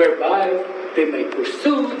 whereby they may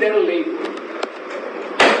pursue their labor.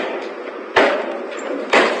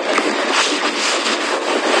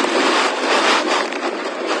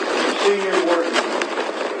 Senior Warden.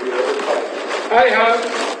 I have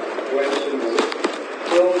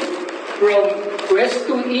from west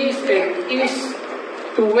to east and east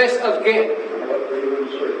to west again. What were you in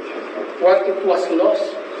search? What it was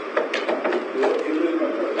lost.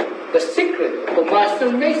 The secret of Master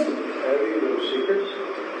Mason. Have you those secrets?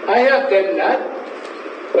 I have them not,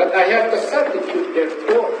 but I have the certitude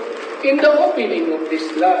therefore in the opening of these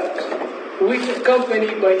labs, which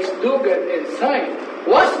accompanied by its dugan and sign,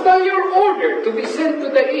 was by your order to be sent to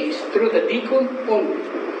the east through the deacon only.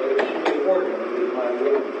 But it is important that my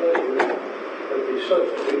will and pleasure that the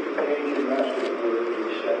substitute of the ancient Master's word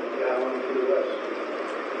be sent down to the west.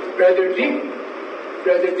 Brother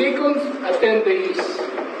deacons attend the east.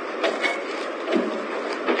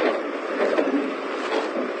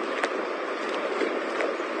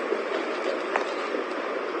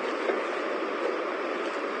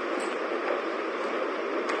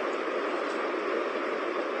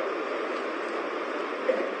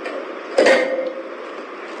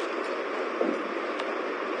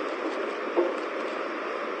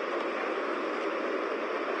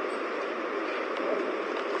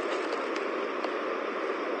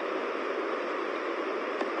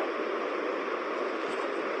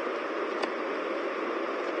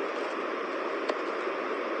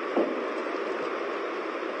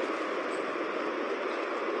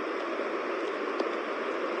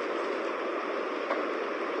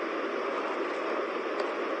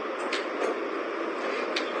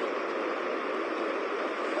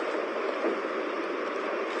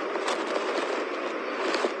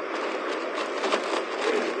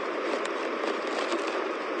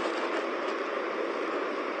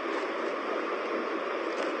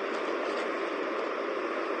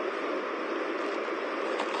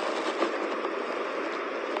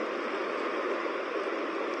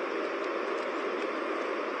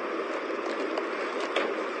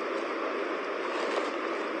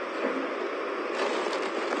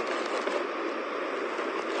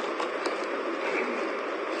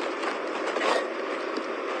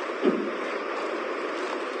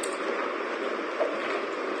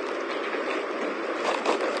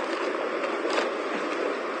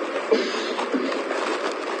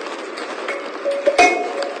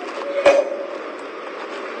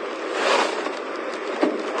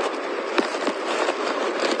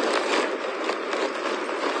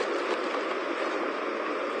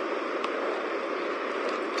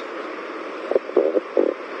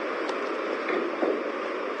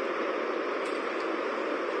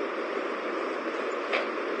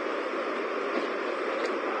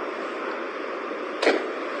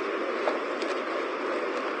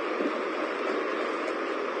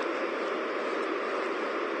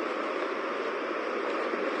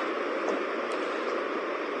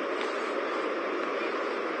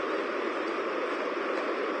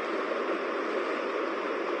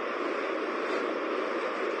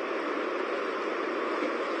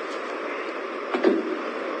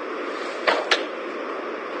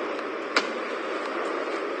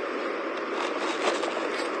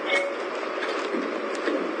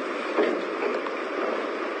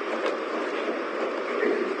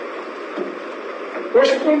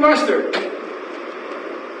 Worshipful Master,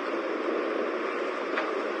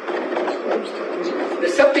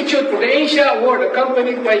 substitute for the Asia Award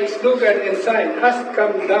accompanied by slogan and sign has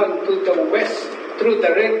come down to the west to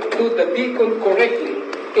the beacon correctly.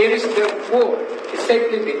 It is therefore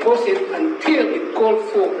safely deposited until it called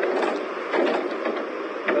for.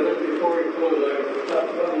 Brother, before we close, I've got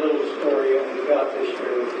one little story I got to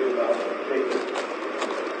share with you about Jacob.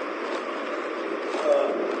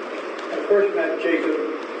 I first met Jacob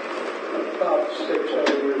about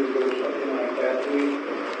 6-7 years ago, something like that. We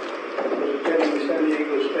was attending San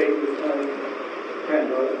Diego State with my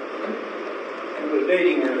granddaughter and was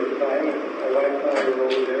dating her at the time. My wife and I were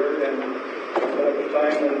over there, and at the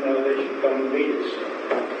time when they should come and meet us.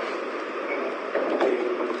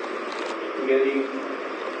 Spaghetti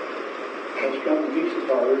restaurant and pizza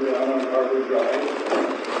parlor down on Harbor Drive.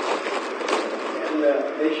 And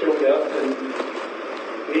they showed up, and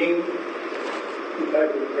being the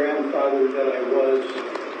type of grandfather that I was,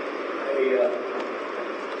 I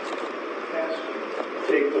asked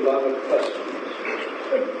Jake a lot of questions.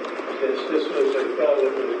 This was a fellow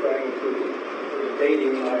that was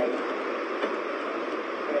dating my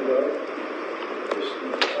granddaughter, this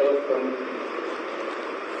fellow from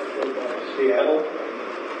Seattle.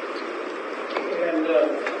 And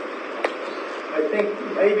I think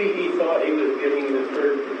maybe he thought he was getting the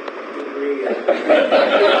third degree.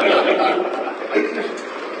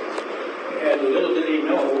 And little did he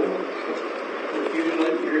know, a few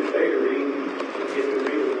years later, he would get the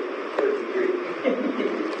real third degree.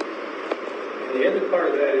 And the other part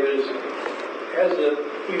of that is, as the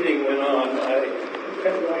evening went on, I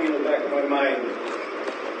kept going in the back of my mind,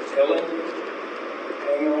 Helen,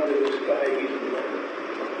 hang on to this guy, he's the one.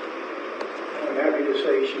 I'm happy to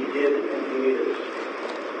say she did, and he is.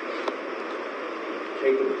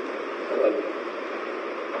 Jacob, I love you.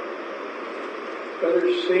 Brother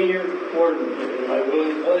Senior Warden, I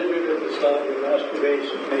will pledge you that the slot of Master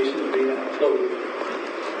Masons be now closed.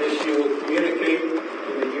 This you will communicate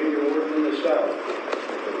to the Junior Warden in the South,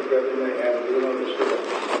 that the brethren may have a little understanding.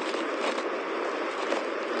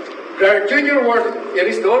 Our Junior Warden, it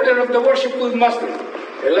is the order of the worshipful Master.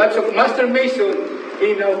 The lots of Master Mason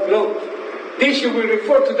be now closed. This you will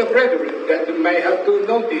report to the brethren, that they may have to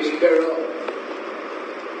notice thereof.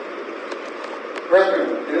 Brethren,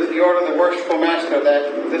 it is the order of the worshipful Master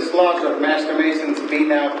that this lodge of Master Masons be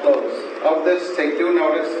now closed. Of this, take due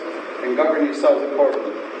notice and govern yourselves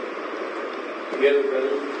accordingly. Together,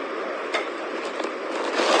 brethren.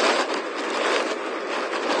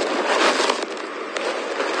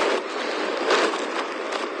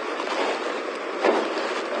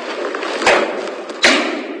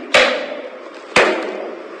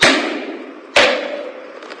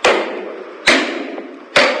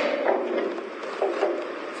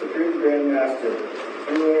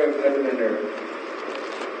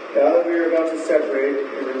 Separate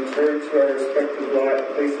and return to our respective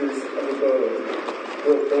places of abode.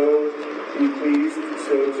 Wilt thou be pleased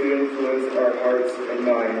so to influence our hearts and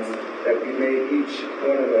minds that we may each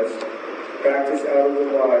one of us practice out of the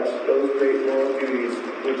lodge those great moral duties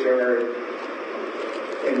which are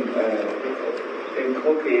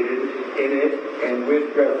inculcated in it, and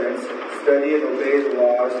with reverence study and obey the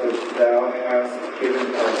laws which thou hast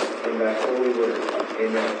given us in thy holy word.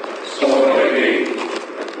 Amen. So be.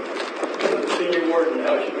 Senior Warden,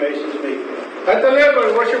 how should Masons meet? At the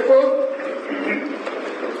level, worshipful.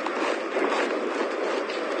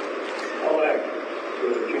 I'll act to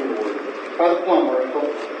the Junior Warden. By the plumb, worshipful.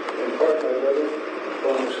 In part, my brother,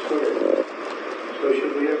 upon the square. So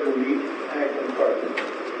should we ever meet, act, and partner.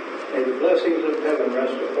 May the blessings of heaven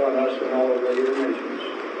rest upon us and all of our dear nations.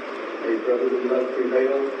 May brotherly love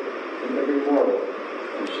prevail in every moral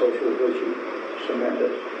and social virtue cement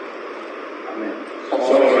us. Amen.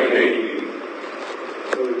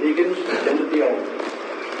 So the deacons attended the altar.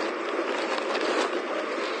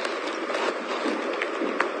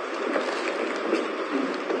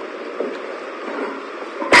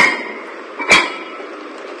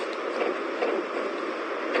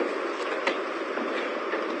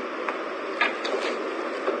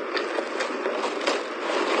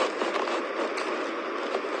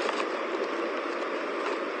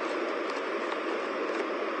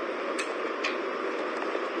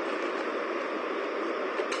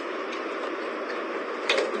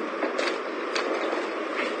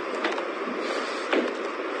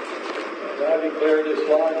 I declare this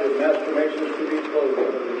lodge of Master Masons to be closed for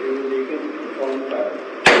the Junior Deacon on the time.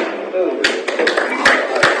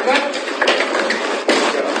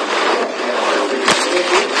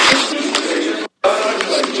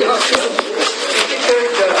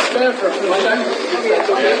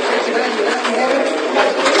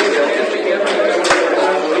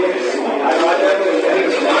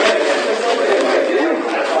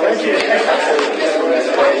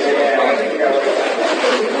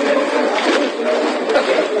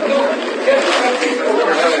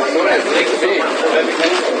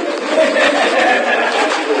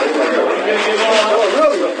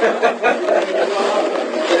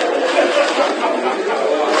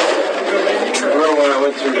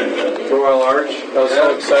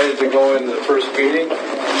 go into the first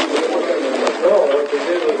meeting.